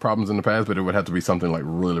problems in the past, but it would have to be something like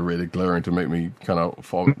really, really glaring to make me kind of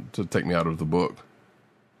to take me out of the book.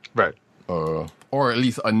 Right. Or at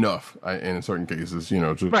least enough in certain cases,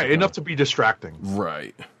 enough to be distracting.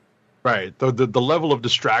 Right. Right. The level of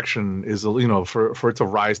distraction is, for it to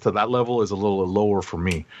rise to that level is a little lower for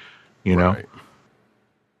me, Right.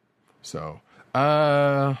 So,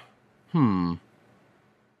 I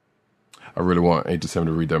really want Age of 7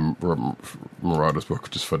 to read that Marauders book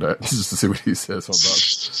just for that, just to see what he says about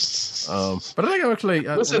it. But I think I'm actually...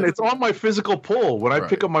 Listen, it's on my physical pull. When I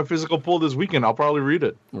pick up my physical pull this weekend, I'll probably read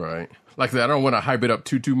it. Right. Like I said, I don't want to hype it up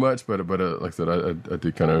too much, but like I said, I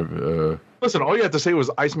did kind of... Listen, all you had to say was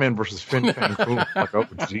Iceman versus Fin Fang Foom. Like, oh,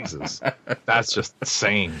 Jesus. That's just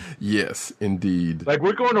insane. Yes, indeed. Like,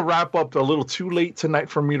 we're going to wrap up a little too late tonight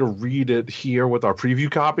for me to read it here with our preview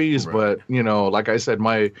copies. Right. But, like I said,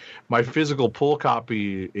 my physical pull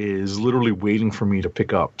copy is literally waiting for me to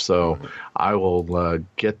pick up. So I will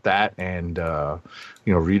get that and,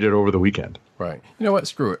 read it over the weekend. Right. You know what?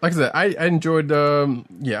 Screw it. Like I said, I enjoyed, I'm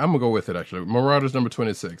going to go with it, actually. Marauders number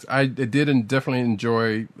 26. I did definitely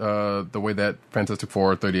enjoy the way that Fantastic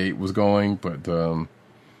Four 38 was going, but,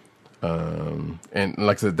 and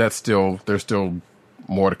like I said, there's still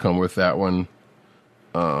more to come with that one.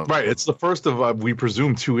 Right. It's the first of, we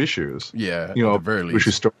presume, 2 issues. Yeah. At the very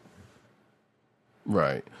least.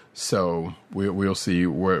 Right. So we'll see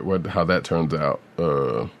how that turns out.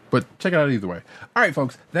 But check it out either way. All right,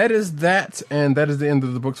 folks. That is that, and that is the end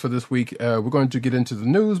of the books for this week. We're going to get into the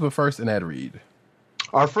news, but first, an ad read.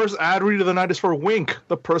 Our first ad read of the night is for Wink,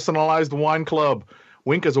 the personalized wine club.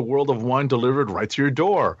 Wink is a world of wine delivered right to your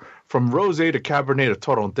door. From rosé to Cabernet to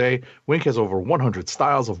Torrontés, Wink has over 100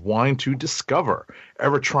 styles of wine to discover.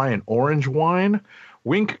 Ever try an orange wine?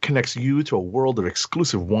 Wink connects you to a world of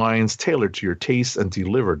exclusive wines tailored to your tastes and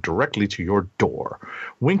delivered directly to your door.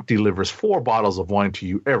 Wink delivers 4 bottles of wine to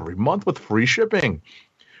you every month with free shipping.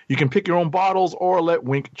 You can pick your own bottles or let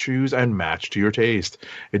Wink choose and match to your taste.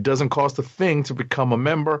 It doesn't cost a thing to become a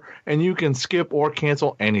member, and you can skip or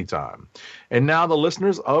cancel anytime. And now the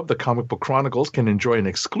listeners of the Comic Book Chronicles can enjoy an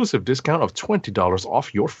exclusive discount of $20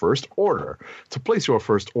 off your first order. To place your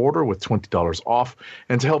first order with $20 off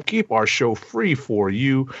and to help keep our show free for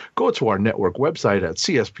you, go to our network website at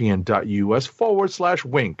cspn.us/wink.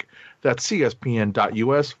 That's cspn.us/WINC.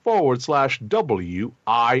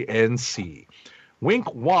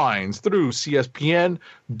 Wink wines through CSPN.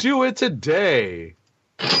 Do it today.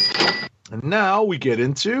 And now we get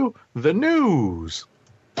into the news.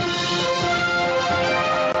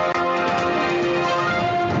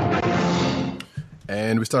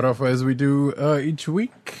 And we start off as we do each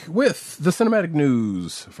week with the cinematic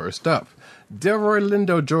news. First up, Delroy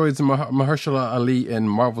Lindo joins Mahershala Ali in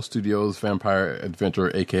Marvel Studios' vampire adventure,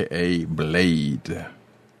 a.k.a. Blade.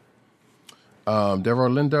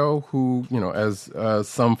 Delroy Lindo, who, as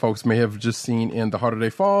some folks may have just seen in The Harder They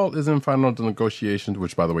Fall, is in final negotiations,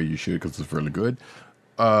 which, by the way, you should because it's really good,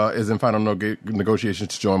 is in final negotiations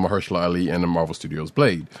to join Mahershala Ali in the Marvel Studios'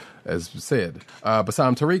 Blade, as said.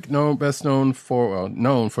 Bassam Tariq, known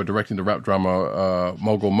for directing the rap drama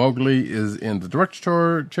Mogul Mowgli, is in the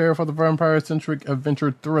director chair for the vampire-centric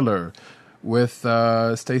adventure thriller with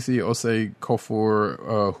Stacey Osei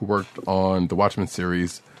Kuffour, who worked on the Watchmen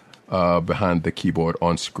series, behind the keyboard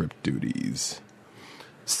on script duties.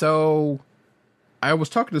 So I was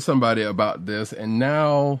talking to somebody about this, and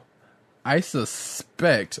now I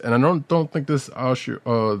suspect, and I don't think this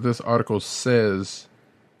article says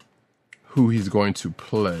who he's going to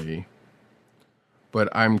play, but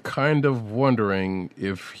I'm kind of wondering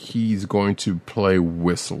if he's going to play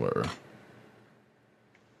Whistler.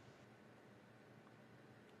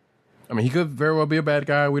 I mean, he could very well be a bad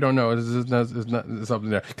guy. We don't know. It's something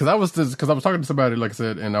there. Because I was talking to somebody, like I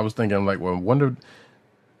said, and I was thinking, like, well, I wonder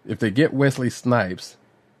if they get Wesley Snipes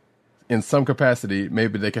in some capacity,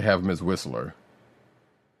 maybe they could have him as Whistler.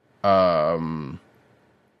 But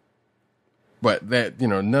that,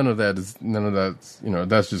 none of that's,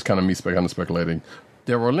 that's just kind of me speculating.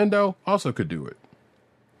 Delroy Lindo also could do it,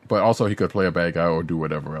 but also he could play a bad guy or do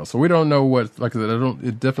whatever else. So we don't know what. Like I said,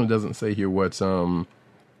 it definitely doesn't say here what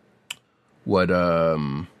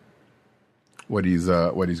he's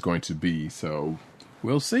going to be. So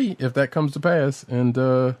we'll see if that comes to pass. And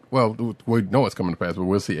we know it's coming to pass, but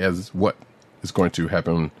we'll see as what is going to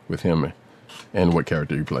happen with him and what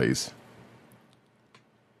character he plays.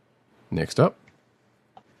 Next up,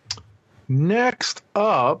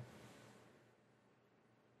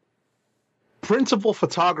 principal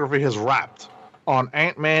photography has wrapped on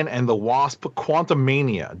Ant-Man and the Wasp: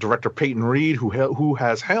 Quantumania. Director Peyton Reed, who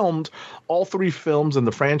has helmed all three films in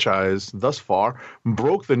the franchise thus far,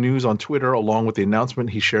 broke the news on Twitter. Along with the announcement,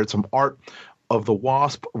 he shared some art of the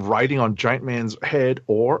Wasp riding on Giant Man's head,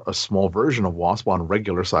 or a small version of Wasp on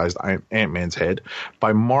regular-sized Ant-Man's head,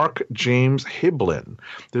 by Mark James Hiblin.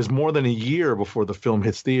 There's more than a year before the film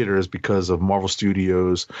hits theaters because of Marvel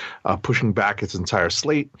Studios pushing back its entire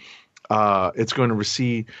slate. It's going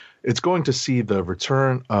to see the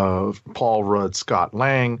return of Paul Rudd, Scott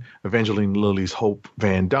Lang, Evangeline Lilly's Hope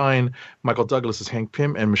Van Dyne, Michael Douglas's Hank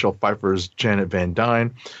Pym, and Michelle Pfeiffer's Janet Van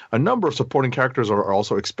Dyne. A number of supporting characters are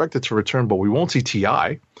also expected to return, but we won't see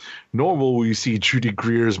T.I., nor will we see Judy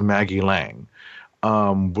Greer's Maggie Lang.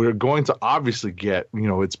 We're going to obviously get,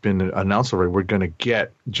 it's been announced already, we're going to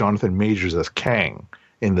get Jonathan Majors as Kang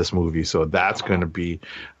in this movie, so that's going to be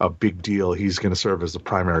a big deal. He's going to serve as the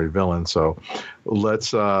primary villain, so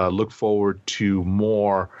let's look forward to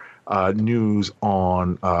more news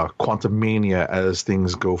on Quantumania as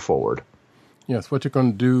things go forward. Yes, what you're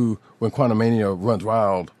going to do when Quantumania runs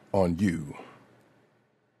wild on you,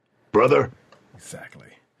 brother. Exactly.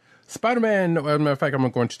 Spider-Man, as a matter of fact, I'm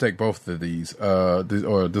going to take both of these, or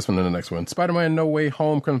this one and the next one. Spider-Man No Way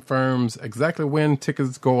Home confirms exactly when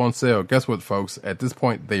tickets go on sale. Guess what, folks? At this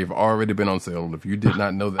point, they've already been on sale. If you did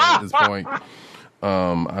not know that at this point,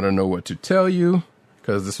 I don't know what to tell you,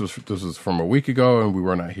 because this was from a week ago and we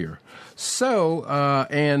were not here. So,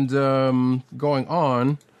 going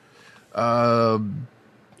on,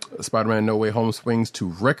 Spider-Man No Way Home swings to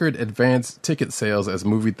record advanced ticket sales as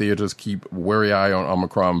movie theaters keep wary eye on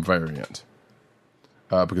Omicron variant.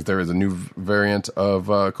 Because there is a new variant of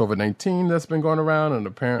COVID-19 that's been going around, and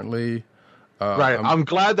apparently... right. I'm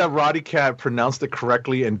glad that Roddy Cat pronounced it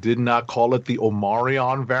correctly and did not call it the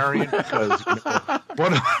Omarion variant, because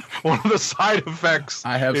one of the side effects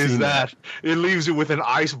is that it leaves you with an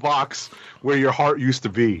ice box where your heart used to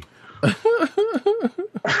be.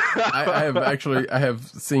 I have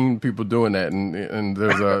seen people doing that, and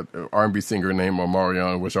there's a R&B singer named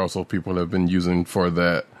Omarion, which also people have been using for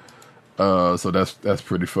that. So that's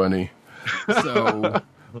pretty funny. So,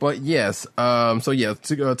 but yes,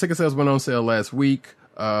 ticket sales went on sale last week.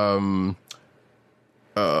 Sites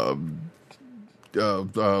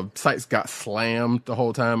got slammed the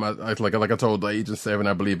whole time. Like I told the Agent 7,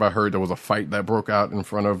 I believe I heard there was a fight that broke out in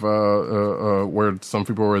front of where some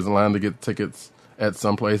people were in line to get tickets at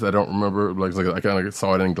some place. I don't remember. Like I kind of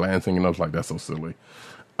saw it in glancing, and I was like, "That's so silly."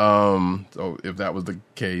 So if that was the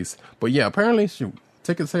case, but yeah, apparently,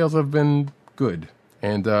 ticket sales have been good,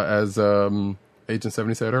 and as Agent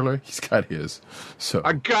 70 said earlier, he's got his. So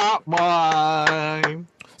I got mine.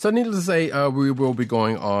 So needless to say, we will be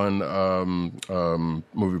going on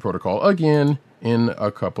Movie Protocol again in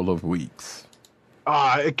a couple of weeks.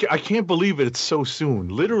 I can't believe it. It's so soon.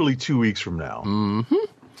 Literally 2 weeks from now.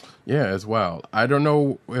 Yeah, as well. I don't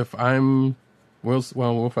know if I'm. We'll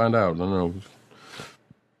find out. I don't know.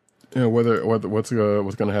 You know, what's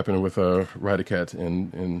going to happen with Radicat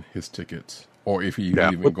and his tickets, or if he's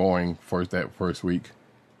even going for that first week.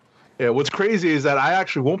 Yeah, what's crazy is that I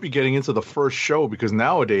actually won't be getting into the first show because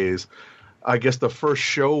nowadays, I guess the first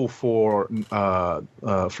show for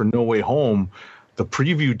No Way Home, the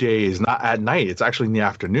preview day is not at night. It's actually in the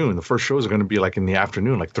afternoon. The first shows are going to be like in the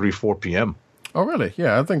afternoon, like 3-4 p.m. Oh, really?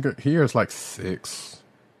 Yeah, I think here it's like 6.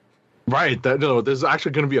 Right. There's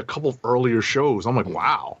actually going to be a couple of earlier shows. I'm like,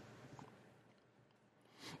 wow.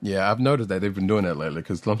 Yeah, I've noticed that they've been doing that lately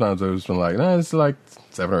because sometimes it's been like, no, it's like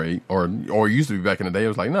 7 or 8, or it used to be back in the day. It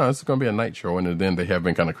was like, no, it's going to be a night show, and then they have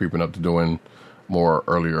been kind of creeping up to doing more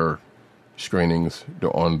earlier screenings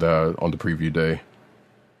on the preview day.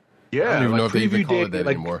 Yeah, I don't even know if they even call it that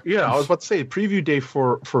anymore. Yeah, I was about to say preview day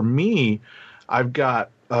for me. I've got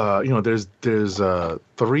there's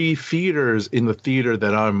 3 theaters in the theater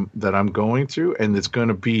that I'm going to, and it's going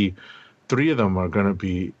to be 3 of them are going to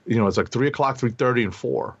be, it's like 3 o'clock, 3:30, and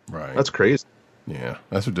 4. Right. That's crazy. Yeah,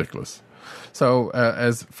 that's ridiculous. So,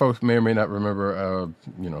 as folks may or may not remember,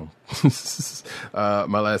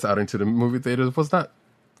 my last outing to the movie theaters was not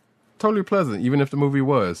totally pleasant, even if the movie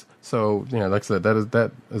was. So, yeah, like I said,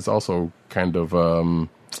 that is also kind of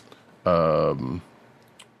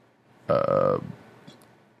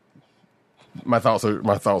my thoughts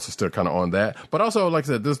are still kind of on that. But also, like I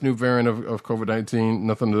said, this new variant of COVID-19,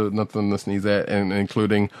 nothing to sneeze at, and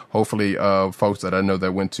including hopefully folks that I know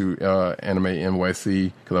that went to Anime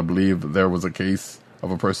NYC, because I believe there was a case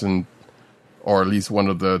of a person, or at least one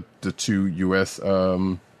of the 2 U.S.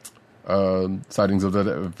 Sightings of that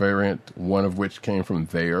variant, one of which came from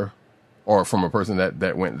there, or from a person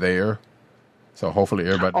that went there. So hopefully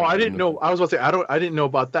everybody. Oh, I didn't know. I was about to say I didn't know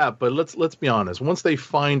about that. But let's be honest. Once they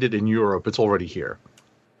find it in Europe, it's already here.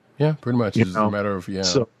 Yeah, pretty much. It's just a matter of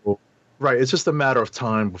So, right, it's just a matter of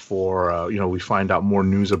time before we find out more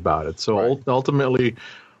news about it. So ultimately,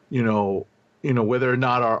 whether or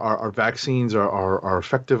not our vaccines are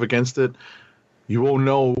effective against it, you won't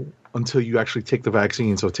know until you actually take the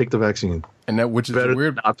vaccine. So take the vaccine, and that which is better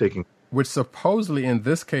weird. Than not taking. Which supposedly in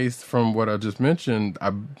this case, from what I just mentioned,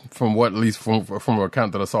 from an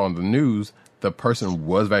account that I saw in the news, the person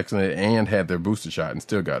was vaccinated and had their booster shot and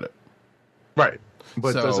still got it. Right,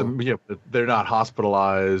 but they're not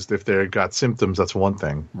hospitalized. If they got symptoms, that's one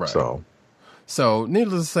thing. Right. So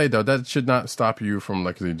needless to say, though, that should not stop you from,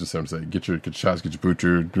 like you just said, get your shots, get your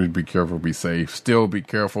booster, be careful, be safe. Still be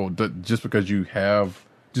careful. Just because you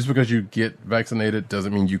get vaccinated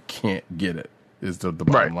doesn't mean you can't get it. Is the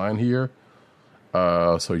bottom line here.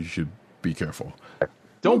 So you should be careful.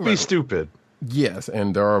 Don't be stupid. Yes,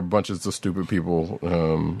 and there are bunches of stupid people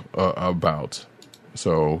about.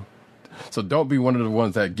 So don't be one of the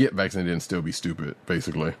ones that get vaccinated and still be stupid,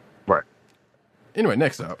 basically. Right. Anyway,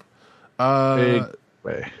 next up. Big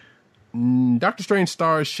way. Doctor Strange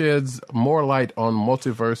Star sheds more light on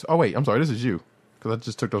multiverse. Oh, wait, I'm sorry. This is you. Because I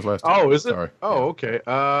just took those last two. Oh, is it? Sorry. Oh, okay.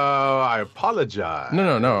 I apologize.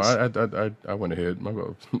 No. I went ahead. My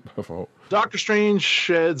fault. Doctor Strange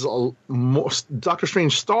Star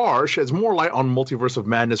sheds more light on Multiverse of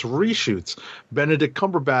Madness reshoots. Benedict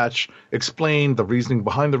Cumberbatch explained the reasoning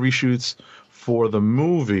behind the reshoots for the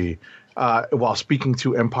movie while speaking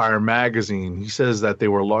to Empire Magazine. He says that they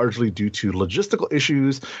were largely due to logistical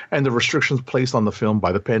issues and the restrictions placed on the film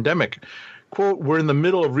by the pandemic. Quote, "We're in the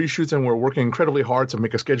middle of reshoots and we're working incredibly hard to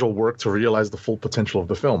make a schedule work to realize the full potential of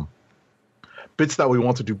the film. Bits that we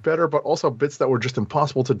want to do better, but also bits that were just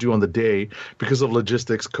impossible to do on the day because of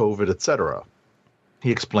logistics, COVID, etc."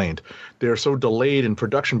 He explained, "They are so delayed in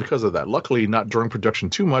production because of that. Luckily, not during production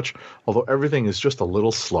too much, although everything is just a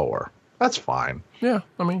little slower." That's fine. Yeah,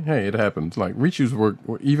 I mean, hey, it happens. Like, reshoots work,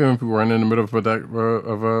 even if we weren't in the middle of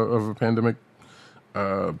a pandemic,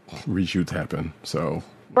 reshoots happen. So,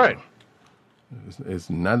 right. It's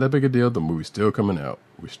not that big a deal. The movie's still coming out.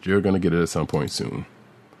 We're still going to get it at some point soon.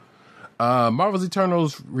 Marvel's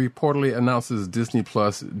Eternals reportedly announces Disney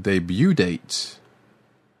Plus debut date.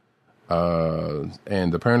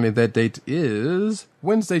 And apparently that date is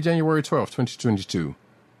Wednesday, January 12th, 2022.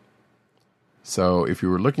 So if you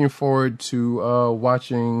were looking forward to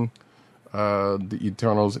watching the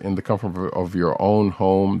Eternals in the comfort of your own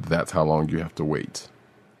home, that's how long you have to wait.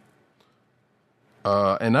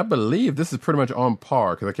 And I believe this is pretty much on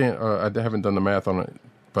par, because I haven't done the math on it,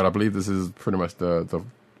 but I believe this is pretty much the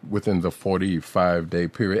within the 45-day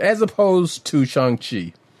period, as opposed to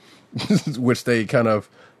Shang-Chi, which they kind of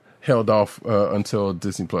held off until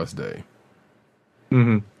Disney Plus Day.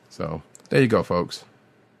 Mm-hmm. So there you go, folks.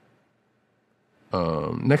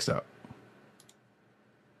 Next up.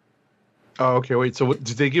 Oh, okay. Wait. So,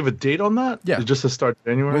 did they give a date on that? Yeah. Just to start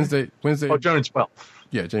January. Wednesday. Oh, January 12th.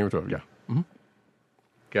 Yeah, January 12th. Yeah. Mm-hmm.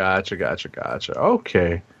 Gotcha.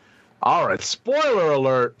 Okay. All right. Spoiler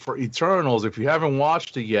alert for Eternals if you haven't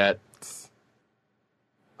watched it yet.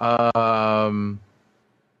 Oh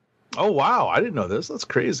wow, I didn't know this. That's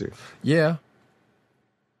crazy. Yeah.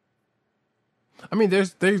 I mean,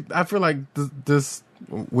 I feel like this.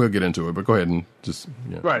 We'll get into it, but go ahead and just.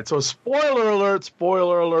 Yeah. Right. So, spoiler alert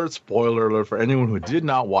for anyone who did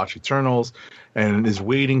not watch Eternals and is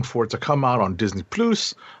waiting for it to come out on Disney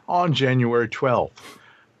Plus on January 12th.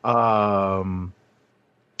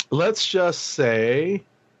 Let's just say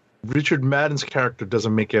Richard Madden's character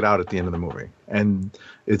doesn't make it out at the end of the movie, and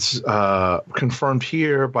it's confirmed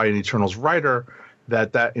here by an Eternals writer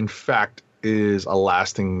that in fact is a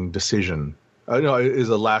lasting decision. Is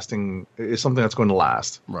something that's going to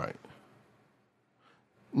last. Right.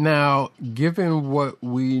 Now, given what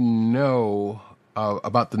we know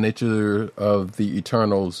about the nature of the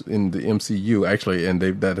Eternals in the MCU, actually, and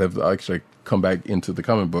that have actually come back into the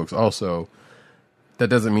comic books also, that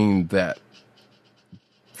doesn't mean that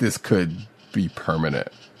this could be permanent.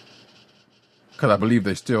 Because I believe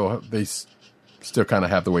they still kind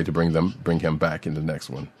of have the way to bring him back in the next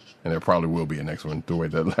one. And there probably will be a next one the way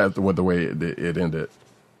it ended.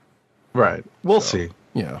 Right. We'll see.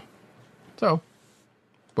 Yeah. So,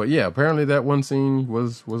 but yeah, apparently that one scene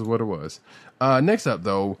was what it was. Next up,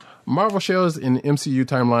 though, Marvel shows in the MCU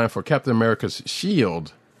timeline for Captain America's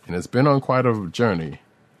Shield, and it's been on quite a journey.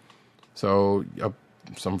 So,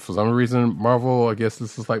 for some reason, Marvel, I guess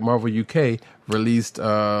this is like Marvel UK, released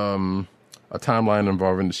a timeline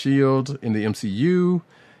involving the Shield in the MCU.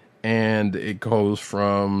 And it goes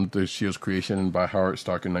from the Shield's creation by Howard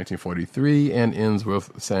Stark in 1943 and ends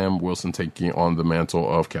with Sam Wilson taking on the mantle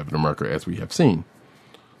of Captain America, as we have seen.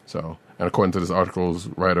 So, and according to this article's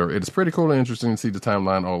writer, it's pretty cool and interesting to see the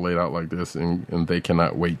timeline all laid out like this, and they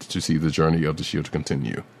cannot wait to see the journey of the Shield to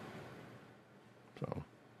continue. So,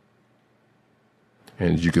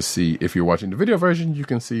 and you can see, if you're watching the video version, you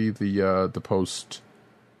can see the post,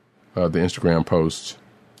 the Instagram post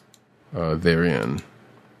therein.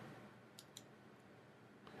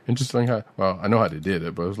 Interesting how, well, I know how they did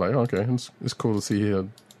it, but it was like, okay, it's cool to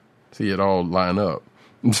see it all line up.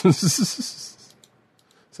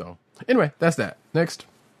 So, anyway, that's that. Next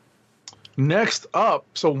up,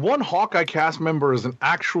 so one Hawkeye cast member is an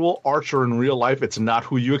actual archer in real life. It's not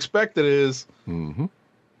who you expect it is. Mm-hmm.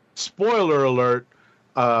 Spoiler alert,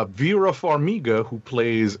 Vera Farmiga, who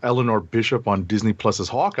plays Eleanor Bishop on Disney Plus's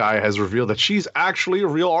Hawkeye, has revealed that she's actually a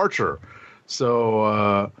real archer.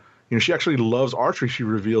 So, she actually loves archery, she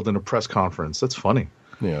revealed in a press conference. That's funny.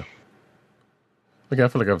 Yeah. Like, I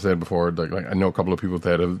feel like I've said before, like I know a couple of people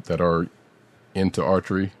that are into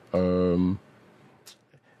archery. And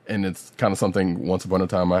it's kind of something once upon a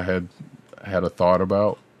time I had a thought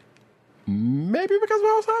about. Maybe because of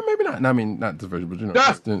all time, maybe not. I mean, not this version, but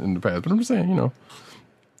just in the past. But I'm just saying,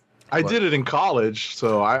 I did it in college,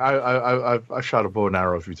 so I shot a bow and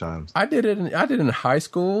arrow a few times. I did it in high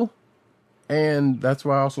school. And that's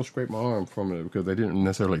why I also scraped my arm from it, because they didn't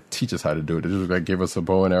necessarily teach us how to do it. They just like gave us a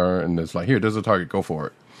bow and arrow, and it's like, here, there's a target, go for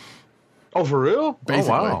it. Oh, for real?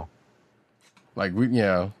 Basically. Oh, wow. Like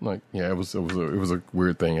it was a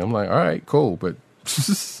weird thing. I'm like, all right, cool, but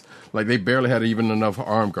like they barely had even enough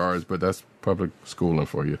arm guards, but that's public schooling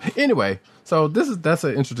for you. Anyway, so that's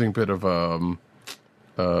an interesting bit of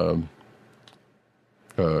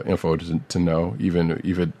info to know, even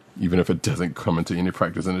if it doesn't come into any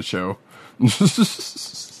practice in the show.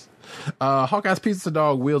 Hawkeye's pizza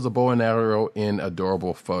dog wields a bow and arrow in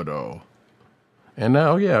adorable photo. And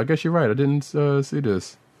now, yeah, I guess you're right. I didn't see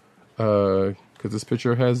this because this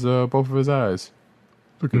picture has both of his eyes.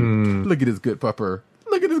 Look at his good pupper.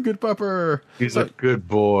 Look at his good pupper. He's a good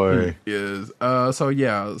boy. He is. So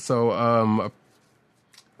yeah. So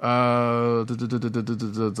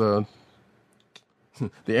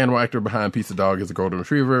the animal actor behind Pizza Dog is a golden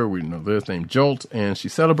retriever. We know this, named Jolt, and she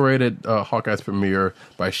celebrated Hawkeye's premiere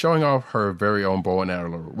by showing off her very own bow and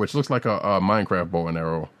arrow, which looks like a Minecraft bow and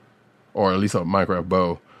arrow, or at least a Minecraft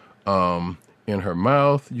bow. In her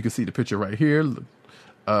mouth, you can see the picture right here.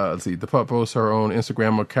 Let's see, the pup posts her own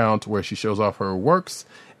Instagram account where she shows off her works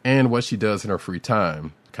and what she does in her free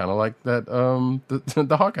time, kind of like that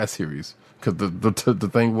the Hawkeye series. Because the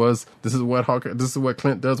thing was, this is what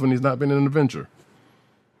Clint does when he's not been in an adventure.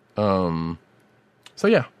 So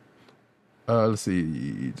yeah, let's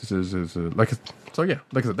see. Like I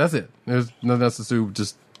said, that's it. There's nothing else to do.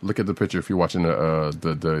 Just look at the picture if you're watching the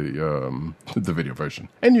video version,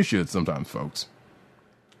 and you should sometimes, folks.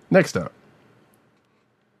 Next up.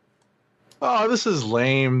 Oh, this is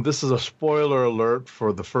lame. This is a spoiler alert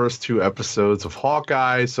for the first 2 episodes of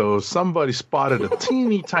Hawkeye. So somebody spotted a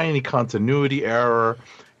teeny tiny continuity error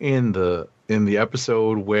in the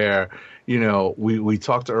episode where, we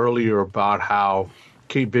talked earlier about how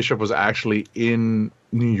Kate Bishop was actually in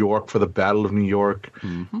New York for the Battle of New York,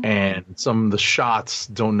 and some of the shots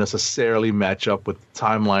don't necessarily match up with the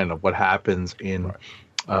timeline of what happens in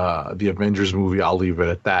the Avengers movie. I'll leave it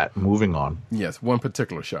at that. Moving on. Yes, one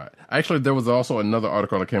particular shot. Actually, there was also another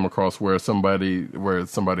article I came across where somebody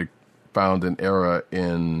found an error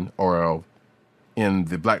in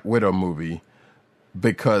the Black Widow movie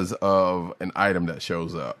because of an item that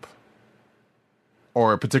shows up,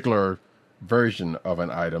 or a particular version of an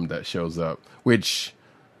item that shows up, which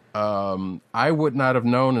I would not have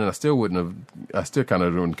known, and I still kind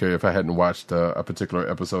of wouldn't care if I hadn't watched a particular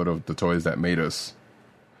episode of The Toys That Made Us.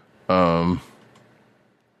 But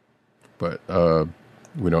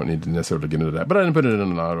we don't need to necessarily get into that. But I didn't put it in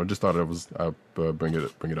an order. I just thought I'll bring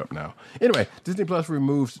it up now. Anyway, Disney Plus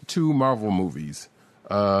removed 2 Marvel movies.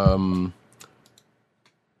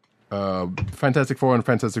 Fantastic Four and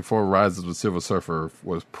Fantastic Four: Rise of the Silver Surfer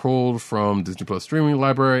was pulled from Disney Plus streaming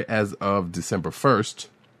library as of December 1st.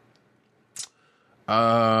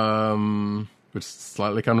 Which is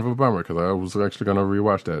slightly kind of a bummer because I was actually going to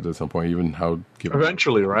rewatch that at some point,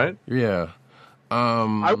 Eventually, right? Yeah.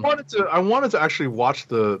 I wanted to actually watch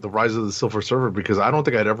the Rise of the Silver Surfer because I don't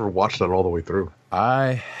think I'd ever watched that all the way through.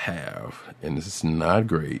 I have, and it's not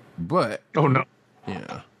great, but oh no,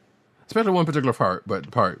 yeah, especially one particular part, but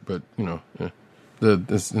yeah. The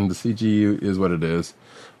CG is what it is.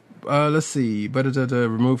 Let's see, but it's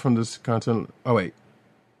removed from this content. Oh wait.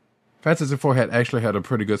 Fantastic Four had a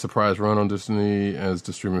pretty good surprise run on Disney as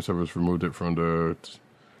the streaming service removed it from the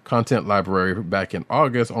content library back in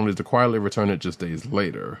August, only to quietly return it just days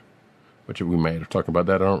later. Which we may have talked about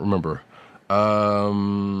that, I don't remember.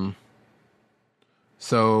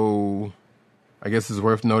 So I guess it's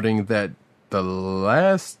worth noting that the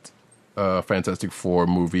last Fantastic Four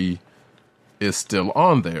movie is still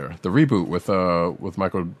on there. The reboot with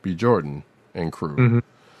Michael B. Jordan and crew.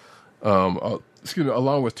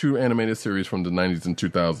 Along with 2 animated series from the 90s and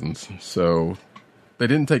 2000s. So they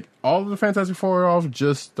didn't take all of the Fantastic Four off,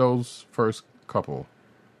 just those first couple.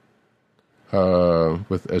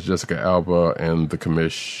 As Jessica Alba and the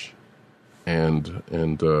Commish and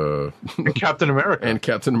Captain America. And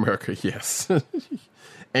Captain America, yes.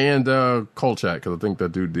 And Kolchak, because I think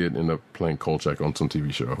that dude did end up playing Kolchak on some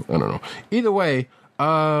TV show. I don't know. Either way,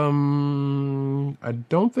 I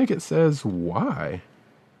don't think it says why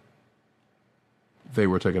they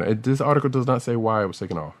were taken off. This article does not say why it was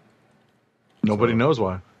taken off. Nobody knows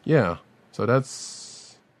why. Yeah. So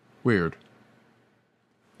that's weird.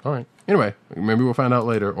 All right. Anyway, maybe we'll find out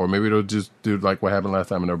later, or maybe it'll just do like what happened last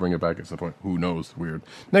time and they'll bring it back at some point. Who knows? Weird.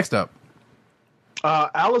 Next up.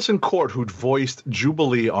 Allison Court, who'd voiced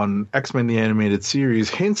Jubilee on X-Men the Animated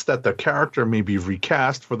Series, hints that the character may be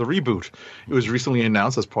recast for the reboot. It was recently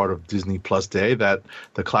announced as part of Disney Plus Day that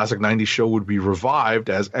the classic 90s show would be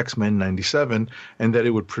revived as X-Men 97 and that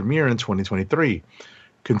it would premiere in 2023.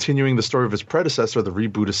 Continuing the story of its predecessor, the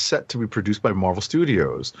reboot is set to be produced by Marvel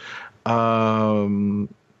Studios.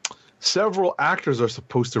 Several actors are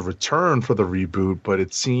supposed to return for the reboot, but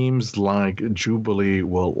it seems like Jubilee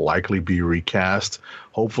will likely be recast,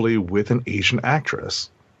 hopefully with an Asian actress.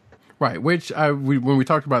 Right, which when we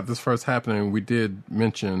talked about this first happening, we did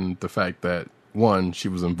mention the fact that, 1, she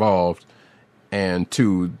was involved, and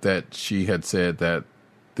 2, that she had said that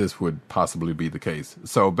this would possibly be the case.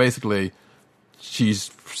 So basically, she's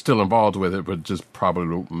still involved with it, but just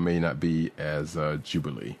probably may not be as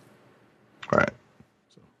Jubilee. Right.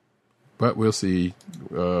 But we'll see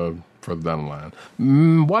further down the line.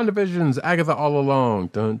 WandaVision's Agatha All Along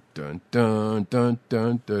dun, dun, dun, dun,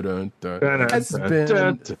 dun, dun,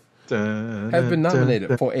 dun, dun, has been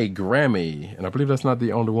nominated for a Grammy. And I believe that's not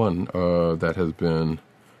the only one that has been.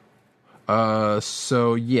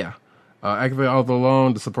 So, yeah. Agatha All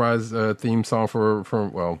Along, the surprise theme song for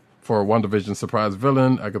WandaVision's surprise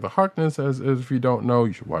villain, Agatha Harkness. As if you don't know,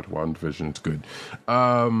 you should watch WandaVision. It's good.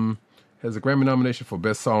 Has a Grammy nomination for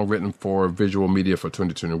Best Song Written for Visual Media for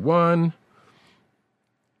 2021.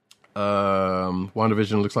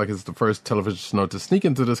 WandaVision looks like it's the first television show to sneak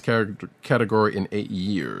into this category in 8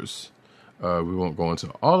 years. We won't go into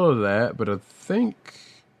all of that, but I think...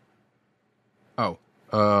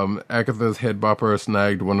 Agatha's Head Bopper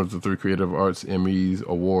snagged one of the 3 Creative Arts Emmys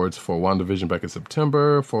awards for WandaVision back in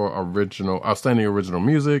September for outstanding original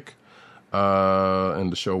music.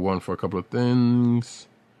 And the show won for a couple of things.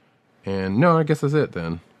 And no, I guess that's it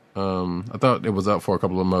then. I thought it was up for a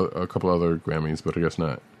couple other Grammys, but I guess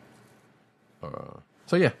not.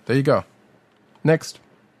 So yeah, there you go. Next.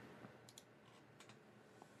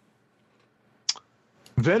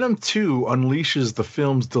 Venom 2 unleashes the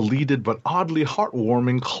film's deleted but oddly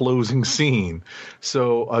heartwarming closing scene.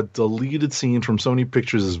 So, a deleted scene from Sony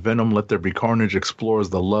Pictures as Venom Let There Be Carnage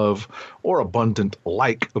explores the love or abundant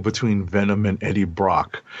like between Venom and Eddie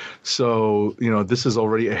Brock. So, this is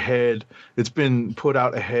already ahead. It's been put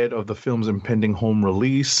out ahead of the film's impending home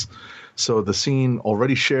release. So the scene,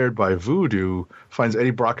 already shared by Voodoo, finds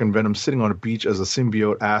Eddie Brock and Venom sitting on a beach as a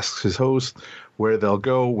symbiote asks his host where they'll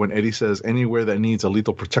go when Eddie says, anywhere that needs a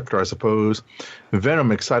lethal protector, I suppose.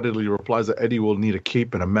 Venom excitedly replies that Eddie will need a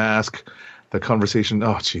cape and a mask. The conversation,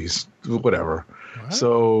 whatever. What?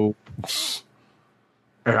 So,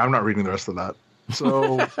 I'm not reading the rest of that.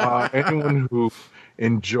 So, anyone who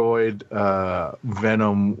enjoyed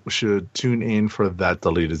Venom should tune in for that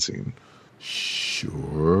deleted scene.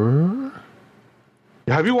 Sure.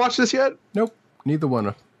 Have you watched this yet? Nope. Neither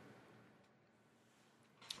one.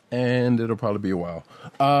 And it'll probably be a while.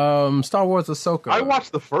 Star Wars Ahsoka. I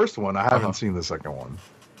watched the first one. I haven't seen the second one.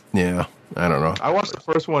 Yeah, I don't know. I watched the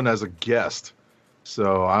first one as a guest.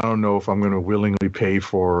 So I don't know if I'm going to willingly pay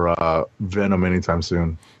for Venom anytime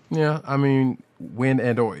soon. Yeah, I mean, when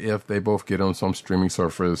and or if they both get on some streaming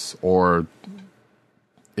service, or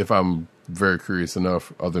if I'm very curious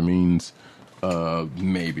enough, other means,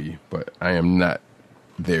 maybe, but I am not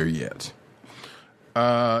there yet.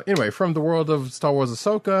 Anyway, from the world of Star Wars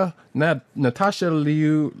Ahsoka, Natasha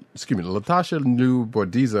Liu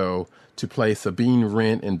Bordizzo to play Sabine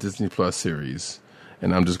Wren in Disney Plus series.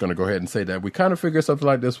 And I'm just going to go ahead and say that we kind of figured something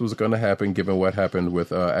like this was going to happen, given what happened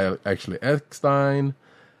with Ashley Eckstein.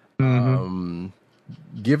 Mm-hmm.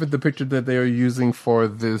 Given the picture that they are using for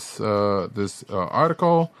this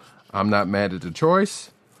article, I'm not mad at the choice.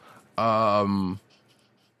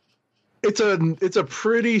 It's a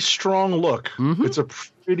pretty strong look. Mm-hmm. It's a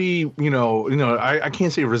pretty, I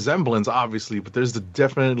can't say resemblance, obviously, but there's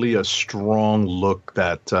definitely a strong look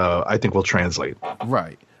that I think will translate.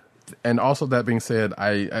 Right. And also, that being said,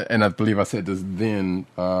 I believe I said this then,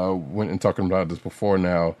 when talking about this before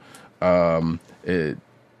now, I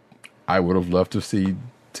would have loved to see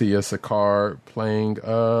Tia Sakar playing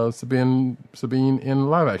Sabine in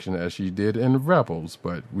live action as she did in Rebels,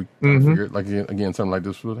 but we figured, like, again, something like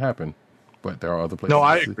this would happen. But there are other places. No,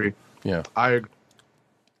 I agree. Yeah, I agree.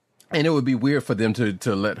 And it would be weird for them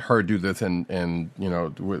to let her do this, and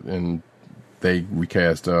they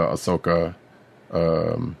recast Ahsoka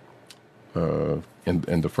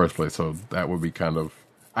in the first place. So that would be kind of,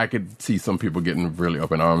 I could see some people getting really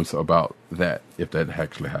up in arms about that if that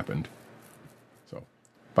actually happened. So,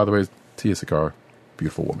 by the way, Tia Sakar,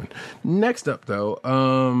 beautiful woman. Next up, though,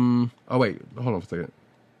 oh wait, hold on for a second.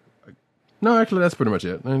 No, actually, that's pretty much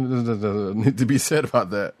it. There's need to be said about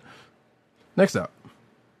that. Next up.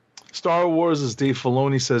 Star Wars, as Dave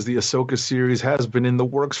Filoni says, the Ahsoka series has been in the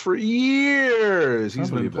works for years. He's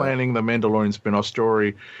been planning the Mandalorian spin-off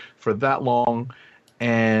story for that long.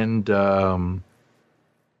 And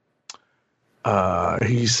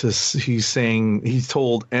he's saying, he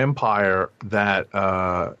told Empire that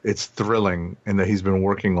it's thrilling and that he's been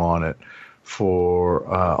working on it for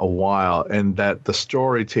a while, and that the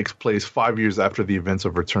story takes place 5 years after the events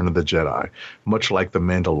of Return of the Jedi, much like The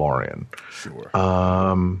Mandalorian.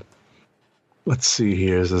 Sure. Let's see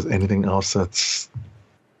here. Is there anything else that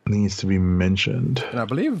needs to be mentioned? And I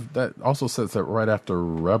believe that also sets up right after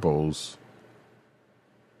Rebels,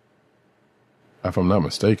 if I'm not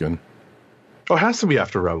mistaken. Oh, it has to be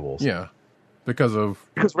after Rebels. Yeah, because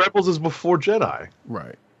Rebels is before Jedi.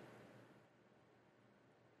 Right.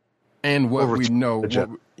 And what we know,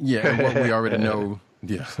 and what we already know,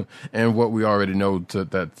 and what we already know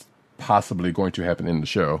that's possibly going to happen in the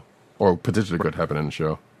show, or potentially could happen in the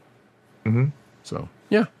show. Mm-hmm. So,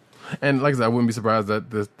 yeah. And like I said, I wouldn't be surprised that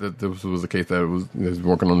this was the case that he's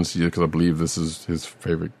working on this year, because I believe this is his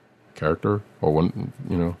favorite character, or one,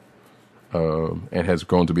 and has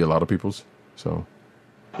grown to be a lot of people's. So.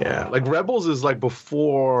 Yeah, like Rebels is like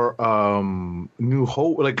before New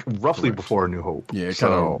Hope, like roughly Correct. Before New Hope. Yeah, it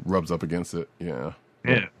kind of rubs up against it. Yeah.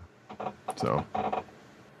 Yeah. So,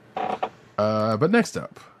 but next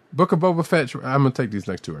up, Book of Boba Fett. I'm gonna take these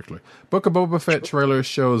next two actually. Book of Boba Fett trailer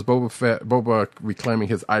shows Boba reclaiming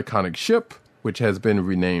his iconic ship, which has been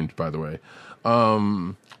renamed, by the way. A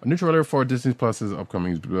new trailer for Disney Plus's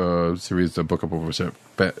upcoming series, The Book of Boba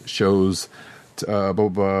Fett, shows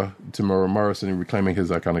Boba Temuera Morrison reclaiming his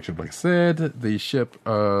iconic ship. Like I said, the ship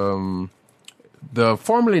the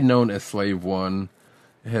formerly known as Slave One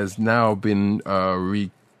has now been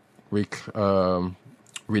renamed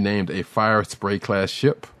a Fire Spray class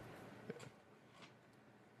ship.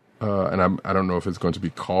 And I don't know if it's going to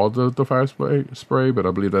be called the Fire Spray, but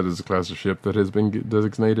I believe that is a class of ship that has been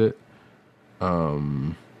designated.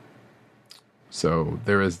 So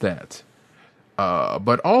there is that.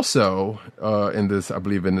 But also, in this, I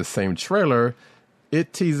believe in the same trailer,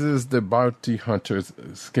 it teases the bounty hunter's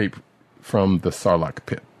escape from the Sarlacc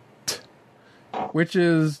pit, which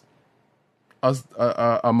is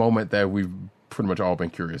a moment that we've pretty much all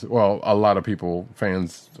been curious. Well, a lot of people,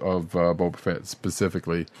 fans of Boba Fett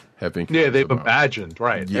specifically, have been curious. Yeah, they've about. Imagined,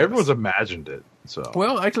 right? Yes. Everyone's imagined it. So,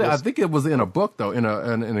 well, actually, I think it was in a book though, in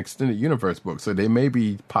an extended universe book. So they may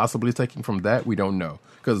be possibly taking from that. We don't know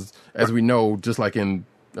because, as we know, just like in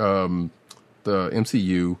the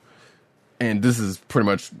MCU, and this is pretty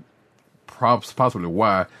much possibly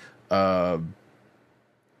why Star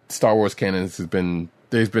Wars canon has been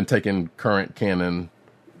taking current canon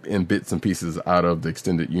in bits and pieces out of the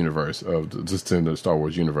extended universe of just in the Star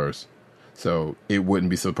Wars universe. So it wouldn't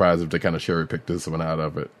be surprised if they kind of cherry picked this one out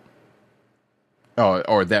of it.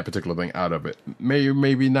 Or that particular thing out of it.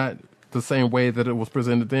 Maybe not the same way that it was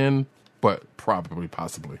presented then, but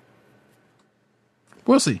possibly.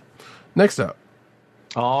 We'll see. Next up.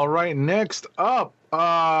 all right, next up,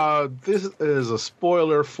 this is a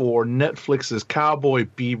spoiler for Netflix's Cowboy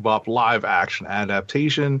Bebop live action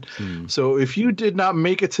adaptation. So if you did not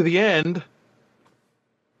make it to the end,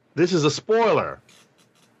 this is a spoiler.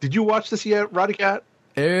 Did you watch this yet, Roddy Cat?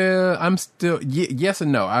 I'm still yes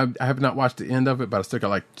and no. I have not watched the end of it, but I still got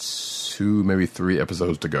like 2, maybe 3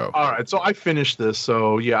 episodes to go. All right, so I finished this.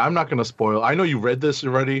 So yeah, I'm not going to spoil. I know you read this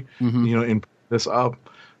already. You know, in this up,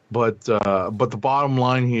 but the bottom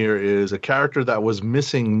line here is a character that was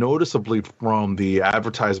missing noticeably from the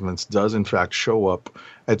advertisements does in fact show up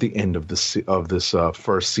at the end of this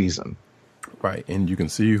first season. Right, and you can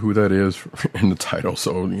see who that is in the title.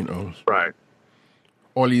 So you know, Right.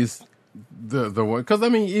 or at least the one, because I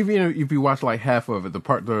mean, even if you watch like half of it, the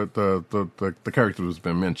character has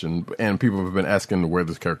been mentioned, and people have been asking where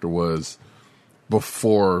this character was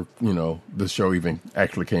before the show even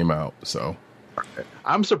actually came out. So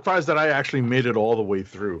I'm surprised that I actually made it all the way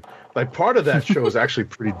through. Like part of that show is actually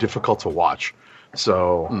pretty difficult to watch.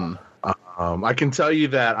 So I can tell you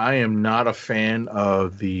that I am not a fan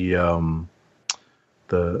of the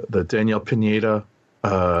Danielle Pineda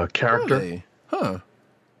character. Really? Huh?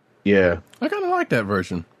 Yeah. I kind of like that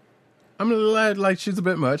version. I'm like she's a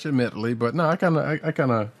bit much, admittedly, but no, I kind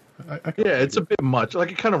of. Yeah, it's a bit much.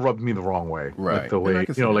 Like it kind of rubbed me the wrong way. Right. Like the way Yeah, I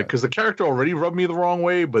can see that. because the character already rubbed me the wrong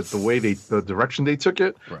way, but the way the direction they took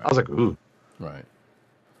it, Right. I was like, ooh. Right.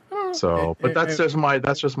 So, but that's just my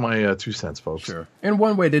 2 cents, folks. Sure. In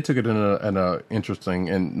one way, they took it in a interesting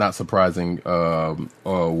and not surprising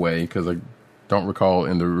way, because I don't recall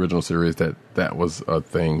in the original series that was a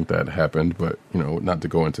thing that happened, but not to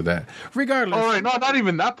go into that. Regardless. All right, no, not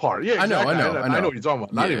even that part. Yeah, exactly. I know what you're talking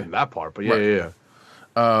about. Not Yeah. even that part, but yeah, Right. yeah.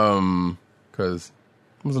 Because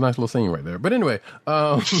it was a nice little scene right there. But anyway,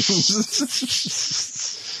 I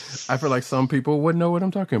feel like some people wouldn't know what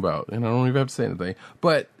I'm talking about, and I don't even have to say anything.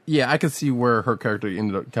 But yeah, I could see where her character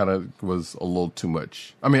ended up kind of was a little too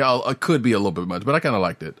much. I mean, it could be a little bit much, but I kind of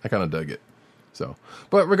liked it. I kind of dug it. So,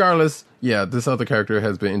 but regardless, yeah, this other character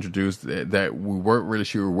has been introduced that we weren't really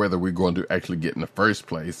sure whether we're going to actually get in the first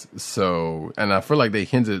place. So, and I feel like they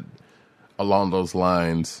hinted along those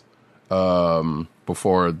lines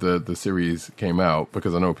before the series came out,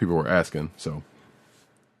 because I know people were asking. So,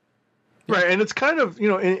 Right, and it's kind of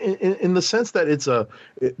in the sense that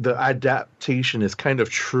the adaptation is kind of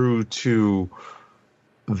true to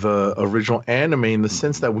the original anime in the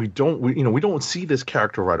sense that we don't see this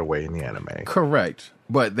character right away in the anime. correct.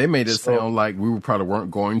 But they made it sound like we probably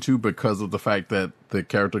weren't going to, because of the fact that the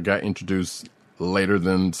character got introduced later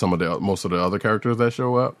than most of the other characters that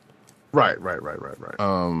show up. Right.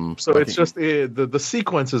 So it's just the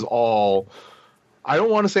sequence is all. I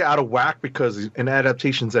don't want to say out of whack, because an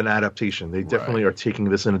adaptation's an adaptation. They definitely are taking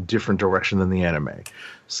this in a different direction than the anime.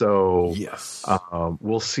 So Yes.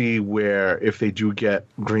 We'll see where, if they do get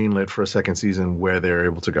greenlit for a second season, where they're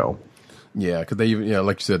able to go. Yeah, because they even,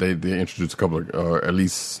 like you said, they introduced a couple of, or at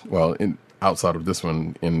least, well, outside of this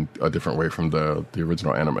one, in a different way from the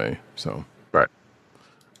original anime. So Right.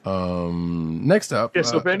 next up, Yeah.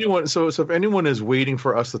 So if anyone is waiting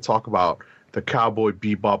for us to talk about the Cowboy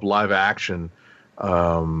Bebop live action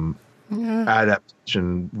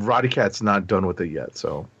adaptation, Roddy Cat's not done with it yet.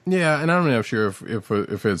 So yeah, and I'm not sure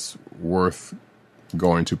if it's worth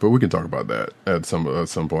going to, but we can talk about that at some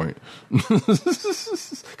point.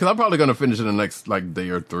 Because I'm probably going to finish it in the next like day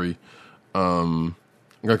or three.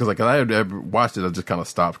 Because like I had watched it, I just kind of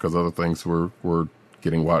stopped because other things were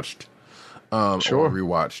getting watched, or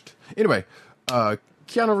rewatched. Anyway,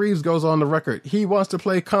 Keanu Reeves goes on the record. He wants to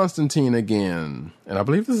play Constantine again, and I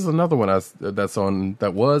believe this is another one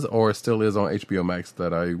that was or still is on HBO Max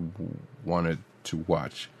that I wanted to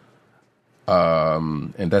watch.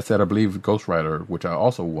 And that's that, I believe, Ghost Rider, which I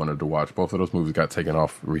also wanted to watch. Both of those movies got taken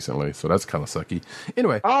off recently, so that's kind of sucky.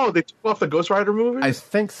 Anyway, they took off the Ghost Rider movie. I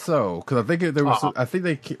think so, because I think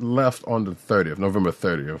they left on the 30th, November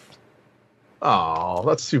 30th. Oh,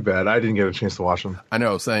 that's too bad. I didn't get a chance to watch them. I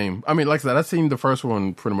know, same. I mean, like I said, I've seen the first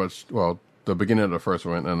one pretty much. Well, the beginning of the first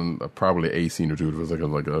one, and probably a scene or two. It was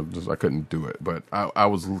just I couldn't do it, but I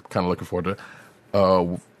was kind of looking forward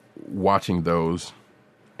to watching those.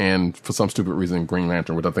 And for some stupid reason, Green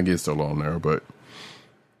Lantern, which I think is still on there, but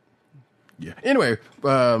yeah. Anyway,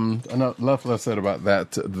 enough less said about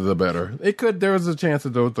that. The better. There was a chance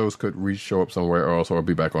that those could show up somewhere else or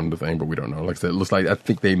be back on the thing, but we don't know. Like I said, it looks like I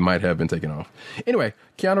think they might have been taken off. Anyway,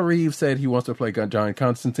 Keanu Reeves said he wants to play John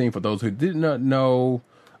Constantine. For those who did not know,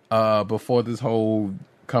 before this whole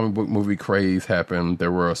comic book movie craze happened,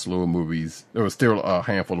 there were a slew of movies. There was still a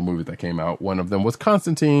handful of movies that came out. One of them was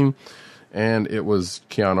Constantine. And it was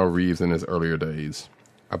Keanu Reeves in his earlier days.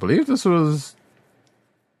 I believe this was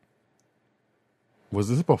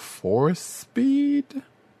this before Speed?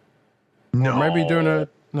 No, or maybe during it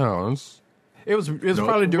was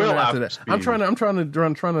probably during after that. Speed. I'm trying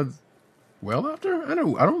to. Well after? I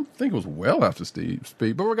don't think it was well after Speed.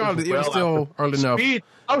 But regardless, it was still early enough. Speed.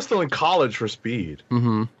 I was still in college for Speed.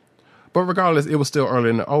 Mm-hmm. But regardless, it was still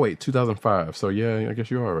early enough. Oh wait, 2005. So yeah, I guess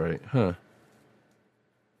you are right, huh?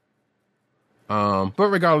 But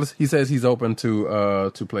regardless, he says he's open to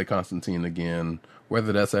play Constantine again.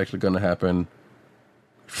 Whether that's actually going to happen,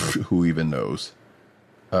 who even knows?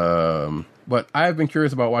 But I've been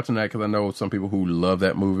curious about watching that because I know some people who love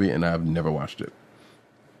that movie, and I've never watched it.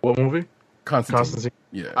 What movie? Constantine.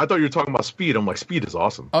 Yeah. I thought you were talking about Speed. I'm like, Speed is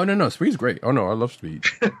awesome. Oh, no, Speed's great. Oh, no, I love Speed.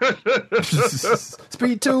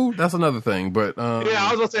 Speed 2, that's another thing. But yeah,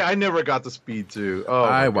 I was going to say, I never got to Speed 2. Oh,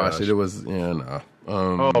 I watched it. It was, no.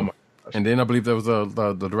 Oh, my. And then I believe there was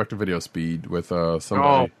the direct-to-video Speed with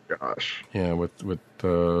somebody. Oh gosh! Yeah, with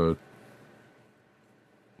not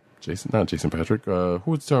Jason Patrick.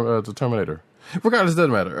 Who's the Terminator? Regardless, it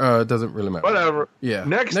doesn't matter. It doesn't really matter. Whatever. Yeah.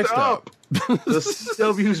 Next up, the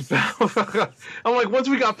CW's battle. I'm like, once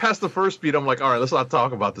we got past the first Speed, I'm like, all right, let's not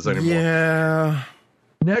talk about this anymore. Yeah.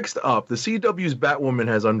 Next up, the CW's Batwoman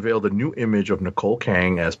has unveiled a new image of Nicole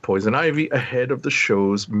Kang as Poison Ivy ahead of the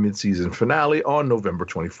show's mid-season finale on November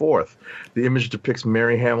 24th. The image depicts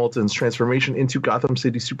Mary Hamilton's transformation into Gotham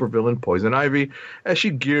City supervillain Poison Ivy as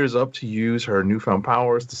she gears up to use her newfound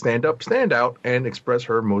powers to stand up, stand out, and express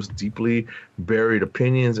her most deeply buried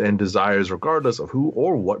opinions and desires regardless of who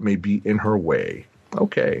or what may be in her way.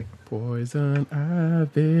 Okay. Poison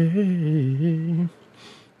Ivy.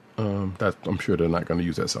 I'm sure they're not going to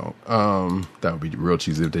use that song. That would be real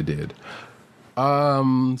cheesy if they did.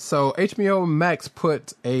 So HBO Max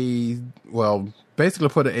basically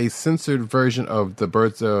put a censored version of the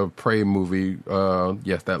Birds of Prey movie.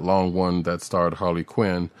 Yes, that long one that starred Harley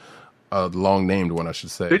Quinn. The long named one, I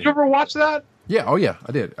should say. Did you ever watch that? Yeah. Oh yeah,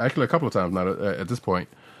 I did. Actually, a couple of times now at this point.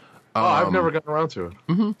 I've never gotten around to it.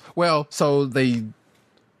 Mm-hmm. Well, so they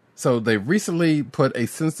recently put a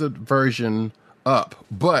censored version up,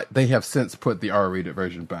 but they have since put the R-rated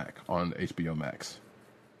version back on HBO Max.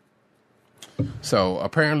 So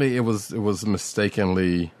apparently it was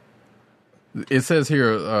mistakenly. It says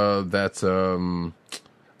here that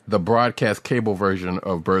the broadcast cable version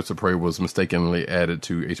of Birds of Prey was mistakenly added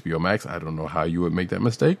to HBO Max. I don't know how you would make that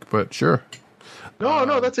mistake, but sure.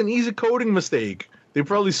 No, that's an easy coding mistake. They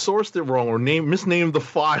probably sourced it wrong or misnamed the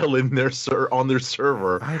file in their on their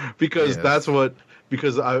server because that's what.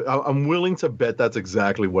 Because I'm willing to bet that's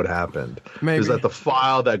exactly what happened. Maybe. Is that the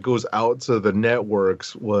file that goes out to the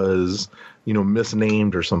networks was,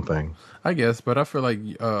 misnamed or something. I guess, but I feel like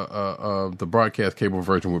the broadcast cable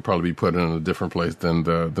version would probably be put in a different place than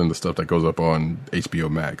the stuff that goes up on HBO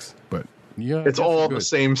Max. But yeah, it's all the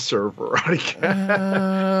same server.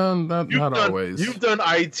 Not always. You've done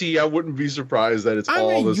IT. I wouldn't be surprised that it's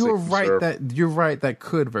all the same server. You're right. That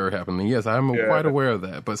could very happen. And yes, I'm quite aware of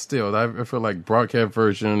that. But still, I feel like broadcast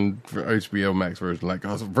version, HBO Max version, like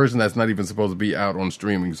a version that's not even supposed to be out on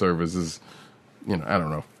streaming services. I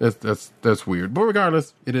don't know. That's weird. But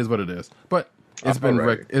regardless, it is what it is. But it's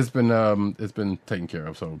been taken care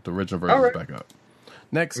of. So the original version is back up.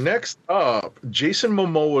 Next up, Jason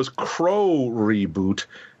Momoa's Crow reboot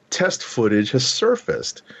test footage has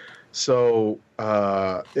surfaced. So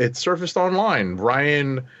it surfaced online.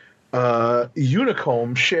 Ryan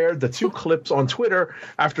Unicomb shared the 2 clips on Twitter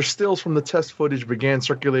after stills from the test footage began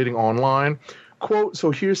circulating online. Quote,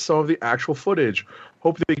 "So here's some of the actual footage.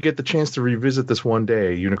 Hope they get the chance to revisit this one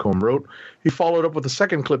day," Unicomb wrote. He followed up with a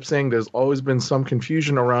second clip saying there's always been some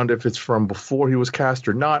confusion around if it's from before he was cast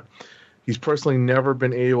or not. He's personally never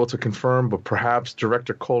been able to confirm, but perhaps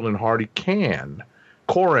director Corin Hardy can.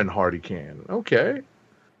 Okay.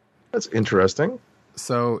 That's interesting.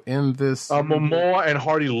 So in this... Momoa and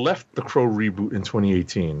Hardy left the Crow reboot in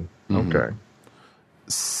 2018. Mm-hmm. Okay.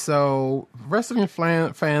 So wrestling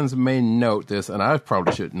fans may note this, and I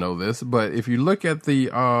probably should know this, but if you look at the...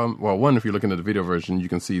 if you're looking at the video version, you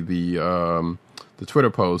can see the Twitter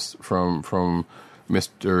post from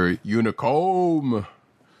Mr. Unicomb.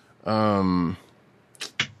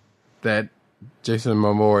 That Jason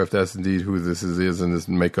Momoa, if that's indeed who this is in this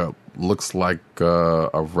makeup, looks like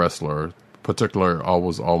a wrestler. Particular,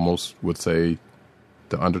 almost would say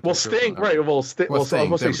the Undertaker. Well, Sting, right? Well, Sting.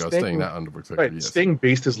 Sting, not Undertaker. Right, yes. Sting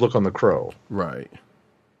based his look on the Crow. Right,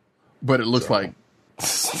 but it looks like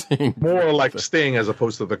Sting, more like Sting as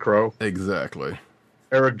opposed to the Crow. Exactly.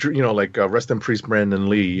 Eric, like rest in peace, Brandon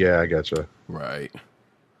Lee. Yeah, I gotcha. Right.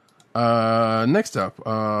 Next up,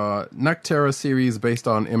 Noctera series based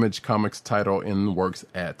on Image Comics title in works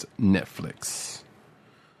at Netflix.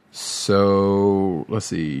 So, let's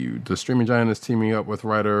see. The streaming giant is teaming up with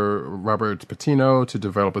writer Robert Patino to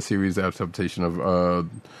develop a series adaptation of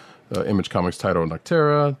Image Comics title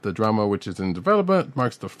Noctera. The drama, which is in development,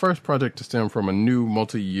 marks the first project to stem from a new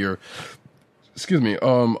multi-year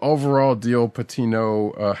overall deal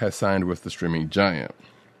Patino has signed with the streaming giant.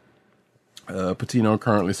 Patino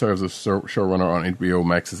currently serves as showrunner on HBO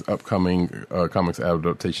Max's upcoming comics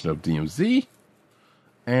adaptation of DMZ,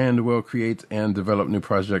 and will create and develop new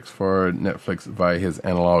projects for Netflix via his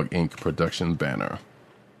Analog Inc. production banner.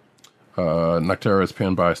 Noctera is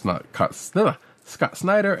penned by Scott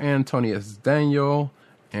Snyder and Tony S. Daniel,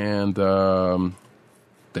 and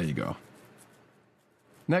there you go.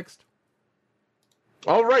 Next.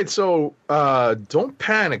 All right, so don't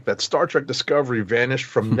panic that Star Trek Discovery vanished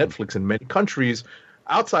from Netflix in many countries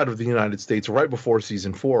outside of the United States right before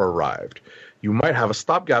Season 4 arrived. You might have a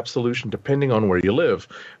stopgap solution depending on where you live.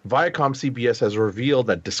 Viacom CBS has revealed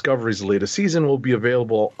that Discovery's latest season will be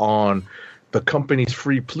available on the company's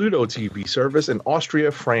free Pluto TV service in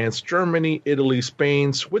Austria, France, Germany, Italy,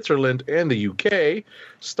 Spain, Switzerland, and the UK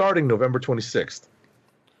starting November 26th.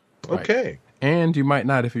 Right. Okay. And you might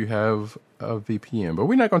not if you have a VPN, but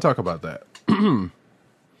we're not going to talk about that.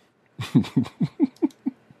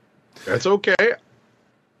 That's okay.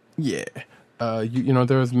 Yeah.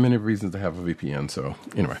 There's many reasons to have a VPN. So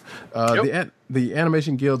anyway, the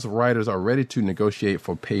Animation Guild's writers are ready to negotiate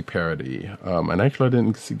for pay parity. And actually, I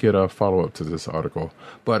didn't get a follow up to this article,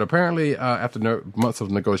 but apparently, after months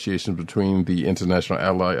of negotiations between the International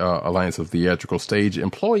Alliance of Theatrical Stage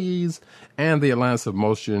Employees and the Alliance of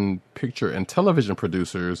Motion Picture and Television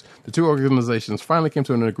Producers, the two organizations finally came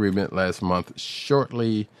to an agreement last month,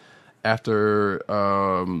 shortly after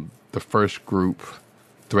the first group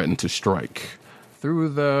threatened to strike. Through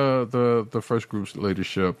the first group's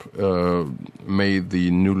leadership made the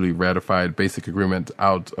newly ratified basic agreement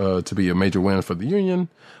out to be a major win for the union.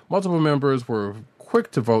 Multiple members were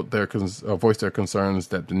quick to voice their concerns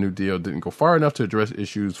that the new deal didn't go far enough to address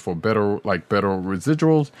issues for better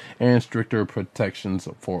residuals and stricter protections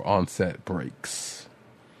for on-set breaks.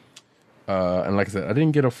 And like I said, I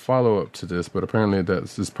didn't get a follow-up to this, but apparently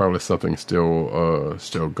this is probably something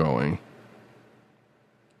still going.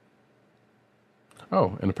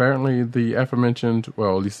 Oh, and apparently the aforementioned,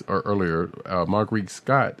 well, at least earlier, Marguerite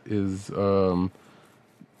Scott is the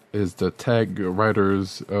TAG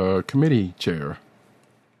Writers Committee chair,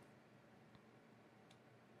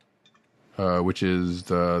 which is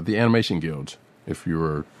the Animation Guild, if you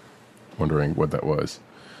were wondering what that was.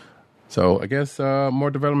 So I guess more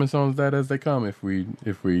developments on that as they come, if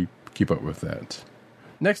we keep up with that.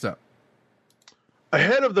 Next up.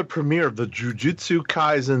 Ahead of the premiere of the Jujutsu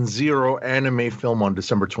Kaisen Zero anime film on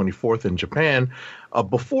December 24th in Japan,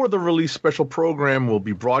 before the release special program will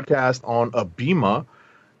be broadcast on ABEMA,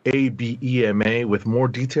 ABEMA, with more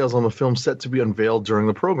details on the film set to be unveiled during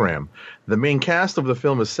the program. The main cast of the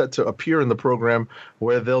film is set to appear in the program,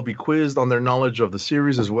 where they'll be quizzed on their knowledge of the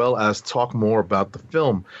series as well as talk more about the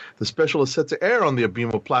film. The special is set to air on the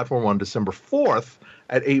ABEMA platform on December 4th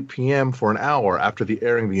at 8 p.m. for an hour. After the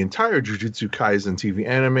airing, the entire Jujutsu Kaisen TV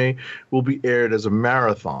anime will be aired as a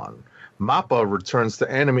marathon. MAPPA returns to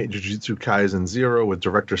animate Jujutsu Kaisen 0 with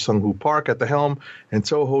director Sung-Hoo Park at the helm and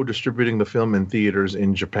Toho distributing the film in theaters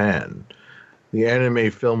in Japan. The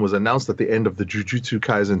anime film was announced at the end of the Jujutsu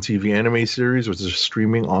Kaisen TV anime series, which is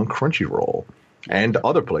streaming on Crunchyroll and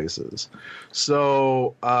other places.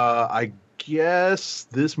 So I guess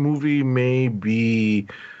this movie may be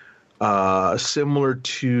similar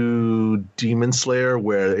to Demon Slayer,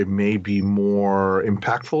 where it may be more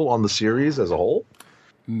impactful on the series as a whole.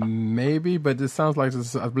 Maybe, but it sounds like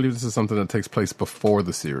I believe this is something that takes place before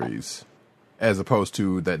the series, as opposed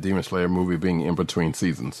to that Demon Slayer movie being in between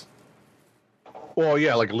seasons. Well,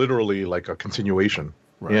 yeah, like literally like a continuation.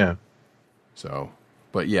 Right. Yeah. So,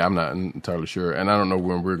 but yeah, I'm not entirely sure, and I don't know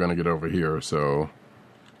when we're going to get over here. So,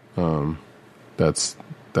 that's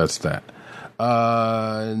that.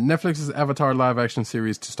 Netflix's Avatar live action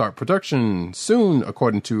series to start production soon,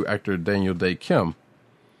 according to actor Daniel Day Kim,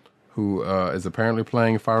 who is apparently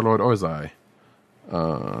playing Firelord Ozai.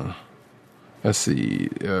 Let's see.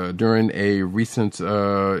 During a recent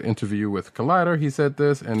interview with Collider, he said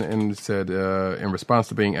this and said in response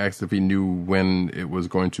to being asked if he knew when it was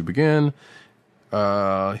going to begin,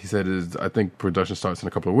 he said, I think production starts in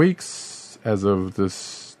a couple of weeks as of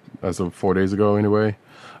 4 days ago anyway.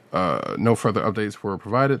 No further updates were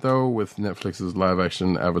provided, though, with Netflix's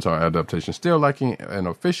live-action Avatar adaptation still lacking an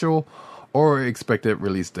official or expected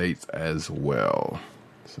release dates as well.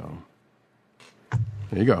 So,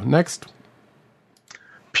 there you go. Next.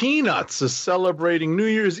 Peanuts is celebrating New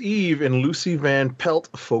Year's Eve in Lucy Van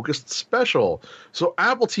Pelt-focused special. So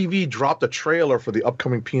Apple TV dropped a trailer for the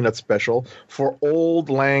upcoming Peanuts special for Old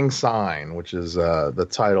Lang Syne, which is the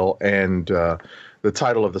title and the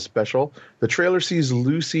title of the special. The trailer sees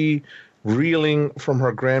Lucy reeling from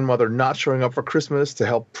her grandmother not showing up for Christmas. To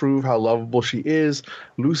help prove how lovable she is,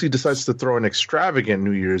 Lucy decides to throw an extravagant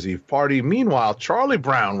New Year's Eve party. Meanwhile, Charlie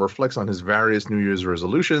Brown reflects on his various New Year's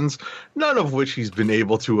resolutions, none of which he's been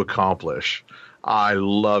able to accomplish. I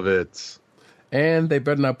love it. And they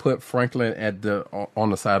better not put Franklin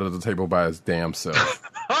on the side of the table by his damn self.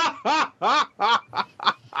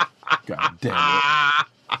 God damn it.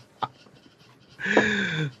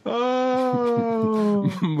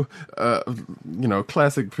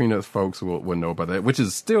 Classic Peanuts folks will know about that, which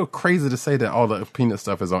is still crazy to say that all the Peanut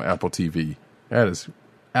stuff is on Apple TV. That is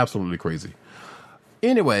absolutely crazy.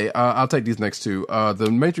 Anyway, I'll take these next two. The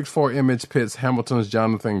Matrix 4 image pits Hamilton's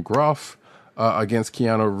Jonathan Groff against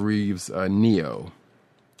Keanu Reeves' Neo.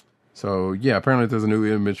 So, yeah, apparently there's a new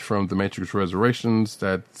image from The Matrix Resurrections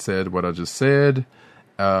that said what I just said.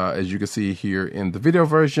 As you can see here in the video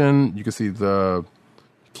version, you can see the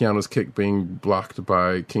Keanu's kick being blocked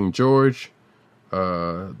by King George,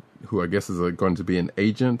 who I guess is going to be an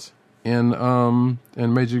agent in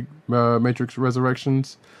Matrix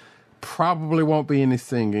Resurrections. Probably won't be any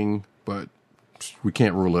singing, but we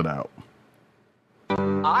can't rule it out.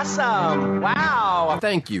 Awesome. Wow.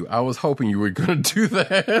 Thank you. I was hoping you were going to do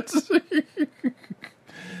that.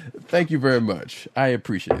 Thank you very much. I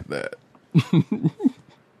appreciate that.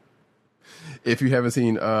 If you haven't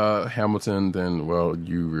seen Hamilton, then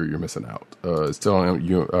you're missing out. It's still on.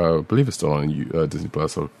 I believe it's still on Disney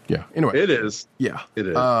Plus. So yeah. Anyway, it is. Yeah, it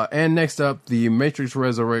is. And next up, the Matrix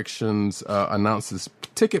Resurrections announces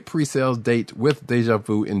ticket pre-sales date with deja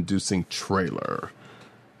vu inducing trailer.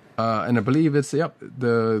 And I believe it's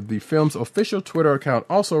the film's official Twitter account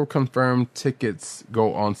also confirmed tickets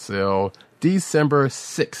go on sale December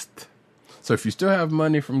 6th. So if you still have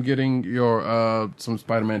money from getting your some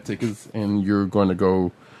Spider-Man tickets and you're going to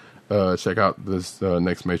go check out this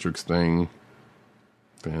next Matrix thing,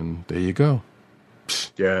 then there you go.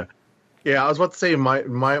 Yeah. I was about to say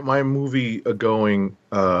my movie going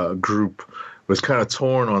group was kind of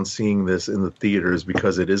torn on seeing this in the theaters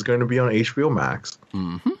because it is going to be on HBO Max.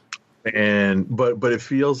 Mm-hmm. But it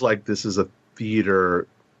feels like this is a theater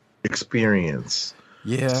experience.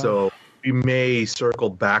 Yeah. So we may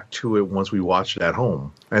circle back to it once we watch it at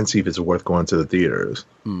home and see if it's worth going to the theaters.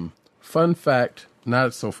 Fun fact,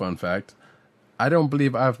 not so fun fact. I don't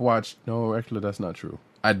believe I've watched. No, actually, that's not true.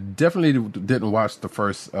 I definitely didn't watch the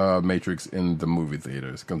first Matrix in the movie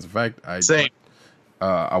theaters. Because in fact,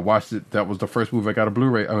 I watched it. That was the first movie I got a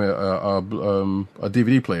Blu-ray. I mean, a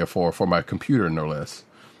DVD player for my computer, no less.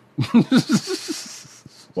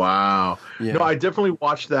 Wow. Yeah. No, I definitely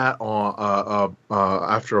watched that on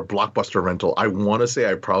after a Blockbuster rental. I want to say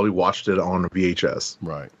I probably watched it on VHS.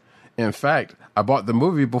 Right. In fact, I bought the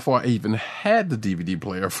movie before I even had the DVD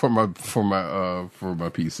player for my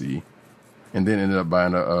PC, and then ended up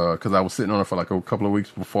buying because I was sitting on it for like a couple of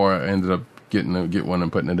weeks before I ended up get one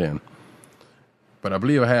and putting it in. But I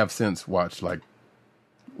believe I have since watched like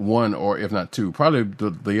one or if not two. Probably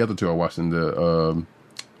the other two I watched in the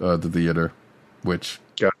theater, which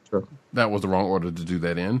Gotcha. that was the wrong order to do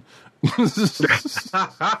that in.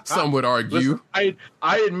 Some would argue. Listen,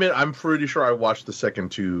 I admit I'm pretty sure I watched the second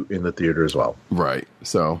two in the theater as well. Right.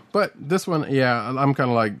 So, but this one, yeah, I'm kind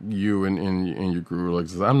of like you and your guru. Like,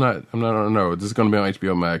 I don't know. This is going to be on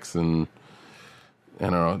HBO Max, and I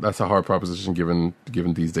don't know. That's a hard proposition given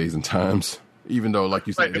these days and times. Even though, like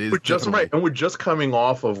you said, We're just coming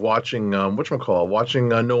off of watching watching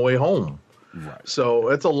No Way Home. Right. So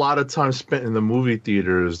it's a lot of time spent in the movie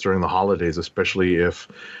theaters during the holidays, especially if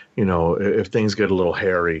things get a little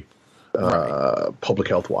hairy, public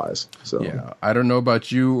health wise. So yeah, I don't know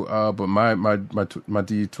about you, but my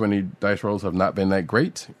D20 dice rolls have not been that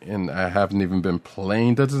great, and I haven't even been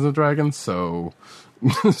playing Dungeons and Dragons. So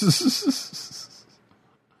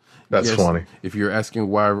that's funny. If you're asking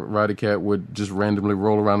why Roddy Cat would just randomly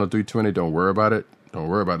roll around a D20, don't worry about it. Don't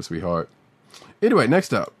worry about it, sweetheart. Anyway,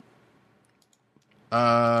 next up.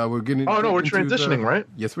 We're getting. Oh no, we're transitioning, right?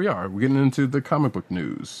 Yes, we are. We're getting into the comic book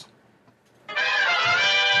news.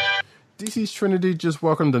 DC's Trinity just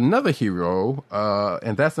welcomed another hero,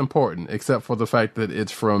 and that's important, except for the fact that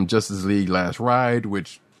it's from Justice League Last Ride,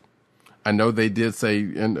 which I know they did say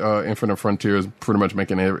Infinite Frontier is pretty much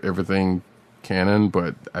making everything canon,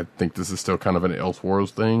 but I think this is still kind of an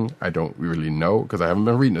Elseworlds thing. I don't really know because I haven't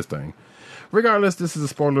been reading this thing. Regardless, this is a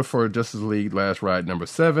spoiler for Justice League Last Ride number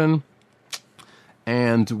 7.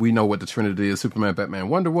 And we know what the Trinity is: Superman, Batman,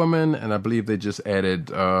 Wonder Woman, and I believe they just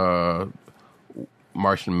added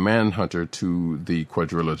Martian Manhunter to the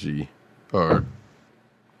quadrilogy.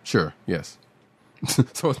 Sure, yes.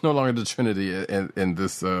 So it's no longer the Trinity in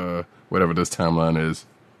this, whatever this timeline is.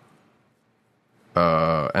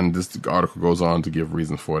 And this article goes on to give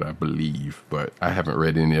reasons for it, I believe. But I haven't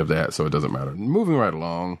read any of that, so it doesn't matter. Moving right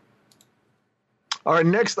along. All right,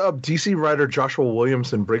 next up, DC writer Joshua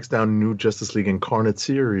Williamson breaks down new Justice League Incarnate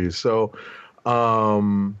series. So,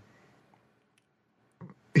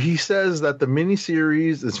 he says that the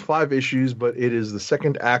miniseries is 5 issues, but it is the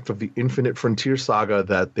second act of the Infinite Frontier saga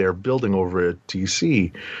that they're building over at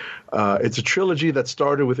DC. It's a trilogy that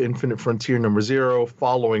started with Infinite Frontier number 0,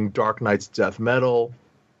 following Dark Knight's Death Metal.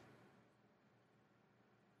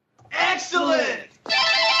 Excellent!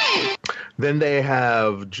 Then they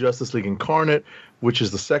have Justice League Incarnate, which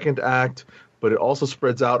is the second act, but it also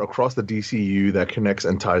spreads out across the DCU that connects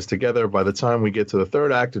and ties together. By the time we get to the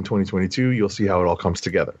third act in 2022, you'll see how it all comes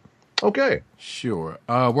together. Okay. Sure.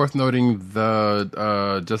 Worth noting,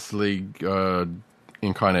 the Justice League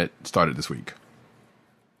Incarnate started this week.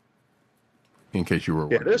 In case you were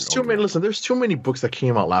wondering. Yeah, there's too many. Listen, there's too many books that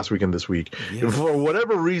came out last week and this week. Yeah. For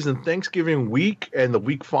whatever reason, Thanksgiving week and the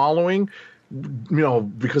week following,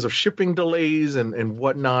 because of shipping delays and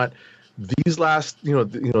whatnot, these last,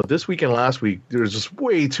 this week and last week, there's just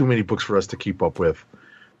way too many books for us to keep up with.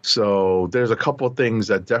 So there's a couple of things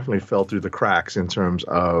that definitely fell through the cracks in terms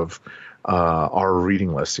of our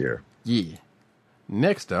reading list here. Yeah.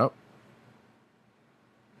 Next up,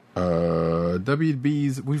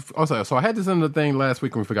 WB's. So I had this in the thing last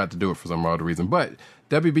week and we forgot to do it for some odd reason. But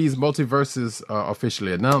WB's Multiverses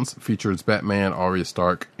officially announced, features Batman, Arya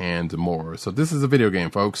Stark, and more. So this is a video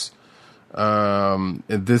game, folks.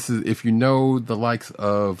 This is, if you know the likes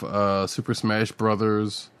of Super Smash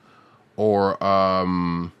Brothers or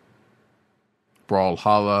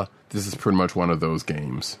Brawlhalla, this is pretty much one of those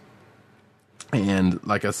games. And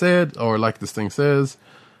like I said, or like this thing says,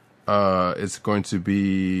 it's going to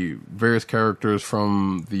be various characters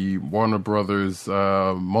from the Warner Brothers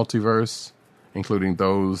multiverse, including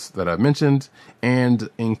those that I've mentioned, and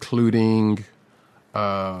including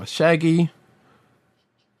Shaggy,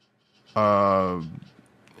 and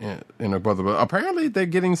her brother. But apparently they're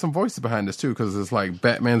getting some voices behind this too, because it's like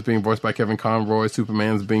Batman's being voiced by Kevin Conroy,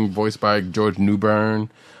 Superman's being voiced by George Newbern,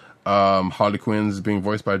 Harley Quinn's being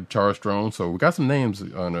voiced by Charles Strong. So we got some names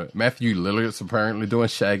on it. Matthew Lillard's apparently doing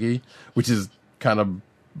Shaggy, which is kind of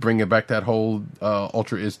bringing back that whole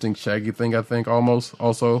Ultra Instinct Shaggy thing, I think, almost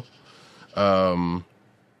also,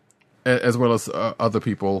 as well as other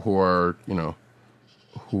people who are known.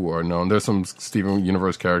 There's some Steven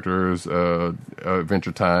Universe characters,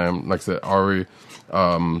 Adventure Time, like I said, Ari,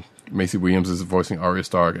 Macy Williams is voicing Arya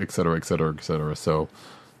Stark, et cetera, et cetera, et cetera. So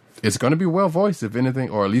it's going to be well voiced, if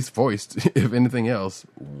anything, or at least voiced, if anything else,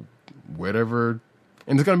 whatever.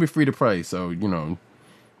 And it's going to be free to play, so,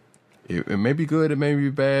 it may be good, it may be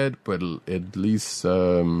bad, but at least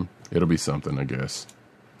it'll be something, I guess.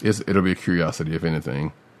 It'll be a curiosity, if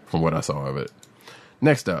anything, from what I saw of it.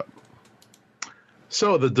 Next up.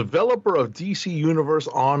 So the developer of DC Universe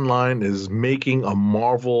Online is making a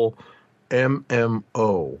Marvel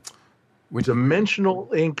MMO. Which Dimensional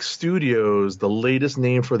Ink Studios, the latest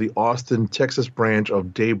name for the Austin, Texas branch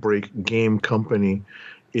of Daybreak Game Company,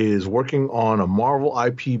 is working on a Marvel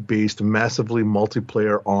IP-based, massively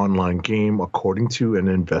multiplayer online game, according to an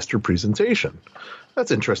investor presentation.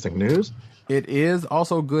 That's interesting news. It is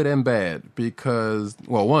also good and bad because,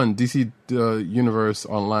 well, one, DC Universe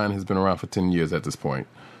Online has been around for 10 years at this point.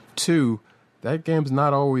 Two, that game's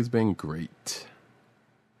not always been great.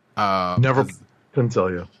 Never couldn't tell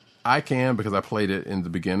you. I can because I played it in the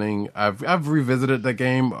beginning. I've revisited the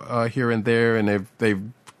game here and there, and they've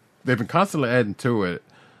been constantly adding to it,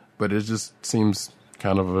 but it just seems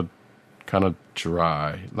kind of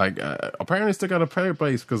dry. Like apparently, it's still got a player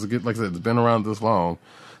base because, like I said, it's been around this long.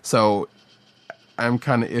 So I'm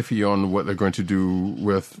kind of iffy on what they're going to do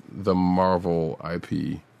with the Marvel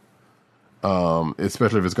IP,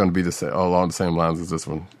 especially if it's going to be along the same lines as this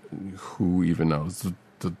one. Who even knows?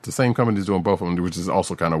 The same company is doing both of them, which is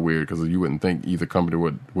also kind of weird because you wouldn't think either company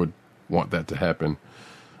would want that to happen.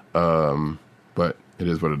 But it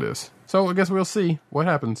is what it is. So I guess we'll see what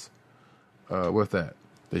happens with that.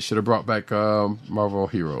 They should have brought back Marvel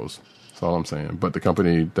Heroes. That's all I'm saying. But the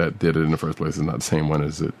company that did it in the first place is not the same one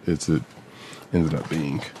as it ended up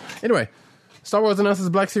being. Anyway, Star Wars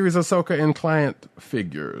announces Black Series Ahsoka in client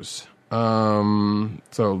figures. So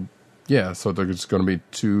there's going to be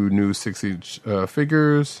 2 new 6-inch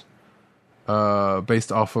figures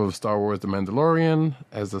based off of Star Wars The Mandalorian.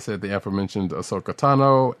 As I said, the aforementioned Ahsoka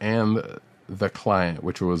Tano and The Client,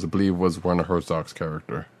 which I believe was Werner Herzog's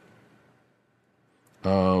character.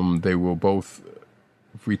 They will both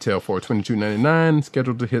retail for $22.99,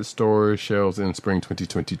 scheduled to hit store shelves in spring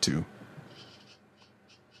 2022.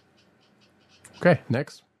 Okay,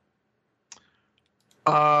 next.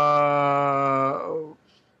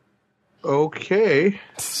 Okay,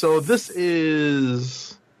 so this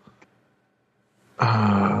is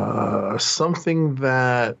something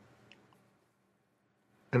that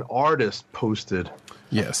an artist posted.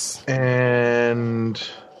 Yes. And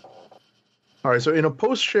all right, so in a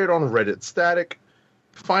post shared on Reddit, Static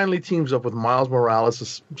finally teams up with Miles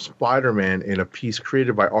Morales' Spider-Man in a piece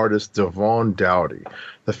created by artist Devon Dowdy.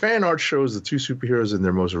 The fan art shows the 2 superheroes in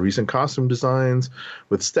their most recent costume designs,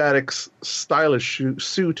 with Static's stylish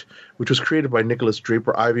suit, which was created by Nicholas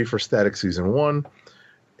Draper Ivy for Static Season 1.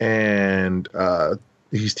 And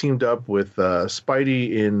he's teamed up with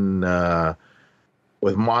Spidey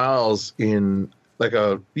with Miles in like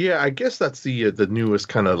I guess that's the newest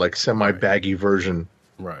kind of like semi-baggy version.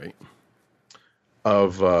 Right.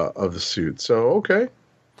 Of the suit. So okay.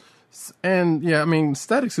 And yeah, I mean,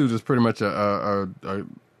 Static Suit is pretty much I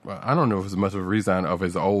don't know if it's much of a redesign of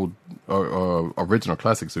his old original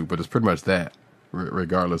classic suit, but it's pretty much that,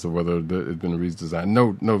 regardless of whether it's been a redesign.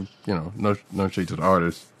 No shade to the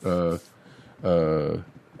artist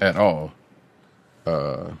at all.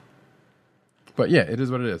 But yeah, it is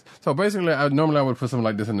what it is. So basically, normally I would put something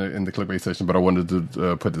like this in the clickbait section, but I wanted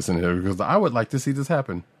to put this in here because I would like to see this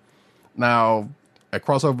happen. Now, a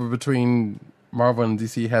crossover between Marvel and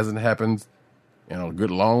DC hasn't happened in a good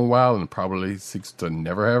long while and probably seeks to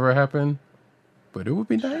never ever happen. But it would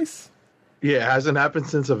be nice. Yeah, it hasn't happened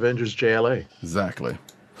since Avengers JLA. Exactly.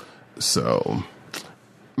 So,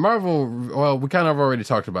 Marvel, well, we kind of already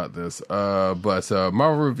talked about this, but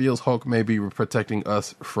Marvel reveals Hulk may be protecting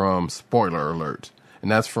us from spoiler alert.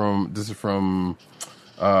 And this is from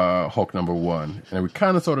Hulk #1. And we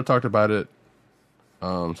kind of sort of talked about it.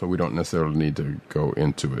 So we don't necessarily need to go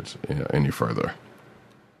into it any further.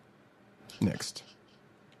 Next.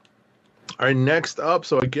 All right, next up.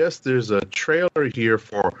 So I guess there's a trailer here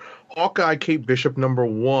for Hawkeye Kate Bishop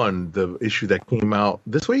 #1, the issue that came out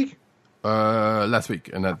this week? Last week,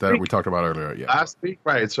 and that we talked about earlier. Yeah, last week,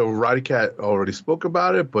 right? So Roddy Cat already spoke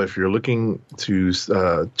about it, but if you're looking to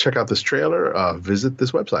check out this trailer, visit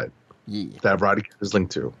this website. Yeah, that Roddy Cat is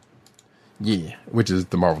linked to. Yeah, which is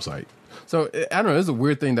the Marvel site. So I don't know. It's a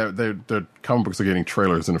weird thing that the comic books are getting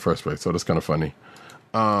trailers in the first place. So that's kind of funny.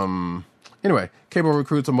 Anyway, Cable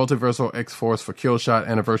recruits a multiversal X-Force for Killshot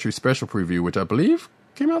Anniversary Special Preview, which I believe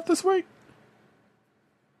came out this week.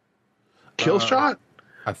 Killshot?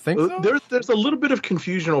 I think so. There's a little bit of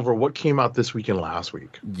confusion over what came out this week and last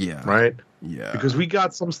week. Yeah. Right? Yeah. Because we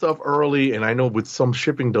got some stuff early, and I know with some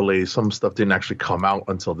shipping delays, some stuff didn't actually come out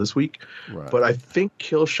until this week. Right. But I think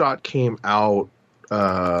Killshot came out,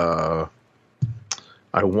 I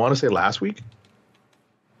want to say last week.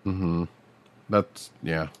 Mm-hmm. That's,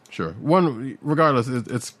 yeah, sure. Regardless,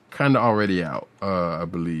 it's kind of already out, I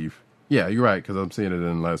believe. Yeah, you're right, because I'm seeing it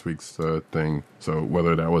in last week's thing, so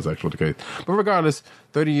whether that was actually the case. But regardless,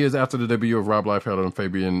 30 years after the debut of Rob Liefeld and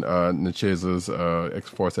Fabian Niciez's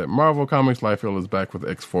X-Force at Marvel Comics, Liefeld is back with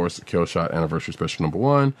X-Force Killshot Anniversary Special Number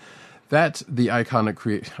 1. That's the iconic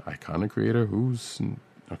creator? Who's...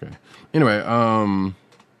 Okay. Anyway,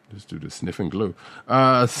 let's do the sniffing glue.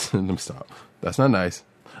 Let me stop. That's not nice.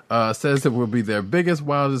 Says it will be their biggest,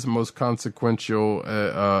 wildest, most consequential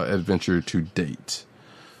adventure to date.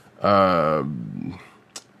 Et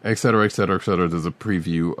cetera, et cetera, et cetera. There's a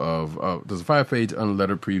preview of there's a 5-page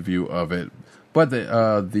unlettered preview of it, but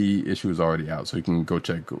the issue is already out, so you can go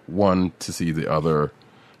check one to see the other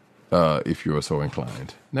if you are so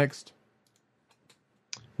inclined. Next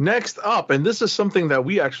up, and this is something that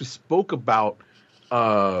we actually spoke about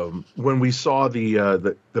when we saw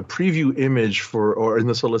the preview image or in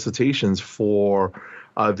the solicitations for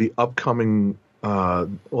the upcoming.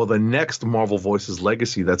 The next Marvel Voices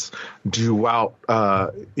Legacy that's due out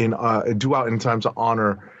in time to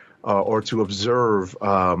honor or to observe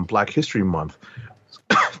Black History Month.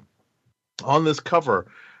 On this cover,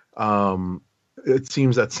 it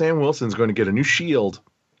seems that Sam Wilson's going to get a new shield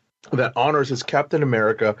that honors his Captain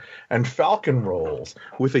America and Falcon roles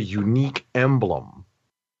with a unique emblem.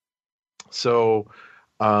 So,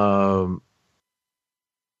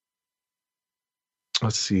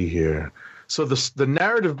 let's see here. So the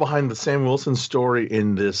narrative behind the Sam Wilson story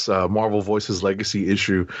in this Marvel Voices Legacy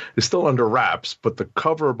issue is still under wraps, but the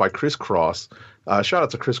cover by Chris Cross, shout out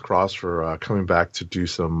to Chris Cross for coming back to do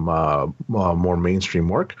some more mainstream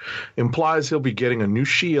work, implies he'll be getting a new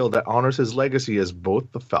shield that honors his legacy as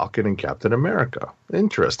both the Falcon and Captain America.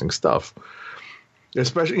 Interesting stuff.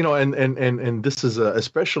 Especially, and this is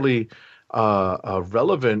especially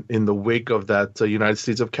relevant in the wake of that United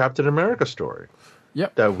States of Captain America story.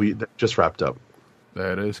 Yep. That just wrapped up.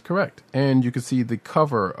 That is correct. And you can see the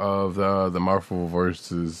cover of the Marvel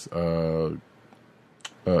Versus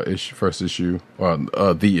first issue.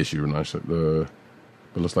 The issue, not it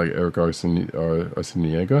looks like Eric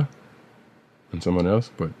Arciniega and someone else,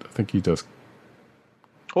 but I think he does.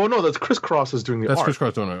 Oh, no, that's Chris Cross is doing the art. That's Chris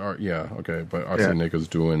Cross doing the art, yeah, okay. But Arciniega's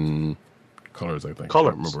doing colors, I think.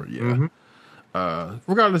 Colors. I remember, yeah. Mm-hmm.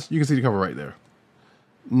 Regardless, you can see the cover right there.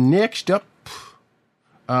 Next up,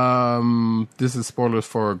 this is spoilers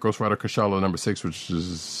for Ghost Rider Kushala number 6, which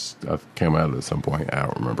is came out at some point. I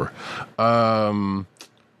don't remember.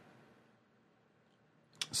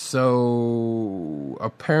 So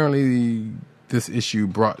apparently, this issue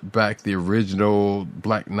brought back the original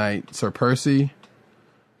Black Knight Sir Percy,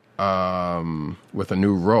 with a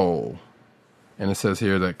new role. And it says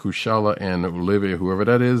here that Kushala and Olivia, whoever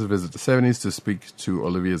that is, visit the 70s to speak to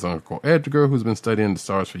Olivia's uncle Edgar, who's been studying the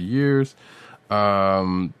stars for years.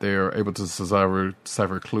 They're able to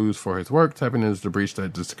decipher clues for his work. Tapping into the breach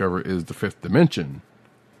that discover is the fifth dimension.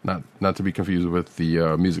 Not to be confused with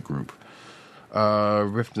the music group.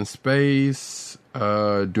 Rift in Space.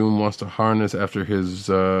 Doom wants to harness after his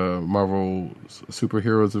Marvel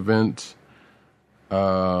Superheroes event.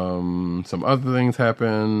 Some other things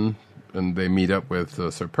happen, and they meet up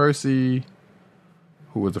with Sir Percy,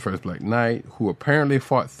 who was the first Black Knight, who apparently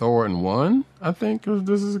fought Thor and won, I think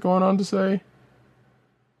this is going on to say.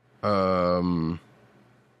 But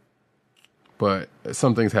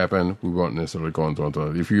some things happen. We won't necessarily go into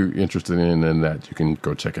it. If you're interested in that, you can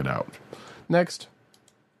go check it out. Next.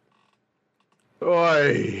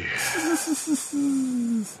 Oi.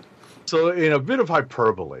 So, in a bit of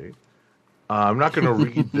hyperbole, I'm not going to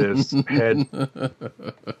read this head,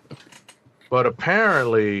 but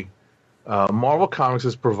apparently, Marvel Comics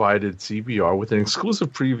has provided CBR with an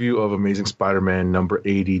exclusive preview of Amazing Spider-Man number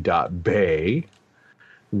 80.bay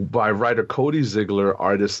by writer Cody Ziegler,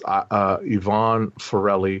 artist Yvonne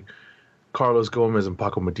Forelli, Carlos Gomez, and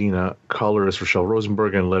Paco Medina, colorist Rochelle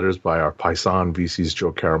Rosenberg, and letters by our Paisan VC's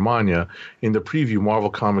Joe Caramagna. In the preview, Marvel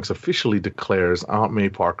Comics officially declares Aunt May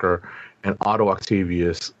Parker and Otto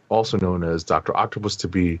Octavius, also known as Dr. Octopus, to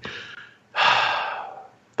be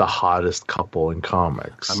the hottest couple in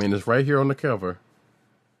comics. I mean, it's right here on the cover.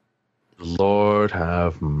 Lord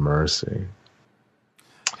have mercy.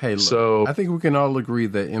 Hey, look, so I think we can all agree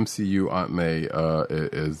that MCU Aunt May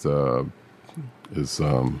is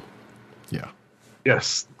yeah.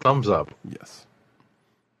 Yes, thumbs up. Yes.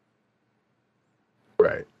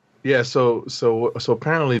 Right. Yeah, so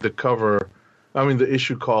apparently the cover, the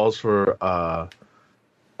issue calls for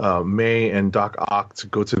May and Doc Ock to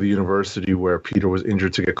go to the university where Peter was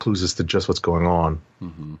injured to get clues as to just what's going on.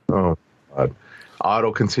 Mm-hmm. Oh, God.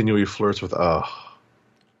 Otto continually flirts with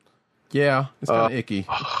yeah, it's kind of icky,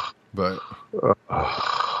 but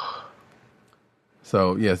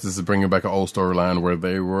So, yes, this is bringing back an old storyline where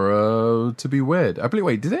they were to be wed. I believe,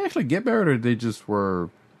 wait, did they actually get married or they just were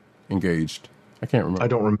engaged? I can't remember. I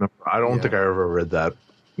don't remember. I don't think I ever read that.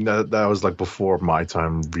 That was like before my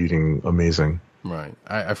time reading Amazing. Right.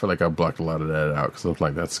 I feel like I blocked a lot of that out because I was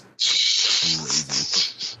like, that's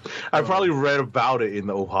crazy. I probably read about it in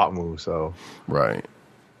the Ohatmu, so. Right.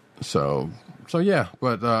 So yeah.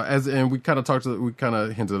 But we kind of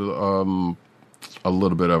hinted a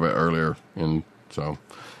little bit of it earlier. And so,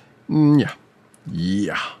 yeah.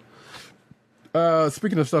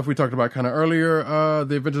 Speaking of stuff we talked about kind of earlier,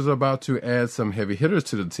 the Avengers are about to add some heavy hitters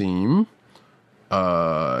to the team.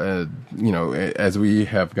 As we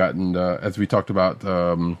have gotten, as we talked about,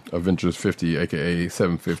 Avengers 50, aka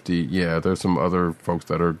 750. Yeah, there's some other folks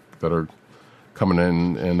that are coming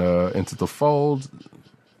in and into the fold.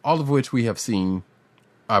 All of which we have seen,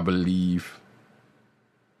 I believe,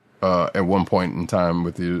 at one point in time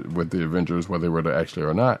with the Avengers, whether they were to actually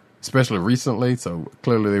or not. Especially recently, so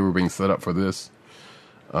clearly they were being set up for this.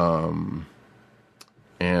 You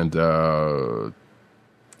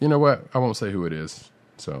know what? I won't say who it is.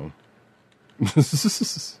 So,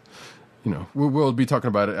 we'll be talking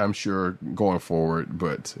about it, I'm sure, going forward.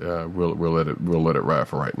 But we'll let it ride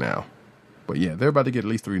for right now. But yeah, they're about to get at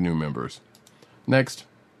least 3 new members. Next.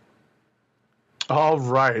 All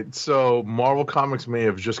right. So Marvel Comics may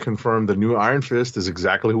have just confirmed the new Iron Fist is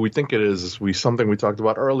exactly who we think it is. Something we talked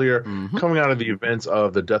about earlier, coming out of the events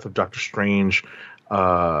of the Death of Doctor Strange,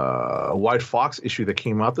 White Fox issue that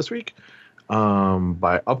came out this week,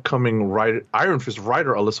 by upcoming Iron Fist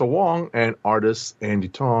writer Alyssa Wong and artists Andy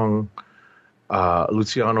Tong,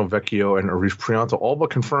 Luciano Vecchio, and Arif Prianto. All but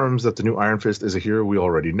confirms that the new Iron Fist is a hero we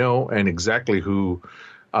already know and exactly who.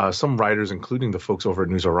 Some writers, including the folks over at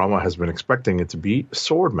Newsarama, has been expecting it to be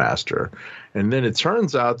Swordmaster. And then it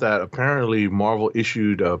turns out that apparently Marvel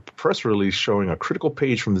issued a press release showing a critical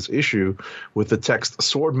page from this issue with the text,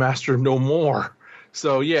 Swordmaster no more.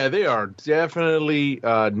 So, yeah, they are definitely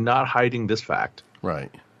not hiding this fact.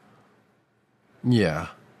 Right. Yeah.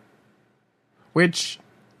 Which,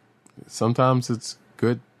 sometimes it's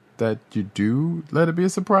good that you do let it be a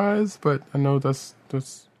surprise, but I know that's I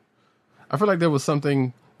feel like there was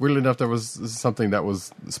something... Weirdly enough, there was something that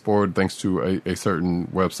was spoiled thanks to a certain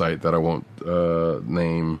website that I won't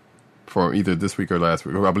name for either this week or last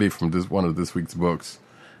week, or I believe from one of this week's books,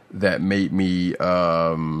 that made me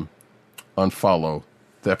unfollow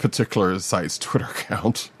that particular site's Twitter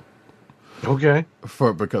account. Okay.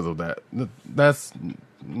 Because of that. That's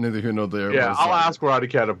neither here nor there. Yeah, I'll ask Roddy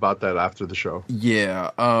Cat about that after the show. Yeah.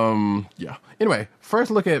 Yeah. Anyway,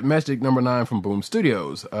 first look at Magic number 9 from Boom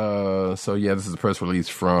Studios. So yeah, this is a press release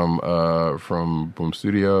from Boom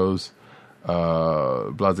Studios.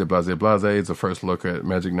 Blase. It's a first look at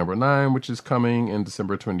Magic number 9, which is coming in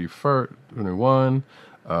December 21.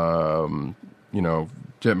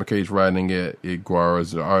 Jet McCage writing it. Iguara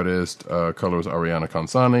is the artist. Colors Ariana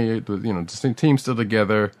Consani. Distinct team still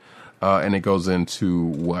together. And it goes into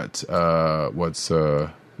what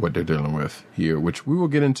they're dealing with here, which we will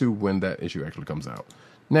get into when that issue actually comes out.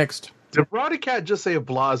 Next. Did Roddy Cat just say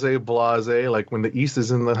blase, like when the East is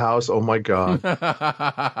in the house? Oh my God.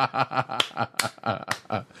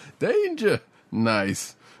 Danger.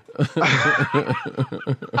 Nice.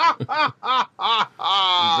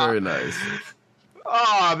 Very nice.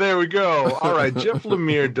 There we go. All right. Jeff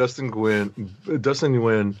Lemire, Dustin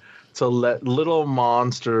Nguyen, to let Little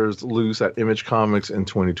Monsters loose at Image Comics in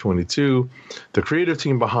 2022. The creative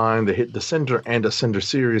team behind the hit Descender and Ascender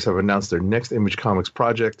series have announced their next Image Comics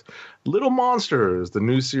project, Little Monsters. The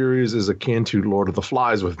new series is akin to Lord of the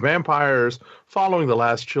Flies with vampires, following the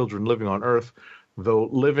last children living on Earth. Though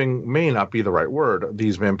living may not be the right word,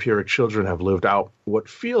 these vampiric children have lived out what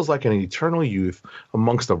feels like an eternal youth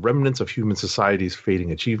amongst the remnants of human society's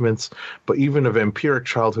fading achievements. But even a vampiric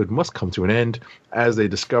childhood must come to an end, as they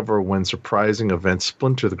discover when surprising events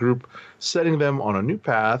splinter the group, setting them on a new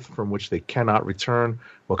path from which they cannot return.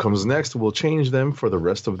 What comes next will change them for the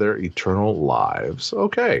rest of their eternal lives.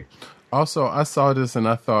 Okay. Also, I saw this and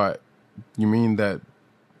I thought, you mean that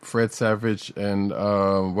Fred Savage and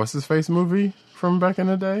what's his face movie from back in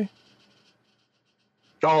the day?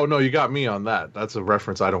 Oh no, you got me on that. That's a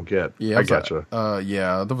reference I don't get. Yeah, I gotcha.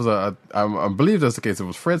 Yeah, there was I believe that's the case. It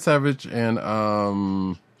was Fred Savage and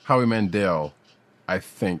Howie Mandel, I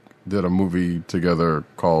think, did a movie together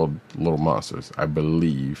called Little Monsters, I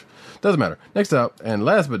believe. Doesn't matter. Next up, and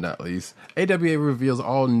last but not least, AWA reveals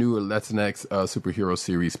all new Latinx superhero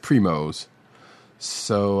series Primos.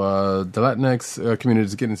 So the Latinx community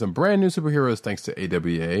is getting some brand new superheroes thanks to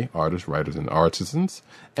AWA, artists, writers, and artisans.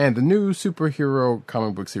 And the new superhero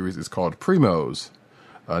comic book series is called Primos.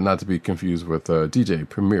 not to be confused with DJ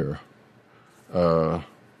Premier.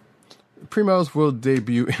 Primos will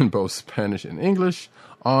debut in both Spanish and English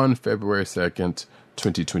on February 2nd,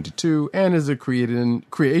 2022, and is a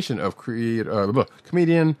creation of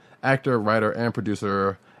comedian, actor, writer, and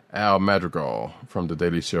producer Al Madrigal from The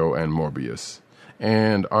Daily Show and Morbius,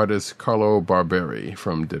 and artist Carlo Barberi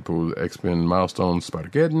from Deadpool, X-Men, Milestone,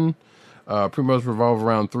 Spider-Geddon. Primos revolve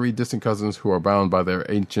around three distant cousins who are bound by their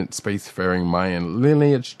ancient spacefaring Mayan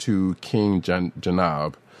lineage to King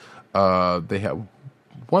Janab. They have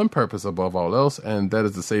one purpose above all else, and that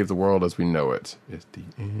is to save the world as we know it. It's the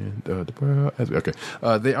end of the world. Okay.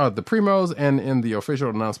 They are the Primos, and in the official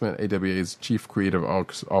announcement, AWA's Chief Creative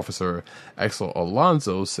Officer Axel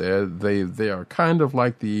Alonso said they are kind of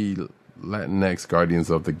like the Latinx Guardians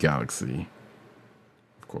of the Galaxy.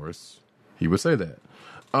 Of course, he would say that.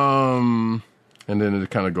 And then it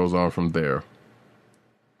kind of goes on from there.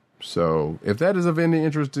 So, if that is of any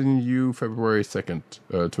interest in you, February 2nd,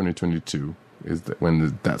 2022 is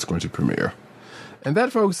when that's going to premiere. And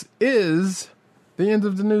that, folks, is the end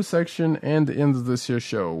of the news section and the end of this year's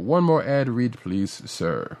show. One more ad read, please,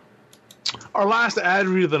 sir. Our last ad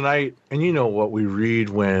read of the night, and you know what we read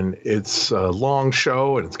when it's a long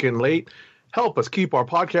show and it's getting late. Help us keep our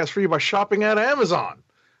podcast free by shopping at Amazon.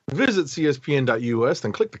 Visit cspn.us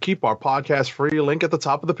and click the Keep Our Podcast Free link at the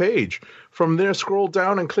top of the page. From there, scroll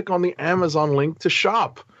down and click on the Amazon link to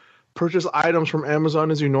shop. Purchase items from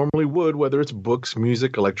Amazon as you normally would, whether it's books,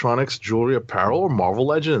 music, electronics, jewelry, apparel, or Marvel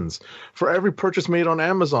Legends. For every purchase made on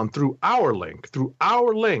Amazon through our link,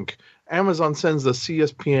 Amazon sends the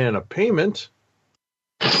CSPN a payment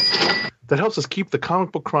that helps us keep the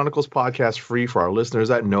Comic Book Chronicles podcast free for our listeners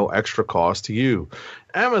at no extra cost to you.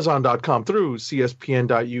 Amazon.com through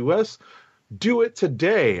CSPN.us. Do it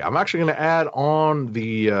today. I'm actually going to add on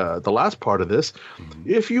the last part of this.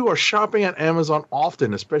 If you are shopping at Amazon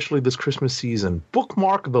often, especially this Christmas season,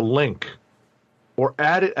 bookmark the link or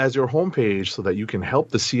add it as your homepage so that you can help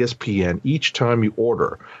the CSPN each time you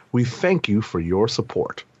order. We thank you for your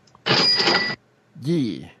support.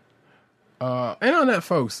 Yeah. And on that,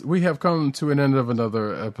 folks, we have come to an end of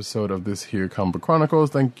another episode of this here Comic Book Chronicles.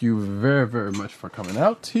 Thank you very, very much for coming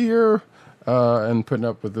out here and putting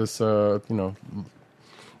up with this,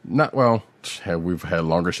 we've had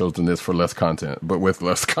longer shows than this for less content, but with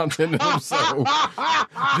less content. So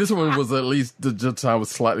this one was at least the time was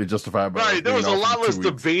slightly justified. By right, there was a lot less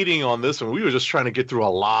debating on this one. We were just trying to get through a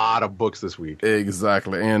lot of books this week.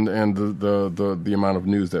 Exactly, and the amount of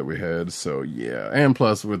news that we had. So yeah, and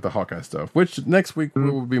plus with the Hawkeye stuff, which next week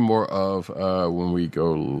will be more of when we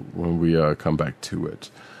come back to it.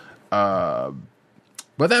 But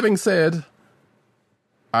that being said,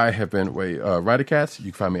 I have been Ridercat.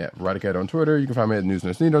 You can find me at Ridercat on Twitter. You can find me at News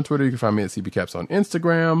Nurse Need on Twitter. You can find me at CBCaps on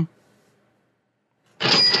Instagram.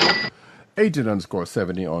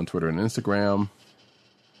 Agent_70 on Twitter and Instagram.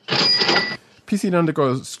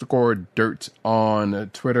 PC_dirt on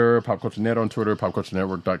Twitter. PopCultureNet on Twitter.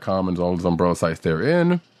 PopCultureNetwork.com and all those umbrella sites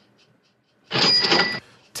therein.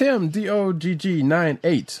 Tim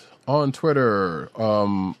DOGG98 on Twitter.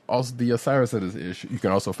 Also the Osiris that is ish. You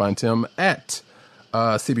can also find Tim at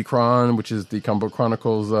CB Cron, which is the Comic Book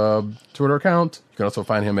Chronicles Twitter account. You can also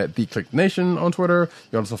find him at The Click Nation on Twitter. You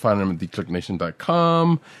can also find him at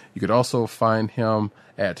theclicknation.com. You could also find him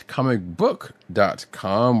at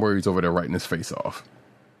comicbook.com, where he's over there writing his face off.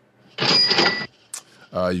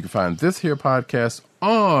 You can find this here podcast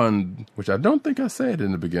on, which I don't think I said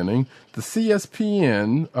in the beginning, the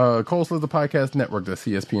CSPN, Cold Slither Podcast Network, the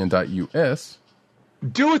CSPN.us.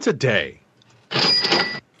 Do it today.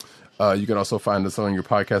 You can also find us on your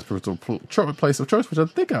podcast place of choice, which I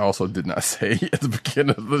think I also did not say at the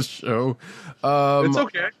beginning of the show. It's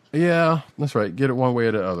okay. Yeah, that's right. Get it one way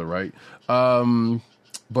or the other, right?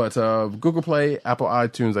 But Google Play, Apple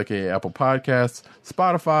iTunes, aka Apple Podcasts,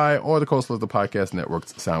 Spotify, or the Coastal of the Podcast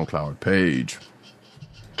Network's SoundCloud page.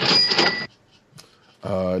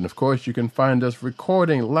 And of course, you can find us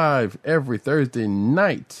recording live every Thursday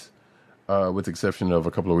night, with the exception of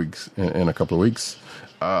a couple of weeks, in a couple of weeks,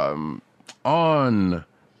 on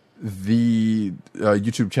the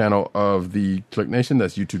YouTube channel of The Click Nation.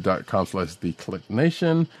 That's youtube.com/The Click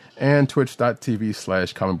Nation and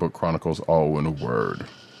twitch.tv/Comic Book Chronicles, all in a word.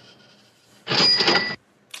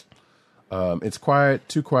 It's quiet,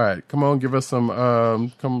 too quiet. Come on, give us some,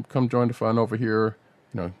 come join the fun over here.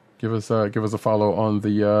 Give us a follow on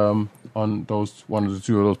the, on those, one or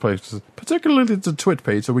two of those places, particularly the Twitch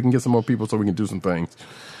page, so we can get some more people so we can do some things.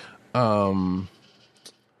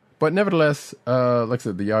 But nevertheless, like I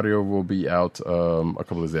said, the audio will be out a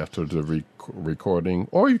couple of days after the recording,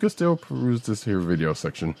 or you can still peruse this here video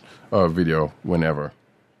section, video whenever.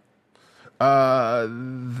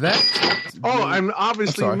 That. Oh, and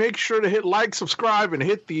obviously sorry. make sure to hit like, subscribe, and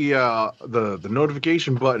hit the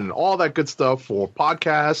notification button, all that good stuff for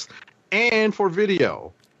podcasts and for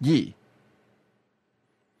video. Yee.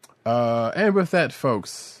 And with that,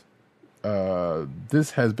 folks,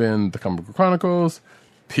 this has been the Comic Book Chronicles.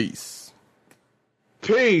 Peace.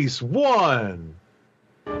 Peace. One.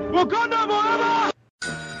 Wakanda forever!